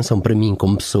puxar a atenção para mim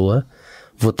como pessoa,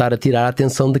 vou estar a tirar a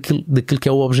atenção daquilo que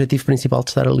é o objetivo principal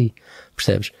de estar ali.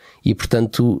 Percebes? E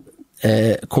portanto,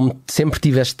 como sempre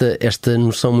tive esta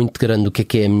noção muito grande do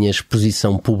que é a minha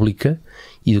exposição pública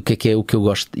e do que é o que eu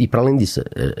gosto. E para além disso,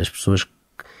 as pessoas...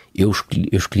 Eu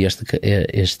escolhi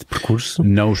este percurso,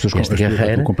 não os teus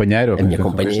carreira, companheiro, a minha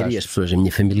companheira e as pessoas, a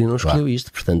minha família não escolheu isto.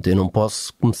 Portanto, eu não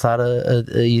posso começar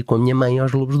a ir com a minha mãe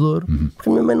aos Globos de Ouro, porque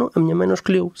a minha mãe não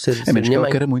escolheu ser a menos que ela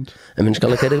queira muito. A menos que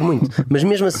ela queira muito. Mas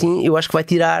mesmo assim, eu acho que vai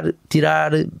tirar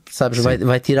sabes,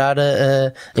 vai tirar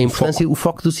a importância, o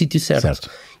foco do sítio certo.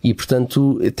 E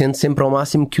portanto, tento sempre ao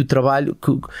máximo que o trabalho,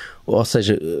 ou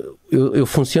seja, eu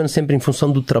funciono sempre em função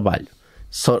do trabalho.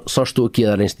 Só estou aqui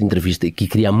a dar esta entrevista, que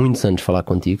queria há muitos anos falar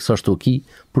contigo, só estou aqui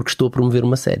porque estou a promover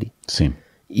uma série. Sim.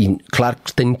 E claro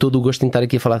que tenho todo o gosto em estar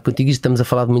aqui a falar contigo e estamos a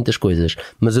falar de muitas coisas,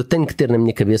 mas eu tenho que ter na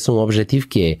minha cabeça um objetivo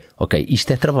que é, ok, isto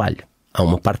é trabalho. Há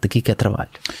uma parte aqui que é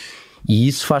trabalho. E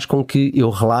isso faz com que eu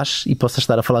relaxe e possa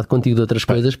estar a falar contigo de outras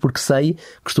coisas, porque sei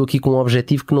que estou aqui com um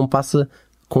objetivo que não passa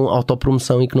com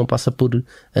autopromoção e que não passa por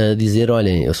dizer,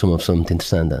 olhem, eu sou uma pessoa muito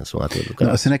interessante, sou um ator do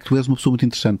caralho. A cena é que tu és uma pessoa muito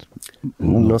interessante.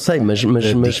 Não sei, mas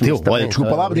olha,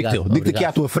 desculpa lá, digo-te aqui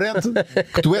à tua frente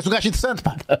que tu és um gajo interessante,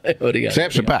 pá. Obrigado.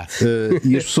 Percebes? Pá?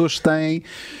 E as pessoas têm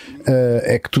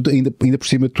é que tu ainda por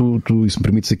cima tu se me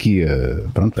permites aqui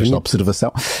esta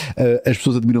observação, as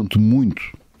pessoas admiram-te muito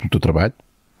pelo teu trabalho.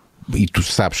 E tu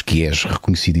sabes que és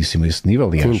reconhecidíssimo a esse nível.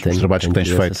 Aliás, os trabalhos que tens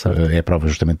feito é a prova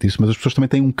justamente disso. Mas as pessoas também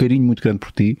têm um carinho muito grande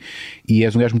por ti e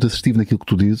és um gajo muito assertivo naquilo que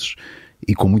tu dizes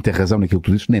e com muita razão naquilo que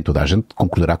tu dizes. Nem toda a gente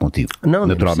concordará contigo,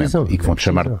 naturalmente, e que vão-te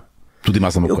chamar tudo e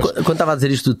mais alguma coisa. Quando estava a dizer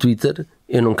isto do Twitter,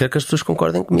 eu não quero que as pessoas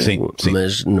concordem comigo. Sim.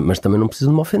 Mas também não preciso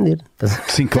de me ofender.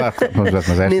 Sim, claro.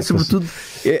 Mas nem sobretudo,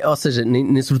 ou seja,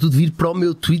 nem sobretudo vir para o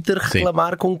meu Twitter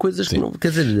reclamar com coisas que não.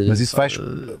 Quer dizer, mas isso faz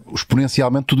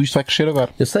exponencialmente, tudo isto vai crescer agora.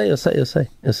 Eu sei.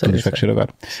 Tudo isto vai crescer agora.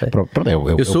 Pronto, é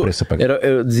o preço a pagar.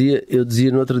 Eu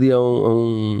dizia no outro dia,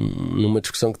 numa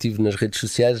discussão que tive nas redes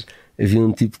sociais, havia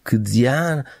um tipo que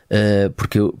dizia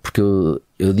porque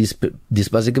eu eu disse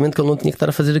basicamente que ele não tinha que estar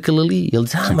a fazer aquilo ali. Ele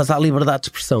disse, mas há liberdade de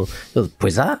expressão. Eu disse,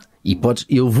 pois há. E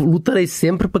eu lutarei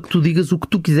sempre para que tu digas o que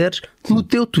tu quiseres no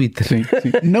teu Twitter. Sim.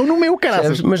 Não no meu,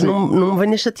 caralho. Mas não me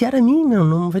venhas chatear a mim, meu.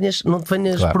 Não te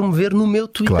venhas promover no meu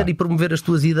Twitter e promover as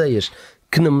tuas ideias.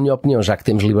 Que, na minha opinião, já que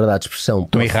temos liberdade de expressão,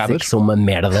 posso dizer que são uma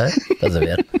merda. Estás a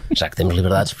ver? Já que temos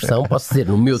liberdade de expressão, posso dizer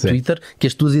no meu Twitter que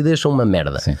as tuas ideias são uma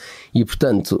merda. Sim. E,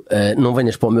 portanto, não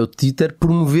venhas para o meu Twitter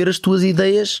promover as tuas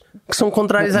ideias que são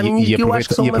contrárias à minha e que eu acho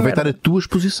que são uma merda. E aproveitar a tua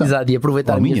exposição. Exato, e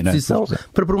aproveitar a minha exposição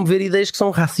para promover ideias que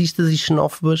são racistas e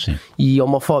xenófobas e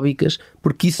homofóbicas,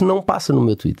 porque isso não passa no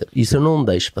meu Twitter. Isso eu não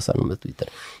deixo passar no meu Twitter.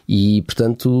 E,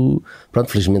 portanto,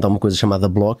 pronto, felizmente há uma coisa chamada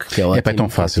block, que é ótimo. É tão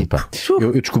fácil, pá.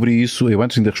 Eu descobri isso, eu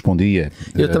antes ainda respondia.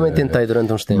 Eu também tentei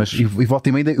durante uns tempos. Mas e volta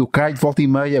e meia, eu caio de volta e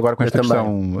meia agora com esta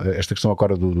questão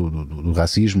agora do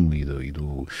racismo e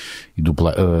do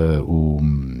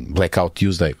Blackout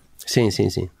Tuesday. Sim.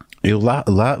 Eu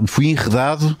lá fui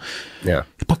enredado.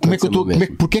 Pá,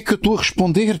 porque é que eu estou a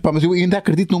responder? Pá, mas eu ainda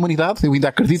acredito na humanidade. Eu ainda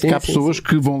acredito que há pessoas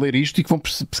que vão ler isto e que vão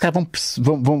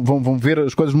ver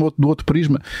as coisas do outro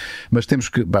prisma. Mas temos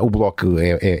que. O bloco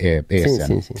é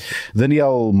esse. Sim.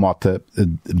 Daniel Mota,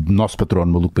 nosso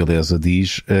patrono Maluco Beleza,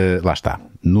 diz: lá está.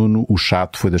 Nuno, o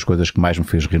chato, foi das coisas que mais me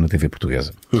fez rir na TV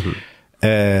portuguesa.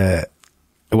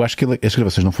 Eu acho que as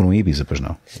gravações não foram em Ibiza, pois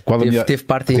não? Teve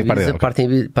parte em Ibiza, parte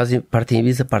em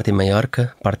Ibiza, parte em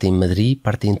Maiorca, parte em Madrid,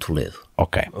 parte em Toledo.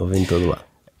 Ok. Houve em todo lado.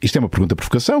 Isto é uma pergunta de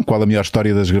provocação. Qual a melhor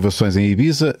história das gravações em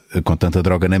Ibiza? Com tanta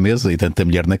droga na mesa e tanta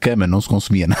mulher na cama, não se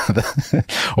consumia nada.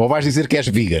 Ou vais dizer que és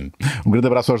vegan? Um grande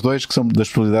abraço aos dois, que são das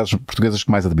personalidades portuguesas que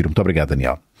mais admiro. Muito obrigado,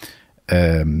 Daniel.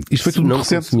 Isto foi tudo não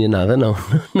recente. Não consumia nada, não.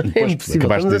 É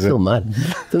impossível. Estamos a filmar.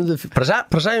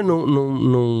 Para já eu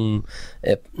não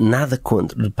nada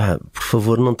contra. Pá, por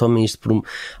favor, não tomem isto por...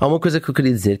 Há uma coisa que eu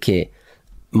queria dizer que é,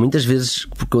 muitas vezes,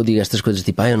 porque eu digo estas coisas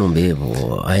tipo, eu não bebo,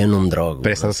 ou eu não me drogo.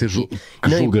 Parece a ser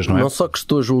julgas, não é? Não só que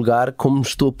estou a julgar, como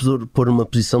estou a pôr uma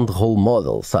posição de role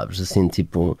model, sabes? Assim,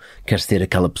 tipo, queres ser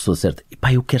aquela pessoa certa. E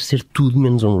pá, eu quero ser tudo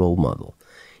menos um role model.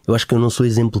 Eu acho que eu não sou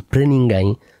exemplo para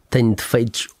ninguém, tenho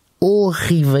defeitos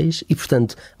horríveis e,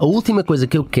 portanto, a última coisa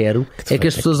que eu quero é que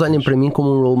as pessoas olhem para mim como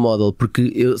um role model,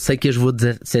 porque eu sei que as vou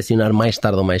decepcionar mais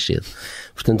tarde ou mais cedo.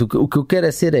 Portanto, o que eu quero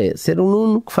é ser um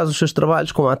Nuno que faz os seus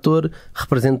trabalhos como ator,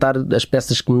 representar as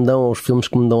peças que me dão, os filmes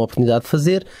que me dão a oportunidade de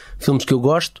fazer, filmes que eu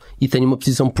gosto, e tenho uma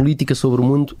posição política sobre o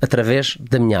mundo através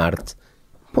da minha arte.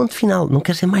 Ponto final. Não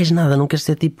quero ser mais nada. Não quero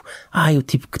ser tipo, o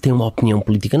tipo que tem uma opinião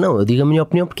política. Não, eu digo a minha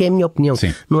opinião porque é a minha opinião.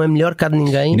 Sim. Não é melhor cá de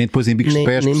ninguém. E nem depois em bicos de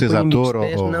pés por seres ator.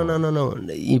 Não.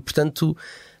 E portanto,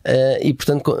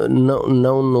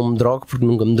 não me drogo porque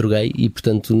nunca me droguei. E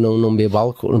portanto não bebo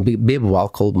álcool. Bebo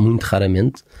álcool muito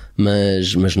raramente,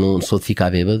 mas não sou de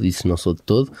ficar bêbado. Isso não sou de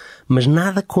todo. Mas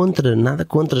nada contra.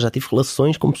 Já tive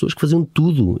relações com pessoas que faziam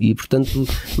tudo. E portanto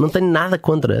não tenho nada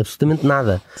contra. Absolutamente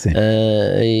nada.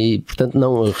 E portanto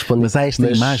não respondo. Mas há esta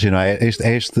imagem, não é?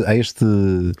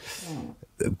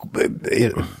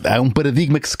 Há um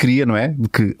paradigma que se cria, não é? De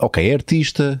que, é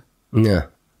artista. Não.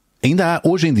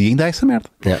 Hoje em dia ainda há essa merda.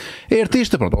 É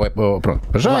artista, pronto.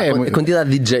 A quantidade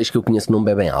de DJs que eu conheço que não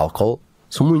bebem álcool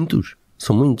são muitos.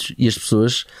 E as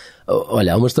pessoas...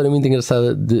 Olha, há uma história muito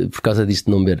engraçada por causa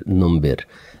disto de não beber.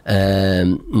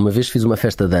 Uma vez fiz uma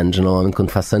festa de anos. Normalmente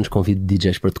quando faço anos convido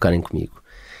DJs para tocarem comigo.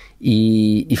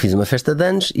 E fiz uma festa de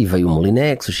anos e veio o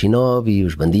Molinex, o Shinobi,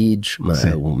 os Bandidos,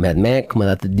 o Mad Mac, uma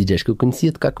data de DJs que eu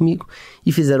conhecia tocar comigo,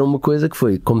 e fizeram uma coisa que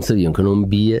foi, como sabiam que eu não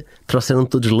bebia, trouxeram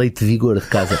todos leite Vigor de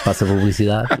casa, passa a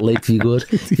publicidade, leite Vigor,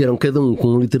 vieram cada um com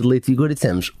 1 litro de leite Vigor e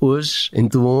dissemos, hoje, em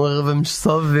tua honra, vamos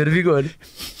só beber Vigor.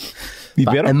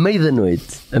 À meia da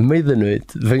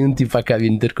noite, veio um tipo à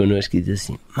cabine ter connosco e diz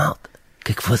assim, malta, o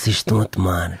que é que vocês estão a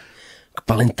tomar? Que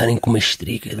para além de estarem com uma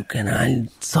estriga do canalho,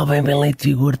 só bem leite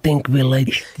Vigor, tem que beber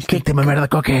leite. Que é que tem uma merda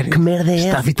qualquer? Que merda é essa?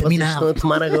 Está vitaminado. Vocês estão a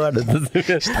tomar agora.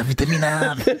 Está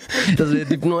vitaminado. Estás a ver?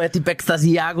 Tipo, não é tipo ecstase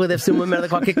e água, deve ser uma merda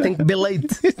qualquer que tem que beber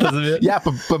leite. Estás a ver?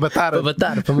 Para matar.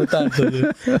 Para matar.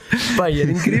 Pá,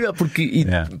 era incrível porque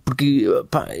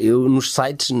eu nos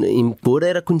sites em pôr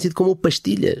era conhecido como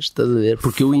pastilhas. Estás a ver?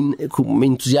 Porque eu me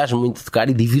entusiasmo muito de tocar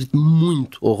e divirto-me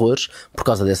muito horrores por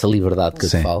causa dessa liberdade que eu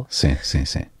te falo. Sim.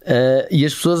 E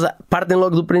as pessoas partem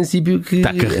logo do princípio que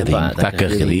está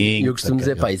carregadinho. Eu costumo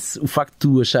dizer, o facto de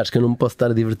tu achares que eu não me posso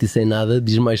estar a divertir sem nada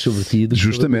diz mais sobre ti.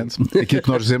 Justamente, aquilo que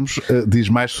nós dizemos diz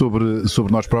mais sobre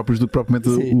nós próprios do que propriamente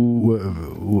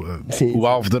o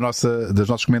alvo dos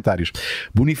nossos comentários.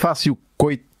 Bonifácio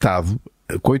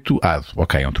Coitado,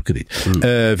 ok, é um trocadilho.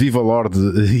 Viva Lorde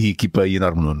e equipa e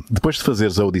enorme Nuno. Depois de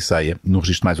fazeres a Odisseia, num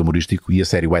registro mais humorístico, e a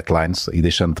série Wet Lines, e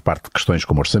deixando de parte questões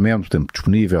como orçamento, tempo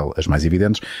disponível, as mais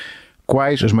evidentes,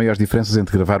 Quais as maiores diferenças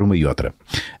entre gravar uma e outra?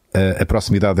 A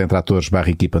proximidade entre atores /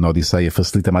 equipa na Odisseia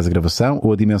facilita mais a gravação,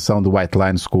 ou a dimensão do White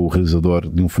Lines com o realizador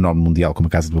de um fenómeno mundial como a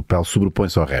Casa de Papel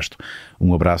sobrepõe-se ao resto?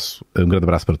 Um grande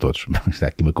abraço para todos. Está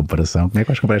aqui uma comparação. Como é que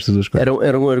vais comparar estas duas coisas?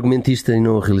 Era um argumentista e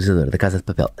não um realizador da Casa de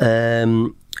Papel.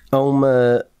 Há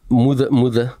uma...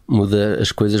 Muda,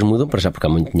 as coisas mudam, para já porque há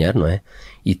muito dinheiro, não é?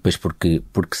 E depois porque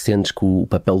sentes que o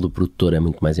papel do produtor é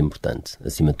muito mais importante.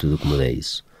 Acima de tudo, o que muda é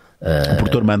isso. O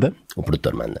produtor manda? O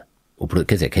produtor manda.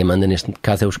 Quer dizer, quem manda neste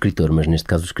caso é o escritor, mas neste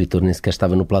caso o escritor nem sequer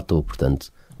estava no platô,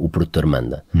 portanto o produtor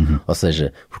manda. Ou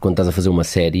seja, porque quando estás a fazer uma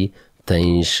série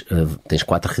tens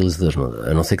 4 realizadores,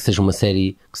 a não ser que seja uma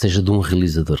série que seja de um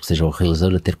realizador, que seja o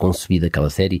realizador a ter concebido aquela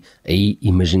série, aí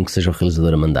imagino que seja o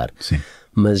realizador a mandar. Sim.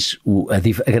 Mas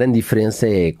a grande diferença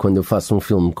é quando eu faço um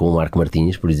filme com o Marco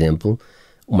Martins, por exemplo,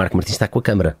 o Marco Martins está com a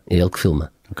câmara, é ele que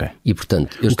filma. Okay. E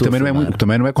portanto, eu estou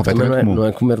também não é completamente comum. Não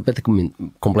é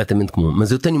completamente comum.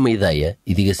 Mas eu tenho uma ideia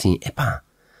e digo assim: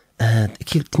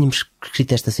 aqui tínhamos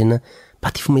escrito esta cena,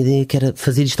 tive uma ideia que era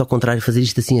fazer isto ao contrário, fazer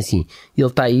isto assim, assim. E ele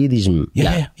está aí e diz-me: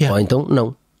 ou então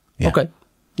não. Ok.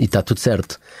 E está tudo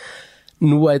certo.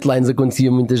 No White Lines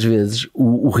acontecia muitas vezes,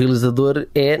 o realizador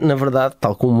é, na verdade,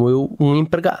 tal como eu, um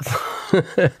empregado.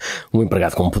 Um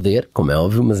empregado com poder, como é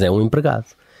óbvio, mas é um empregado.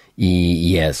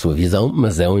 E é a sua visão,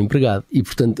 mas é um empregado. E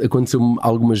portanto aconteceu-me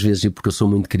algumas vezes, e porque eu sou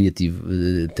muito criativo,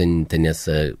 tenho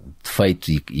esse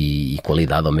defeito e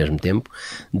qualidade ao mesmo tempo,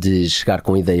 de chegar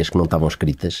com ideias que não estavam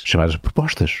escritas. Chamadas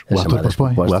propostas. O ator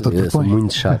propõe. Eu sou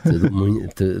muito chato,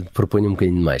 proponho um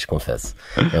bocadinho mais, confesso.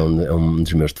 É um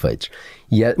dos meus defeitos.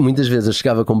 E muitas vezes eu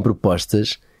chegava com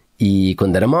propostas e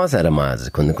quando era más, era más.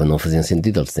 Quando não faziam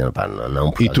sentido, eles diziam,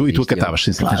 não. E tu acatavas,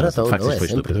 sim, claro,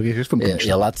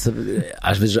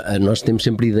 às vezes nós temos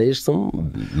sempre ideias que são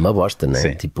uma bosta, não é?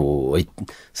 Sim. Tipo,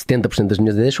 70% das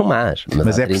minhas ideias são más.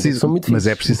 Mas é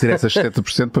preciso ter essas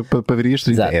 70% para ver isto.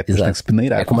 Tem que se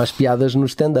peneirar. É como as piadas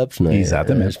nos stand-ups, não é?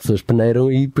 Exatamente. As pessoas peneiram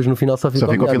e depois no final só ficam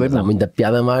mas há muita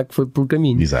piada má que foi pelo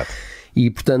caminho. Exato. E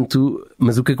portanto,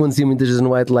 mas o que acontecia muitas vezes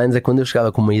no White Lines é quando eu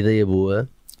chegava com uma ideia boa,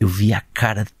 eu via a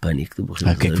cara de pânico do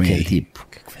realizador, que é tipo,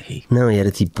 era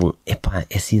tipo,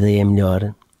 essa ideia é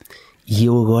melhor e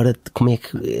eu agora,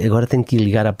 agora tenho que ir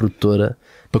ligar à produtora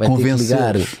para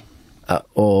convencer,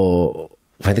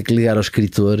 vai ter que ligar ao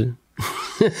escritor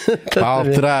para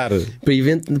alterar, para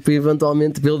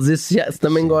eventualmente para ele dizer se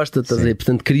também gosta, estás a dizer?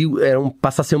 Portanto,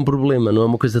 passa a ser um problema, não é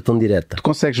uma coisa tão direta. Tu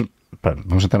consegues,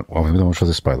 obviamente vamos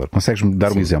fazer spoiler, consegues-me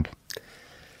dar um exemplo?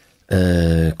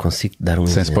 Consigo dar um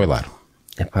sem exemplo. spoiler.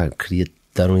 Queria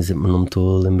dar um exemplo, mas não me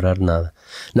estou a lembrar de nada.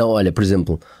 Não, olha, por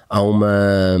exemplo, há um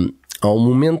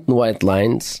momento no White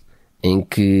Lines em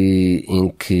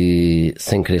que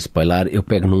sem querer spoiler, eu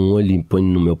pego num olho e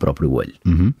ponho no meu próprio olho.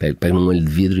 Pego num olho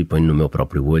de vidro e ponho no meu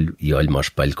próprio olho e olho-me ao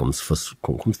espelho como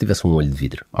se tivesse um olho de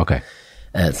vidro. Ok.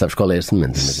 Sabes qual é esse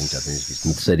momento? Imagino que já tens visto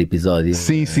no terceiro episódio.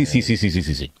 Sim.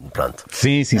 Pronto.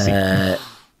 Sim.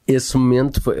 Esse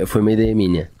momento foi uma ideia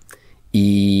minha.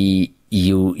 E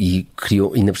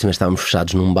criou, ainda por cima estávamos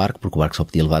fechados num barco, porque o barco só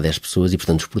podia levar 10 pessoas e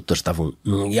portanto os produtores estavam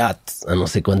num iate a não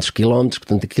sei quantos quilómetros,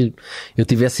 portanto eu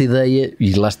tive essa ideia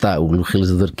e lá está, o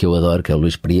realizador que eu adoro, que é o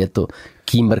Luís Prieto,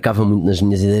 que embarcava muito nas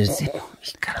minhas ideias e dizia,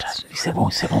 isso é bom,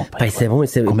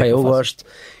 eu gosto.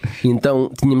 Então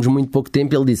tínhamos muito pouco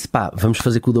tempo e ele disse, vamos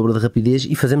fazer com o dobro da rapidez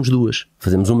e fazemos duas.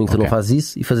 Fazemos uma em que tu não fazes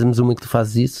isso e fazemos uma em que tu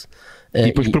fazes isso.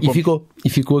 E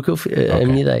ficou a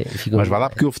minha ideia. Mas vai lá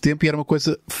porque houve tempo e era uma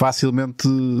coisa facilmente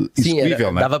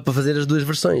execuível, não é? Dava para fazer as duas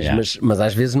versões, mas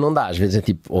às vezes não dá. Às vezes é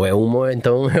tipo, ou é uma ou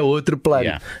então é outro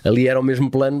plano. Ali era o mesmo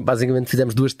plano, basicamente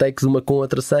fizemos 2 takes, uma com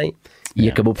outra sem, e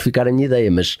acabou por ficar a minha ideia.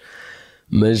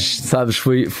 Mas sabes,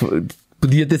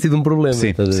 podia ter sido um problema.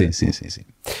 Sim.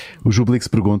 O Jublix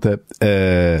pergunta,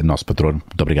 nosso patrono,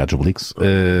 muito obrigado, Jublix.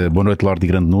 Boa noite, Lorde e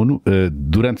Grande Nuno.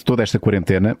 Durante toda esta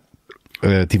quarentena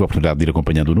tive a oportunidade de ir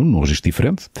acompanhando o Nuno num registro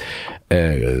diferente,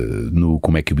 no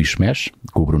Como é que o Bicho Mexe,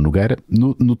 com o Bruno Nogueira.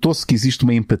 Notou-se que existe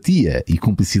uma empatia e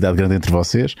cumplicidade grande entre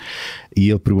vocês, e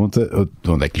ele pergunta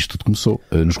onde é que isto tudo começou?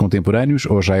 Nos contemporâneos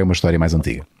ou já é uma história mais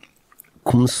antiga?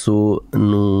 Começou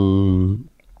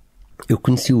eu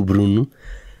conheci o Bruno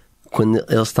quando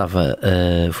ele estava,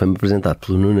 foi-me apresentado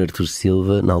pelo Nuno Artur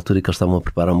Silva, na altura que eles estavam a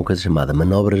preparar uma coisa chamada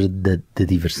Manobras da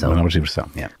Diversão. Manobras de Diversão,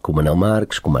 com o Manuel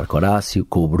Marques, com o Marco Horácio,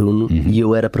 com o Bruno, e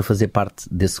eu era para fazer parte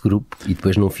desse grupo e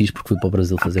depois não fiz porque fui para o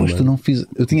Brasil fazer uma... tu não fiz...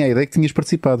 Eu tinha a ideia que tinhas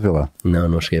participado, vê lá.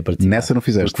 Não cheguei a participar. Nessa não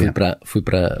fizeste? Fui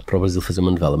para o Brasil fazer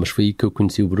uma novela, mas foi aí que eu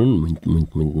conheci o Bruno,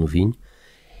 muito novinho.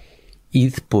 E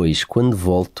depois, quando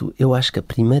volto, eu acho que a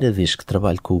primeira vez que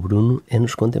trabalho com o Bruno é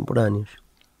nos contemporâneos.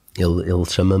 Ele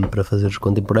chama-me para fazer os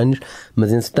contemporâneos,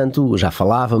 mas entretanto já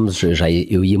falávamos,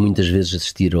 eu ia muitas vezes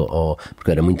assistir porque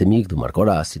eu era muito amigo do Marco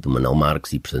Horácio, do Manuel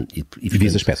Marques, e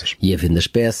vias as peças. Ia vendo as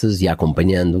peças, ia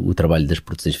acompanhando o trabalho das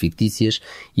produções fictícias,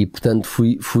 e portanto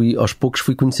aos poucos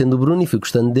fui conhecendo o Bruno e fui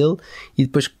gostando dele, e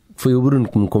depois foi o Bruno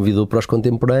que me convidou para os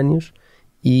contemporâneos.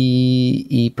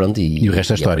 E pronto, e o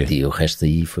resto é história. E o resto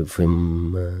aí foi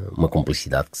uma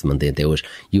cumplicidade que se mantém até hoje.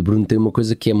 E o Bruno tem uma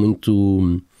coisa que é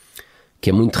muito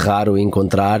raro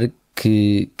encontrar,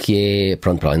 que é,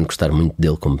 pronto, para além de gostar muito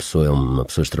dele como pessoa, é uma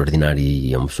pessoa extraordinária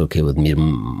e é uma pessoa que eu admiro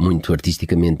muito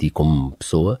artisticamente e como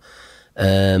pessoa.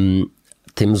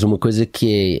 Temos uma coisa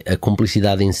que é a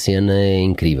cumplicidade em cena é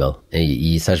incrível,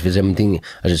 e isso às vezes é muito.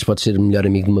 Às vezes podes ser o melhor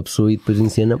amigo de uma pessoa e depois em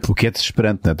cena. O que é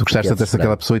desesperante, não é? Tu gostaste tanto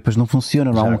daquela pessoa e depois não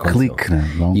funciona, não há um clique,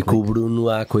 não? Com o Bruno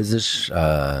há coisas.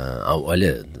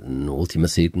 Olha, no último a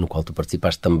sair, no qual tu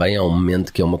participaste também, há um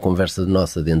momento que é uma conversa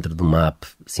nossa dentro de uma app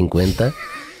 50,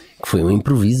 que foi um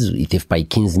improviso e teve para aí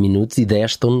 15 minutos e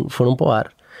 10 foram para o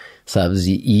ar, sabes?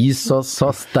 E isso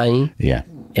só se tem. Yeah.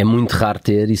 É muito raro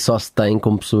ter, e só se tem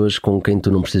com pessoas com quem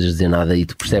tu não precisas dizer nada e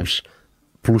tu percebes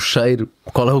pelo cheiro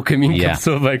qual é o caminho que a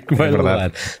pessoa vai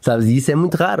levar, sabes? E isso é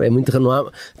muito raro, não há,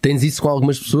 tens isso com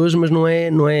algumas pessoas, mas não é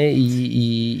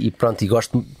e pronto, e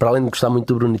gosto, para além de gostar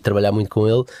muito do Bruno e trabalhar muito com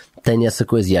ele, tenho essa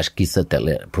coisa, e acho que isso até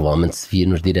provavelmente se via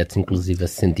nos diretos, inclusive,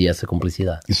 se sentia essa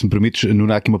cumplicidade. E se me permites,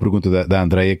 Nuno, há aqui uma pergunta da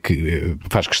Andreia que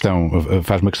faz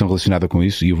uma questão relacionada com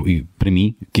isso, e para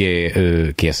mim,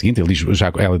 que é a seguinte: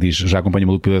 ela diz, já acompanho o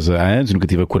Maluco Beleza há anos e nunca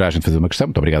tive a coragem de fazer uma questão.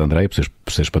 Muito obrigado, Andreia,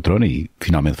 por seres patrona e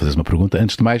finalmente fazeres uma pergunta.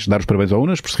 Antes de mais, dar os parabéns ao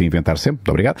Unas por se reinventar sempre. Muito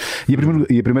obrigado.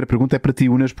 E a primeira pergunta é para ti,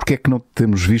 Unas: porque é que não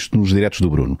temos visto nos diretos do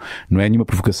Bruno? Não é nenhuma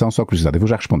provocação, só curiosidade. Eu vou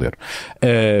já responder.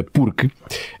 Porque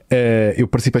eu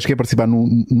cheguei a participar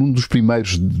num dos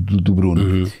primeiros do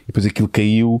Bruno, e depois aquilo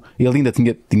caiu. Ele ainda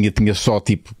tinha só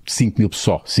tipo 5 mil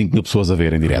pessoas a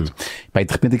ver em direto. E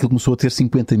de repente aquilo começou a ter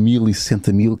 50 mil e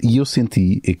 60 mil, e eu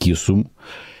senti, aqui assumo,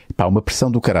 uma pressão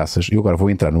do caraças. Eu agora vou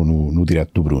entrar no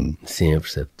direto do Bruno. Sim, eu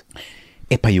percebo.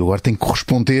 Eu agora tenho que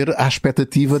corresponder à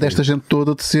expectativa desta gente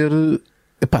toda de ser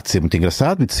muito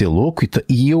engraçado e de ser louco,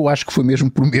 e eu acho que foi mesmo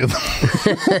por medo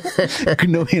que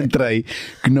não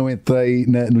entrei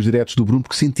nos diretos do Bruno,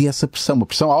 porque senti essa pressão, uma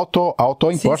pressão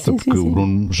auto-imposta, porque o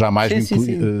Bruno jamais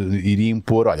iria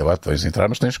impor: olha, lá tens de entrar,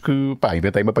 mas tens que,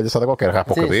 inventei uma palhaçada qualquer,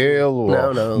 rapa o cabelo,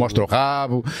 mostra o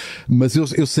rabo. Mas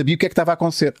eu sabia o que é que estava a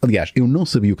acontecer. Aliás, eu não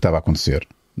sabia o que estava a acontecer.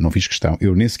 Não fiz questão,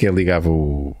 eu nem sequer ligava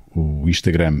o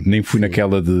Instagram, nem fui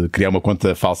naquela de criar uma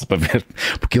conta falsa para ver,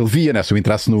 porque ele via, né? Se eu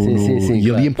entrasse e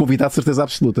ele ia-me convidar de certeza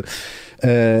absoluta.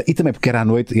 E também porque era à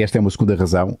noite, e esta é uma segunda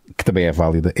razão, que também é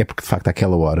válida, é porque de facto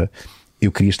àquela hora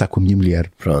eu queria estar com a minha mulher.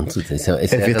 Pronto, essa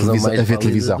é a razão mais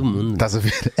válida do mundo. Estás a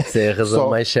ver? Essa é a razão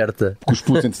mais certa. Porque os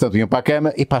putos, entretanto, iam para a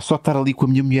cama e só estar ali com a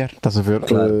minha mulher. Estás a ver?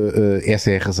 Claro.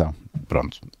 Essa é a razão.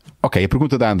 Pronto. Ok, a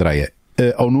pergunta da Andreia.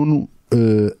 Ao Nuno,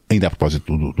 ainda a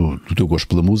propósito do teu gosto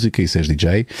pela música e seres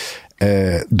DJ,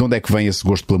 de onde é que vem esse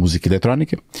gosto pela música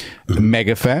eletrónica?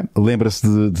 Mega fã, lembra-se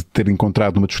de ter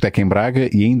encontrado numa discoteca em Braga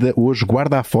e ainda hoje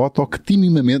guarda a foto que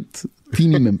timidamente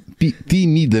lhe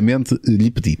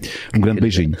pedi. Um grande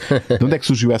beijinho. De onde é que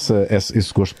surgiu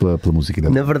esse gosto pela música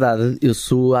eletrónica? Na verdade, eu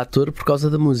sou ator por causa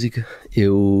da música.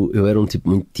 Eu era um tipo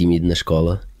muito tímido na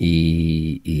escola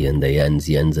e andei anos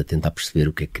e anos a tentar perceber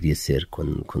o que é que queria ser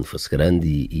quando fosse grande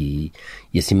e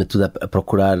acima de tudo a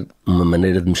procurar uma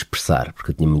maneira de me expressar,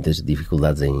 porque eu tinha muitas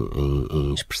dificuldades em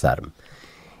expressar-me.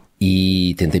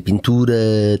 E tentei pintura,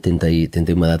 tentei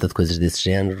uma data de coisas desse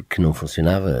género que não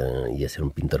funcionava, ia ser um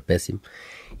pintor péssimo.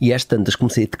 E às tantas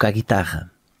comecei a tocar guitarra.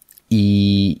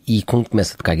 E quando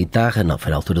começo a tocar guitarra,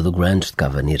 foi na altura do grunge,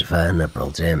 tocava Nirvana,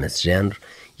 Pearl Jam, esse género.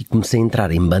 E comecei a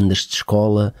entrar em bandas de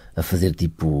escola, a fazer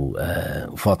tipo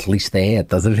o foto lista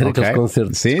estás a ver aqueles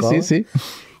concertos de escola? Sim.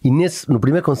 E no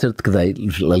primeiro concerto que dei,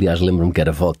 aliás, lembro-me que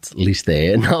era voto lista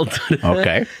na altura.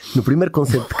 Ok. No primeiro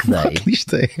concerto que dei,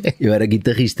 lista eu era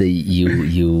guitarrista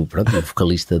e o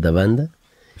vocalista da banda,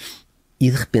 e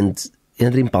de repente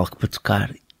entrei em palco para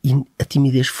tocar e a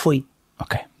timidez foi.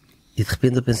 Ok. E de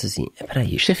repente eu penso assim: espera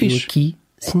aí, isto é fixe. Aqui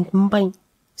sinto-me bem,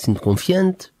 sinto-me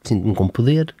confiante, sinto-me com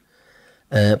poder.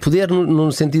 Poder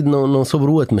no sentido não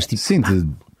sobre o outro, mas tipo.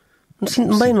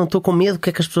 Sinto-me bem, não estou com medo do que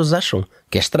é que as pessoas acham,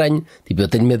 que é estranho. Tipo, eu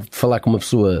tenho medo de falar com uma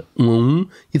pessoa 1 a 1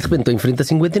 e de repente estou em frente a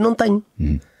 50 e não tenho.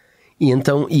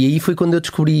 E aí foi quando eu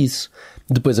descobri isso.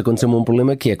 Depois aconteceu-me um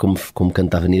problema que é como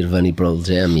cantava Nirvana e Pearl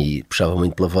Jam e puxava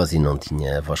muito pela voz e não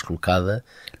tinha a voz colocada,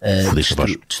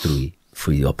 destruí.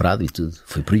 Fui operado e tudo,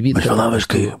 foi proibido. Mas falavas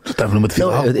que tu estavas numa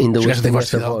defilal? Ainda hoje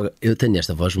eu tenho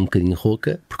esta voz um bocadinho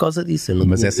rouca por causa disso. Eu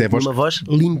não tinha uma voz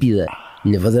límpida.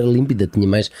 minha voz era límpida,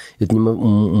 eu tinha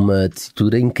uma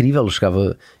tessitura incrível.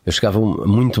 Eu chegava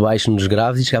muito baixo nos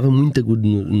graves e chegava muito agudo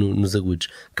nos agudos,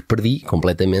 que perdi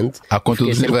completamente. À conta do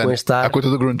Nirvana, à conta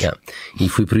do grunge. E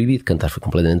fui proibido, cantar foi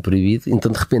completamente proibido.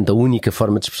 Então de repente a única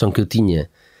forma de expressão que eu tinha,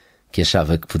 que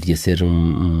achava que podia ser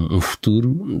um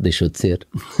futuro, deixou de ser.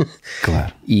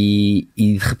 Claro. E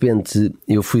de repente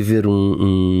eu fui ver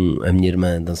a minha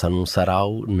irmã dançar num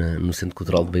sarau no Centro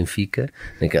Cultural de Benfica,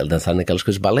 dançar naquelas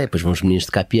coisas de balé, depois vão os meninos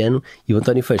de piano, e o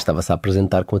António Feio estava-se a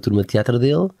apresentar com a turma de teatro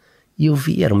dele, e eu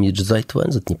vi, era um miúdo de 18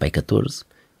 anos, eu tinha pai 14,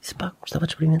 e disse, pá, gostava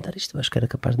de experimentar isto, eu acho que era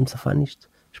capaz de me safar nisto.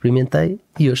 Experimentei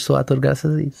e hoje sou ator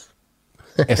graças a isso.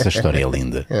 Essa história é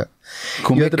linda.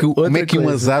 Como é que um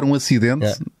azar, um acidente...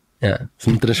 se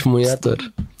me transformou em ator.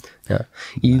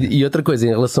 E outra coisa, em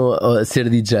relação a ser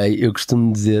DJ, eu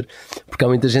costumo dizer, porque há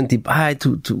muita gente tipo,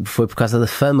 tu foi por causa da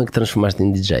fama que transformaste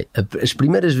em DJ. As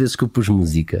primeiras vezes que eu pus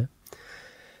música,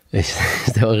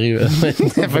 isto é horrível.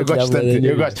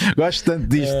 Eu gosto tanto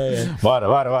disto.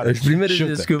 Bora. As primeiras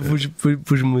vezes que eu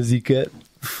pus música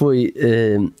foi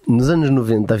nos anos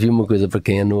 90. Havia uma coisa, para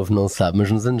quem é novo não sabe,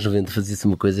 mas nos anos 90 fazia-se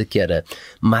uma coisa que era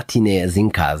matinés em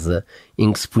casa,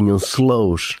 em que se punham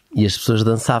slows e as pessoas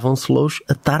dançavam slows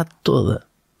a tarde toda.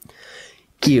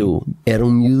 Eu era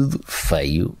um miúdo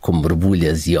feio, com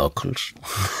borbulhas e óculos,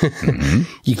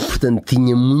 e que portanto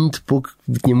tinha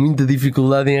muita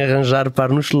dificuldade em arranjar par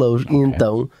nos slows, e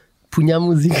então punha a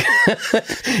música.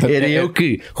 Era eu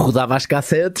que rodava as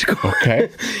cassetes.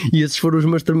 E esses foram os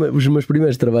meus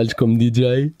primeiros trabalhos como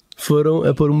DJ. Foram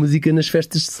a pôr música nas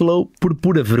festas de slow, por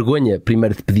pura vergonha,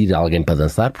 primeiro de pedir a alguém para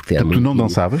dançar, porque era tu não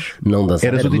dançavas? Não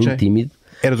dançava, era muito tímido.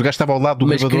 Eras o gajo que estava ao lado do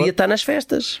gravador? Mas queria estar nas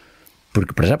festas.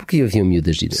 Porque havia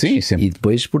miúdas giras. Sim, sempre. E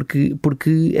depois porque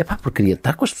queria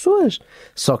estar com as pessoas.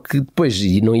 Só que depois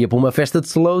não ia para uma festa de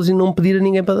slows e não pedir a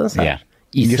ninguém para dançar.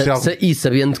 E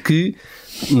sabendo que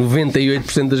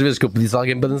 98% das vezes que eu pedisse a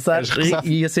alguém para dançar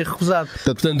ia ser recusado.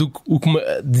 Portanto, o que me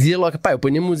dizia logo, eu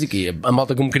ponho a música, e a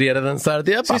malta que me queria era dançar,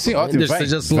 ótimo, desde que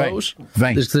seja slows,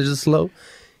 desde que seja slow.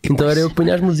 Então era eu que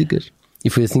punha as músicas. E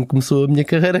foi assim que começou a minha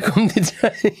carreira como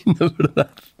DJ, na verdade.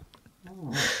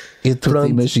 Eu estou a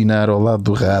imaginar ao lado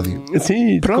do rádio.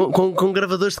 Sim, com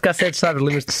gravadores de cassetes, sabes?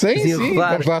 Lembras-te? Sim.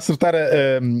 Vamos lá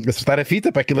acertar a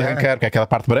fita para aquilo arrancar, que é aquela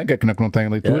parte branca que não tem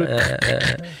leitura.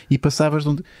 E passavas de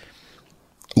onde...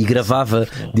 E gravava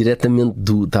diretamente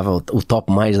estava o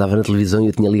top mais, dava na televisão, e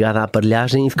eu tinha ligado à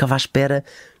aparelhagem e ficava à espera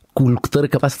que o locutor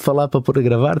acabasse de falar para pôr a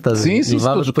gravar. Sim.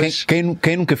 Depois...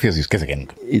 Quem nunca fez isso? Quer dizer, quem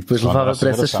nunca? E depois levava para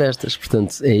essas festas.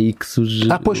 Portanto, é aí que surge.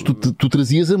 Pois tu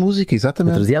trazias a música,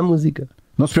 exatamente. Eu trazia a música.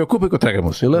 Não se preocupe que eu trago a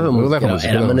música. Eu levo a música.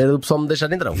 Era a maneira do pessoal me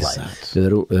deixar entrar.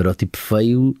 Eu era o tipo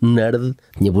feio, nerd,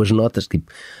 tinha boas notas.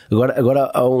 Tipo.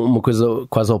 Agora há uma coisa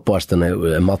quase oposta, não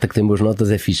é? A malta que tem boas notas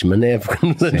é fixe, mas na época,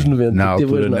 nos anos 90, que tinha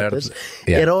boas notas,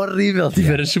 era horrível.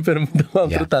 Era super muito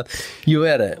maltratado. E eu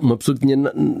era uma pessoa que tinha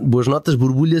boas notas,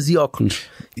 borbulhas e óculos,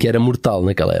 que era mortal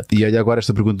naquela época. E olha agora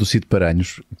esta pergunta do Cid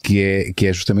Paranhos, que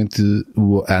é justamente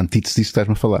a antítese disso que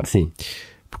estás-me a falar. Sim.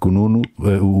 Porque o Nuno,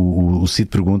 o Cid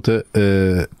pergunta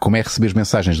como é receber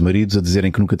mensagens de maridos a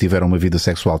dizerem que nunca tiveram uma vida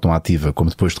sexual tão ativa como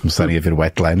depois de começarem a ver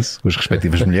White Lines com as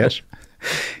respectivas mulheres.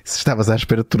 Se estavas à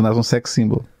espera de tornar um sex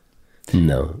symbol.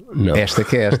 Não. Esta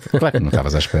que é esta. Claro que não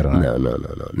estavas à espera, não é? Não.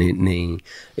 Nem...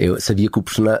 Eu sabia que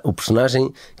o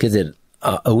personagem, quer dizer,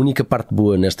 a única parte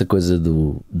boa nesta coisa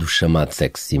do chamado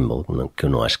sex symbol, que eu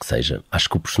não acho que seja, acho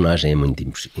que o personagem é muito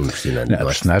impressionante. A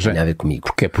personagem tem a ver comigo.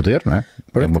 Porque é poder, não é?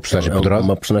 É uma personagem poderosa. É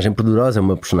uma personagem poderosa, é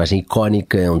uma personagem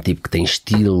icónica, é um tipo que tem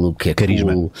estilo, que é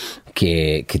carisma, cool,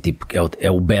 que é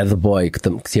o bad boy que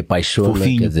se apaixona,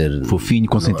 fofinho, quer dizer, fofinho,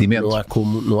 com sentimentos.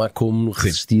 Não há como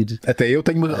resistir. Sim. Até eu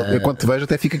tenho quando te vejo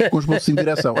até fico aqui com os bolsos em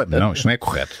direção. Não, isto não é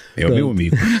correto. É o meu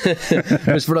amigo.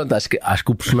 Mas pronto, acho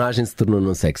que o personagem se tornou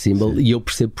num sex symbol. Sim. E eu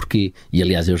percebo porquê. E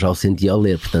aliás eu já o senti ao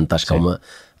ler, portanto acho que há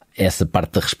essa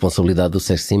parte da responsabilidade do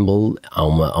sex symbol, há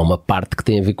uma parte que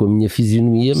tem a ver com a minha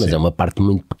fisionomia, mas é uma parte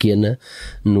muito pequena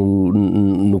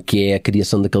no que é a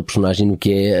criação daquele personagem, no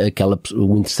que é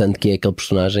o interessante que é aquele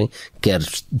personagem, quer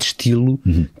de estilo,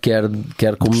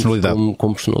 quer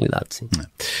como personalidade. Sim.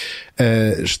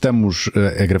 Estamos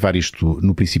a gravar isto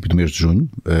no princípio do mês de junho.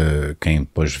 Quem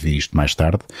depois vir isto mais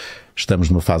tarde, estamos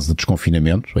numa fase de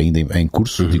desconfinamento, ainda em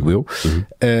curso, digo eu.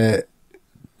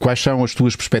 Quais são as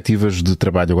tuas perspectivas de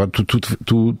trabalho agora?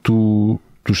 Tu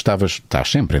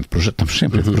estás sempre entre projetos, estamos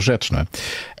sempre entre projetos, não é?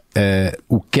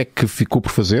 O que é que ficou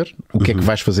por fazer? O que é que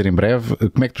vais fazer em breve?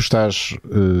 Como é que tu estás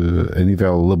a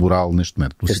nível laboral neste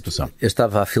momento, pela situação? Eu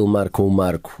estava a filmar com o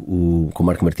Marco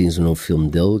Martins, o novo filme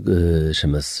dele,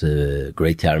 chama-se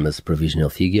Great Yarmouth Provisional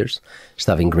Figures.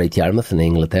 Estava em Great Yarmouth, na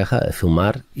Inglaterra, a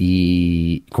filmar,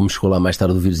 e como chegou lá mais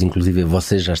tarde o vírus, inclusive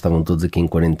vocês já estavam todos aqui em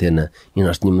quarentena e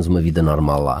nós tínhamos uma vida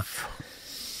normal lá.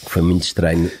 Foi muito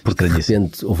estranho, porque de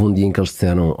repente houve um dia em que eles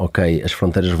disseram: ok, as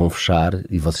fronteiras vão fechar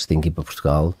e vocês têm que ir para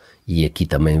Portugal, e aqui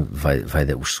também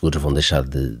os seguros vão deixar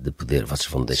de poder, vocês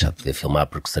vão deixar de poder filmar,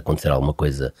 porque se acontecer alguma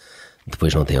coisa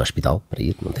depois não tem hospital para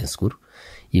ir, não tem seguro,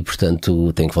 e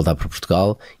portanto têm que voltar para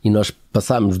Portugal. E nós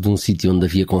passámos de um sítio onde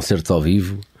havia concertos ao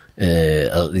vivo,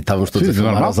 e estávamos todos a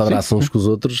filmar aos abraços uns com os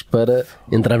outros, para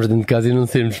entrarmos dentro de casa e não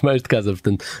sairmos mais de casa.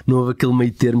 Portanto, não houve aquele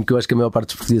meio termo que eu acho que a maior parte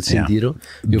dos portugueses sentiram.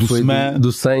 Foi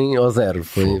do 100 ao 0,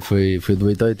 foi do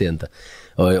 8 ao 80,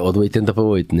 ou do 80 para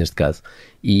 8 neste caso.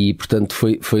 E portanto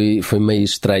foi meio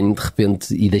estranho de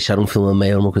repente, e deixar um filme a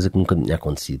meio era uma coisa que nunca tinha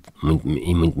acontecido,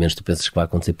 e muito menos tu pensas que vai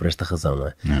acontecer por esta razão, não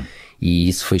é? E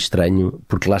isso foi estranho,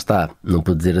 porque lá está, não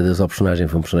pude dizer adeus ao personagem,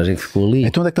 foi um personagem que ficou ali.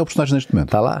 Então onde é que está o personagem neste momento?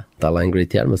 Está lá em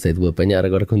Great Yarmouth, sei de o apanhar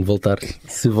agora quando voltar,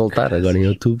 se voltar agora em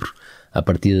outubro. À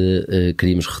partida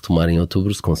queríamos retomar em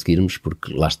outubro, se conseguirmos,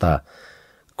 porque lá está,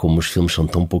 como os filmes são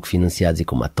tão pouco financiados e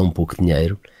como há tão pouco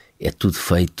dinheiro, é tudo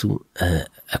feito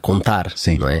a contar,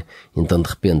 não é? Então de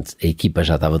repente a equipa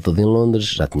já estava toda em Londres,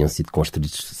 já tinham sido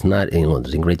construídos cenários, em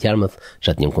Londres, em Great Yarmouth,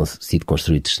 já tinham sido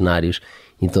construídos cenários.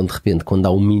 Então de repente, quando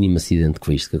há um mínimo acidente, que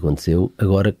foi isto que aconteceu,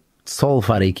 agora só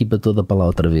levar a equipa toda para lá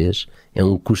outra vez é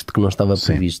um custo que não estava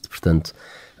previsto. Portanto,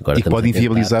 agora e pode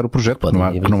inviabilizar o projeto,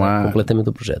 não há completamente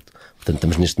o projeto. Portanto,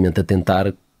 estamos neste momento a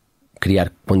tentar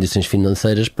criar condições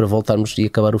financeiras para voltarmos e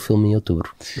acabar o filme em outubro.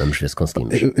 Vamos ver se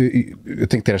conseguimos. Eu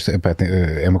tenho que ter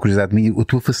é uma curiosidade minha. A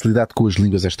tua facilidade com as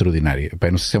línguas é extraordinária.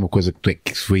 Não sei se é uma coisa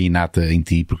que foi inata em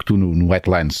ti, porque tu no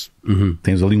White Lines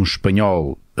tens ali um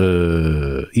espanhol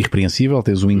irrepreensível,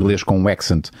 tens um inglês com um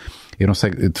accent. Eu não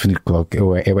sei definir qual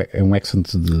é um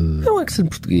accent de... É um accent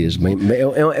português.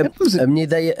 A minha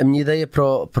ideia para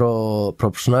o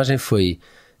personagem foi...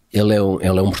 Ele é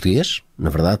um português, na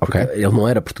verdade, porque ele não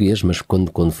era português, mas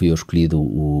quando fui eu escolhido,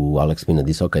 o Alex Pina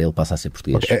disse: ok, ele passa a ser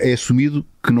português. É assumido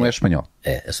que não é espanhol.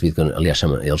 É assumido que, aliás,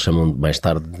 eles chamam mais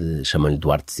tarde, chamam-lhe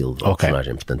Duarte Silva, o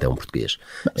personagem, portanto é um português.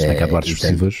 Se bem que há Duarte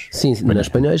Silvas. Sim, mas nos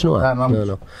espanhóis não há.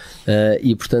 Não.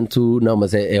 E portanto, não,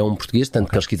 mas é um português, tanto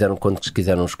que eles quando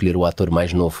quiseram escolher o ator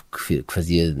mais novo, que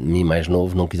fazia de mim mais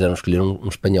novo, não quiseram escolher um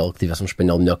espanhol, que tivesse um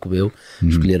espanhol melhor que o eu,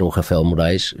 escolheram o Rafael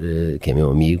Moraes, que é meu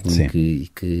amigo, e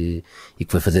que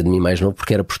foi fazer de mim mais novo,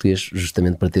 porque era português,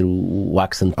 justamente para ter o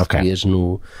accent português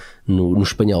no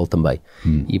espanhol também.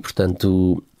 E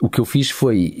portanto, o que eu fiz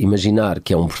foi imaginar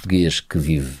que é um português que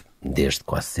vive desde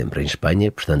quase sempre em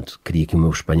Espanha, portanto queria que o meu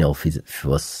espanhol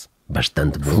fosse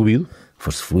bastante bom,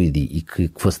 fosse fluido, e que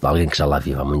fosse de alguém que já lá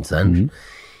vive há muitos anos.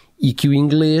 E que o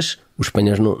inglês, os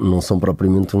espanhóis não são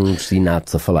propriamente uns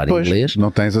inatos a falar inglês. Não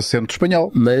tens acento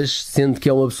espanhol. Mas sendo que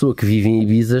é uma pessoa que vive em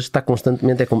Ibiza, está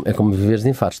constantemente, é como viveres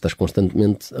em Faro, estás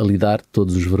constantemente a lidar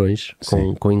todos os verões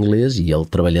com inglês, e ele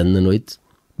trabalhando na noite,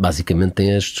 basicamente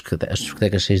tem as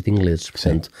discotecas cheias de ingleses.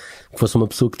 Portanto, que fosse uma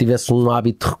pessoa que tivesse um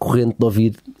hábito recorrente de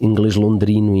ouvir inglês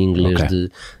londrino e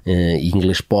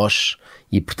inglês posh,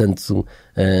 e portanto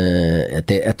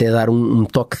até dar um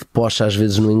toque de posh às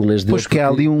vezes no inglês dele. Pois que há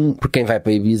ali porque quem vai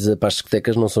para Ibiza, para as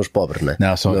discotecas, não são os pobres, não é?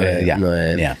 Não, são, não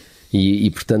é.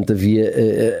 E portanto havia,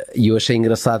 e eu achei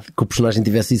engraçado que o personagem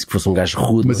tivesse isso, que fosse um gajo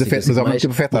rude, mas ao mesmo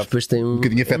tempo afetado, depois tem um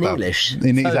bocadinho afetado,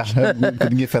 um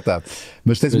bocadinho afetado,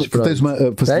 mas tens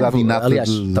uma facilidade inata. Aliás,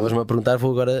 estavas-me a perguntar,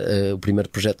 vou agora, o primeiro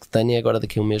projeto que tenho é agora,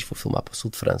 daqui a um mês vou filmar para o sul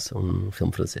de França, um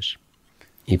filme francês.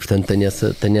 E portanto tenho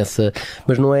essa,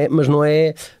 mas não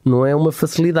é uma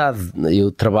facilidade.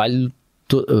 Eu trabalho,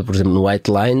 por exemplo, no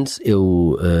White Lines,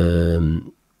 eu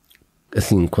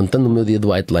assim, contando o meu dia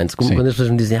do White Lines, como quando as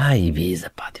pessoas me dizem: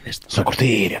 Ibiza, tiveste só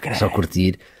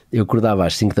curtir, eu acordava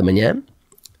às 5 da manhã,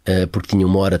 porque tinha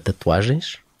uma hora de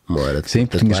tatuagens. Sim,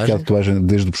 tinhas que a tatuagem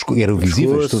desde o pescoço, eram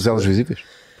visíveis, todas elas visíveis.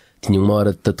 Tinha uma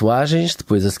hora de tatuagens,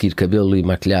 depois a seguir cabelo e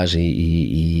maquilhagem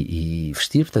e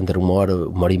vestir, portanto era uma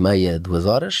hora e meia, 2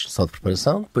 horas só de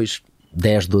preparação, depois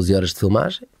 10, 12 horas de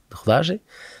filmagem, de rodagem,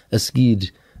 a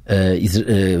seguir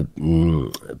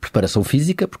preparação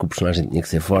física, porque o personagem tinha que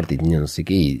ser forte e tinha não sei o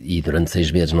quê, e durante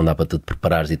 6 meses não dá para tu te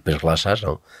preparares e depois relaxares,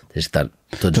 não, tens que estar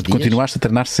todos os dias. Continuaste a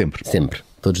treinar sempre? Sempre,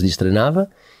 todos os dias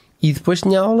treinava, e depois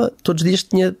tinha aula, todos os dias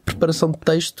tinha preparação de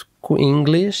texto em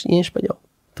inglês e em espanhol,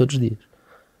 todos os dias.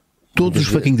 Todos os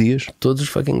fucking dias? Todos os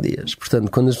fucking dias.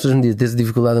 Portanto, quando as pessoas me dizem tens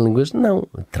dificuldade em línguas, não,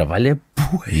 trabalho é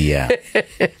bué. Yeah.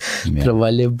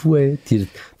 Trabalho é bué.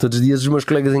 Todos os dias os meus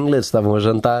colegas ingleses estavam a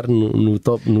jantar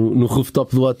no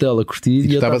rooftop do hotel a curtir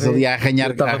e estavas ali a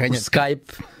arranhar por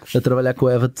Skype a trabalhar com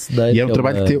a Eva Tecedeiro. E é um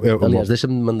trabalho teu. Aliás,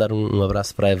 deixa-me mandar um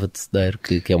abraço para a Eva Tecedeiro,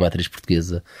 que é uma atriz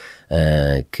portuguesa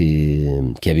que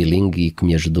é bilingue e que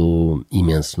me ajudou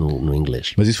imenso no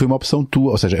inglês. Mas isso foi uma opção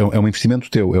tua, ou seja, é um investimento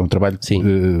teu, é um trabalho.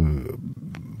 Sim.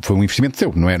 Foi um investimento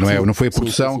teu, não foi a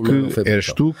produção que eras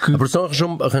tu que. A produção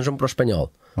arranjou-me para o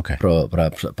espanhol. Okay.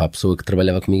 Para a pessoa que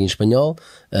trabalhava comigo em espanhol,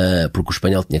 porque o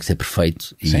espanhol tinha que ser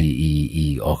perfeito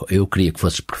e eu queria que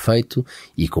fosses perfeito,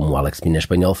 e como o Alex Pina é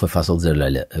espanhol, foi fácil dizer: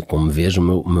 olha, como vês, o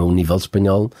meu nível de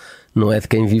espanhol não é de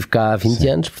quem vive cá há 20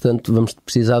 anos, portanto vamos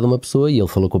precisar de uma pessoa. E ele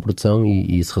falou com a produção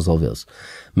e isso resolveu-se.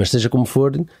 Mas seja como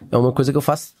for, é uma coisa que eu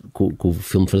faço com o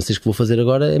filme francês que vou fazer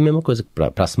agora. É a mesma coisa, que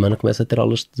para a semana começo a ter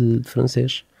aulas de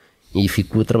francês e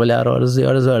fico a trabalhar horas e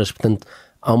horas e horas. Portanto,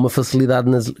 há uma facilidade,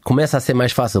 começa a ser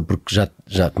mais fácil porque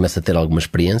já começa a ter alguma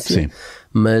experiência. Sim.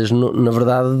 Mas na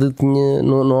verdade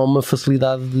não há uma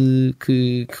facilidade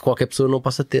que qualquer pessoa não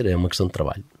possa ter. É uma questão de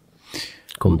trabalho,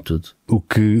 como tudo. O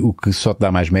que só te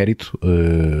dá mais mérito,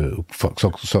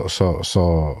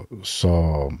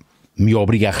 só me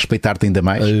obriga a respeitar-te ainda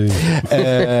mais,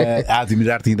 a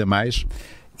admirar-te ainda mais.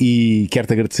 E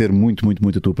quero-te agradecer muito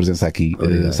a tua presença aqui.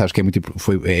 Sabes que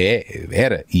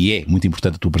era e é muito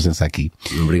importante a tua presença aqui.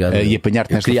 Obrigado. E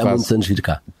apanhar-te nesta fase. Há muitos anos vir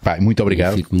cá. Pá, muito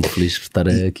obrigado. Fico muito feliz por estar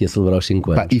aqui a celebrar os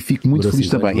 5 anos. E fico muito feliz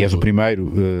também. És o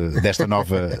primeiro desta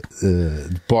nova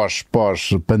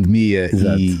pós-pandemia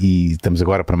e estamos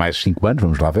agora para mais 5 anos.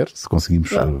 Vamos lá ver se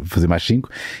conseguimos fazer mais 5.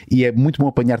 E é muito bom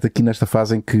apanhar-te aqui nesta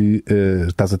fase em que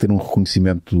estás a ter um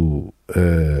reconhecimento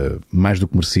mais do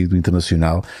que merecido,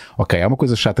 internacional. Ok, há uma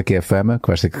coisa chata que é a fama, que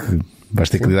vais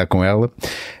ter que lidar com ela.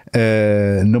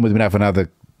 Não me admirava nada,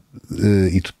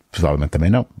 e tu provavelmente também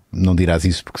não dirás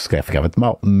isso porque se calhar ficava-te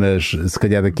mal, mas se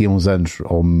calhar daqui a uns anos,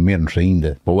 ou menos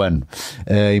ainda, para o ano,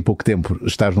 em pouco tempo,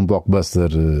 estás num blockbuster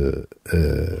de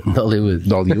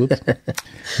Hollywood.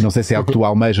 Não sei se é algo que tu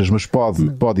almejas, mas pode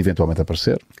eventualmente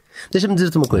aparecer. Deixa-me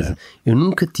dizer-te uma coisa. Eu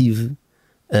nunca tive...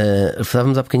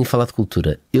 estávamos há bocadinho a falar de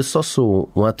cultura. Eu só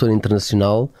sou um ator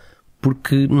internacional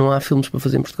porque não há filmes para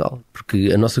fazer em Portugal.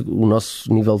 Porque o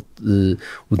nosso nível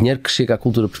o dinheiro que chega à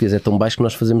cultura portuguesa é tão baixo que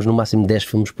nós fazemos no máximo 10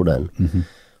 filmes por ano.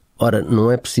 Ora, não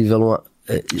é possível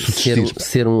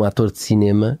ser um ator de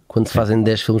cinema quando se fazem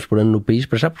 10 filmes por ano no país,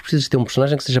 para já, porque precisas ter um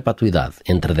personagem que seja para a tua idade,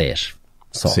 entre 10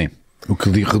 só. Sim. O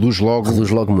que reduz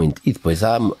logo muito. E depois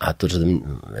há atores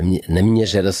na minha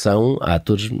geração, há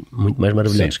atores muito mais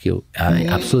maravilhosos que eu.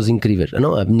 Há pessoas incríveis.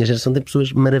 A minha geração tem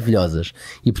pessoas maravilhosas.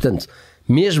 E portanto,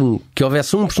 mesmo que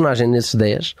houvesse um personagem nesses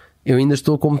 10, eu ainda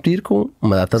estou a competir com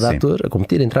uma data de atores, a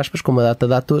competir, entre aspas, com uma data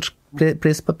de atores para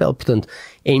esse papel. Portanto,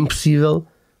 é impossível.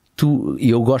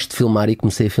 Eu gosto de filmar e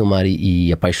comecei a filmar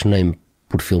e apaixonei-me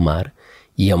por filmar.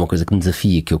 E é uma coisa que me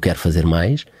desafia, que eu quero fazer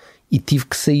mais. E tive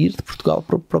que sair de Portugal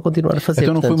para continuar a fazer.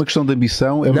 Então não foi uma questão de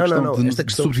ambição, é uma questão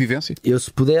de sobrevivência? Se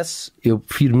pudesse, eu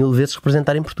prefiro 1000 vezes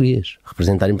representar em português.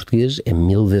 Representar em português é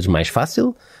 1000 vezes mais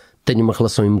fácil. Tenho uma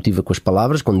relação emotiva com as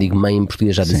palavras. Quando digo mãe em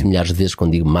português já disse milhares de vezes.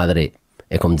 Quando digo madre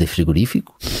é como dizer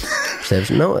frigorífico. Percebes?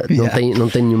 Não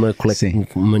tenho nenhuma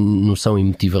uma noção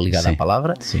emotiva ligada à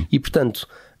palavra. E portanto,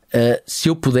 se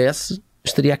eu pudesse,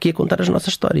 estaria aqui a contar as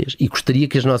nossas histórias. E gostaria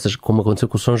que as nossas, como aconteceu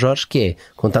com o São Jorge, que é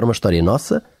contar uma história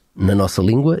nossa, na nossa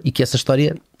língua, e que essa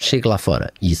história chegue lá fora.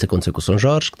 E isso aconteceu com o São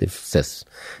Jorge, que teve sucesso.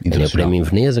 Ganhou o prémio em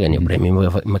Veneza, ganhou o prémio em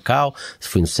Macau,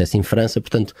 foi um sucesso em França.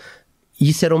 Portanto,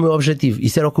 isso era o meu objetivo.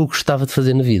 Isso era o que eu gostava de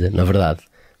fazer na vida, na verdade.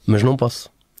 Mas não posso.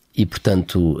 E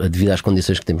portanto, devido às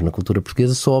condições que temos na cultura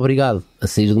portuguesa, sou obrigado a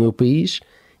sair do meu país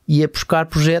e a buscar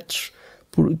projetos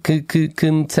que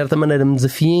de certa maneira me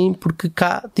desafiem, porque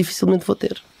cá dificilmente vou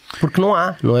ter. Porque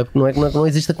não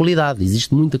existe a qualidade,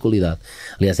 existe muita qualidade.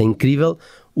 Aliás, é incrível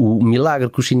o milagre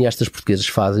que os cineastas portugueses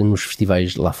fazem nos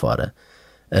festivais lá fora.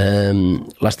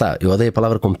 Lá está, eu odeio a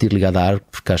palavra competir ligada à arte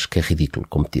porque acho que é ridículo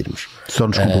competirmos. Só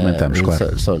nos complementamos,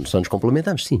 claro. Só nos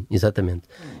complementamos, sim, exatamente.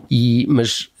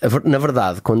 Mas na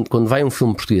verdade, quando vai um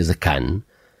filme português a Cannes,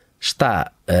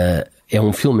 é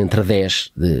um filme entre a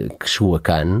 10 que chegou a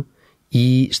Cannes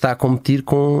e está a competir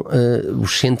com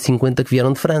os 150 que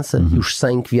vieram de França e os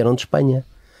 100 que vieram de Espanha.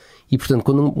 E portanto,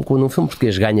 quando um filme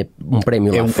português ganha um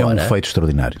prémio lá fora, é um feito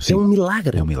extraordinário. Sim. É um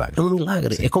milagre. É um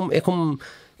milagre. É como,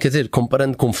 quer dizer,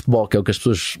 comparando com o futebol, que é o que as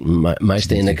pessoas mais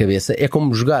têm na cabeça, é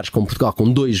como jogares com Portugal com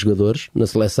 2 jogadores na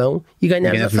seleção e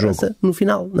ganhares a França na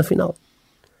final.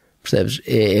 Percebes?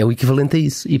 É o equivalente a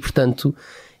isso. E portanto,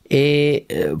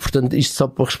 portanto, isto só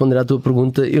para responder à tua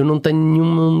pergunta, eu não tenho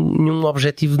nenhum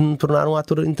objetivo de me tornar um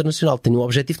ator internacional. Tenho o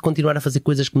objetivo de continuar a fazer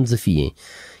coisas que me desafiem.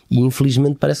 E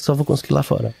infelizmente parece que só vou conseguir lá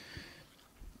fora.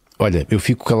 Olha, eu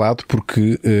fico calado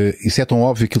porque isso é tão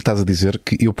óbvio aquilo que estás a dizer,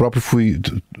 que eu próprio fui.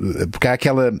 Porque há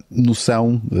aquela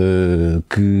noção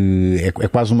que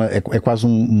é quase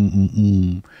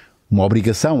uma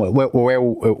obrigação,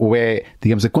 ou é,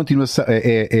 digamos, a continuação,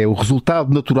 é o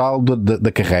resultado natural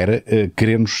da carreira,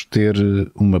 queremos ter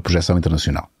uma projeção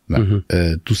internacional. Não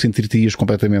é? Tu sentir-te-ias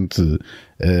completamente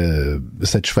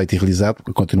satisfeito e realizado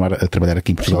a continuar a trabalhar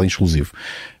aqui em Portugal em exclusivo.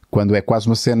 Quando é quase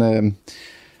uma cena.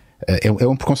 É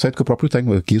um preconceito que eu próprio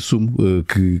tenho, aqui assumo,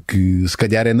 que se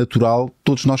calhar é natural,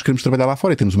 todos nós queremos trabalhar lá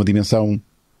fora e temos uma dimensão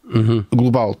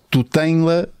global. Tu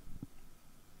tens-la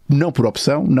não por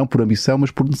opção, não por ambição,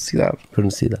 mas por necessidade. Por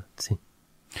necessidade, sim.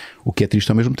 O que é triste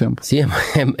ao mesmo tempo. Sim,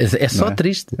 é só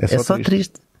triste. É só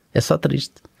triste. É só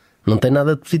triste. Não tem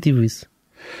nada de positivo isso.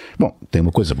 Bom, tem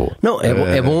uma coisa boa. Não,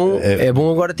 é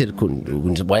bom agora ter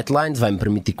White Lines, vai-me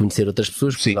permitir conhecer outras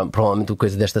pessoas. Sim. Provavelmente a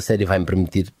coisa desta série vai-me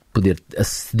permitir poder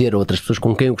aceder a outras pessoas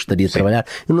com quem eu gostaria de trabalhar.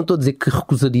 Eu não estou a dizer que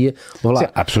recusaria. Vou lá. Sim,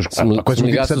 há pessoas que se me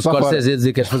ligasse o Scorsese a dizer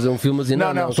que queres fazer um filme, eu dizia,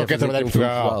 não, só quero trabalhar em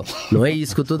Portugal. Não é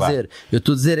isso que eu estou a dizer. Eu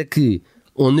estou a dizer é que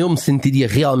onde eu me sentiria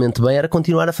realmente bem era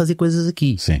continuar a fazer coisas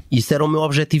aqui. Sim. Isso era o meu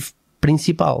objetivo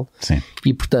principal. Sim.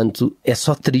 E portanto é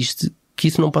só triste que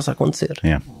isso não possa acontecer.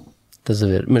 Yeah. Estás a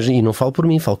ver? Mas e não falo por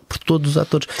mim, falo por todos os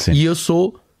atores. Sim. E eu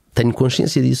tenho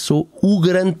consciência disso, sou o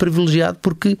grande privilegiado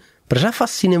porque para já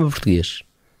faço cinema português,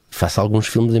 faço alguns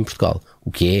filmes em Portugal,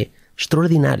 o que é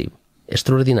extraordinário. É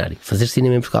extraordinário. Fazer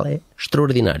cinema em Portugal é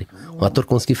extraordinário. Um ator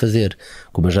conseguir fazer,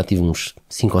 como eu já tive uns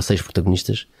 5 ou 6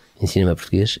 protagonistas em cinema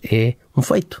português, é um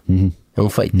feito. É um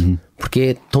feito. Porque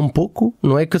é tão pouco,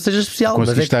 não é que eu seja especial, mas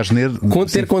é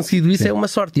que ter conseguido isso é uma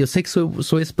sorte. E eu sei que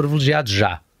sou esse privilegiado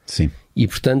já. Sim. E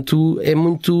portanto é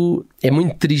muito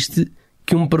triste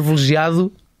que um privilegiado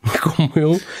como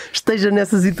eu esteja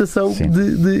nessa situação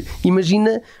de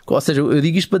imagina, ou seja, eu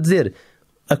digo isto para dizer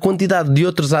a quantidade de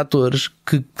outros atores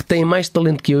que têm mais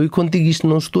talento que eu, e quando digo isto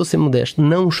não estou a ser modesto.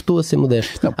 Não,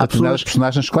 há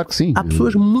personagens, claro que sim. Há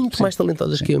pessoas muito mais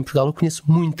talentosas que eu em Portugal, eu conheço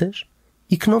muitas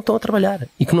e que não estão a trabalhar,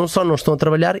 e que não só não estão a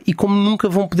trabalhar, e como nunca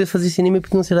vão poder fazer cinema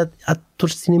porque não ser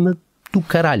atores de cinema do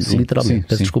caralho, literalmente.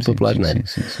 Peço desculpa pela asneira.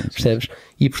 Percebes?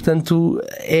 E portanto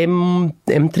é-me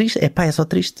triste. É só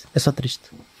triste. É só triste.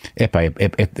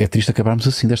 É triste acabarmos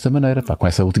assim, desta maneira. Com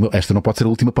esta não pode ser a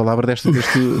última palavra deste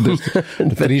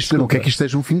triste. Não quer que isto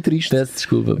seja um fim triste. Peço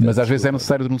desculpa. Mas às vezes é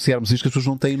necessário denunciarmos isto, que as pessoas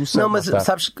não têm noção. Não, mas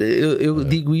sabes que eu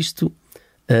digo isto.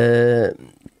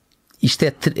 Isto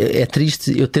é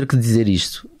triste eu ter que dizer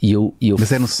isto.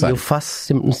 Mas é necessário. Eu faço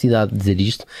sempre necessidade de dizer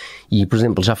isto. E, por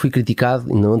exemplo, já fui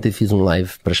criticado. Ainda ontem fiz um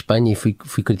live para a Espanha e fui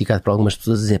criticado por algumas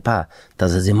pessoas a dizer: pá,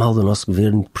 estás a dizer mal do nosso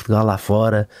governo de Portugal lá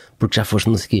fora porque já foste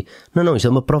não sei o quê. Não, isto é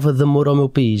uma prova de amor ao meu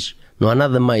país. Não há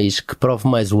nada mais que prove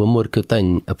mais o amor que eu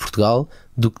tenho a Portugal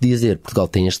do que dizer: Portugal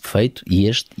tem este defeito e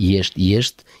este,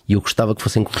 e eu gostava que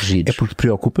fossem corrigidos. É porque te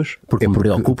preocupas? Porque me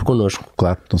preocupo connosco.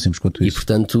 Claro, tão simples quanto isso.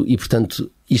 E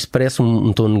portanto isto parece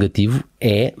um tom negativo,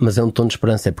 mas é um tom de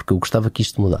esperança, é porque eu gostava que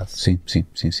isto mudasse. Sim.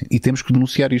 E temos que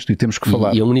denunciar isto, e temos que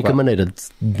falar. E a única maneira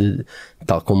de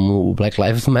tal como o Black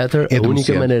Lives Matter, a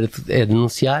única maneira é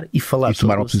denunciar e falar e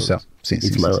tomar uma posição.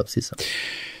 Tomar uma posição.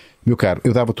 Meu caro,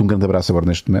 eu dava-te um grande abraço agora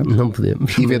neste momento. Não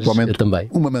podemos. Eventualmente, eu também.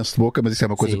 Uma manso de boca, mas isso é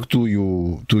uma coisa que tu e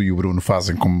o Bruno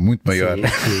fazem com muito maior.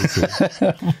 Sim.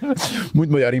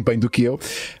 Muito maior empenho do que eu.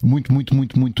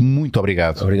 Muito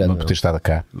obrigado. Obrigado por ter estado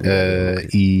cá.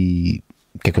 E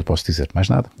o que é que eu posso dizer? Mais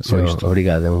nada. Só isto.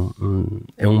 Obrigado.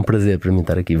 É um prazer para mim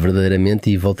estar aqui, verdadeiramente,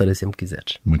 e voltarei sempre que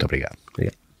quiseres. Muito obrigado.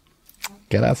 Obrigado.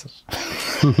 Caraças.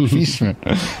 Fixe, meu.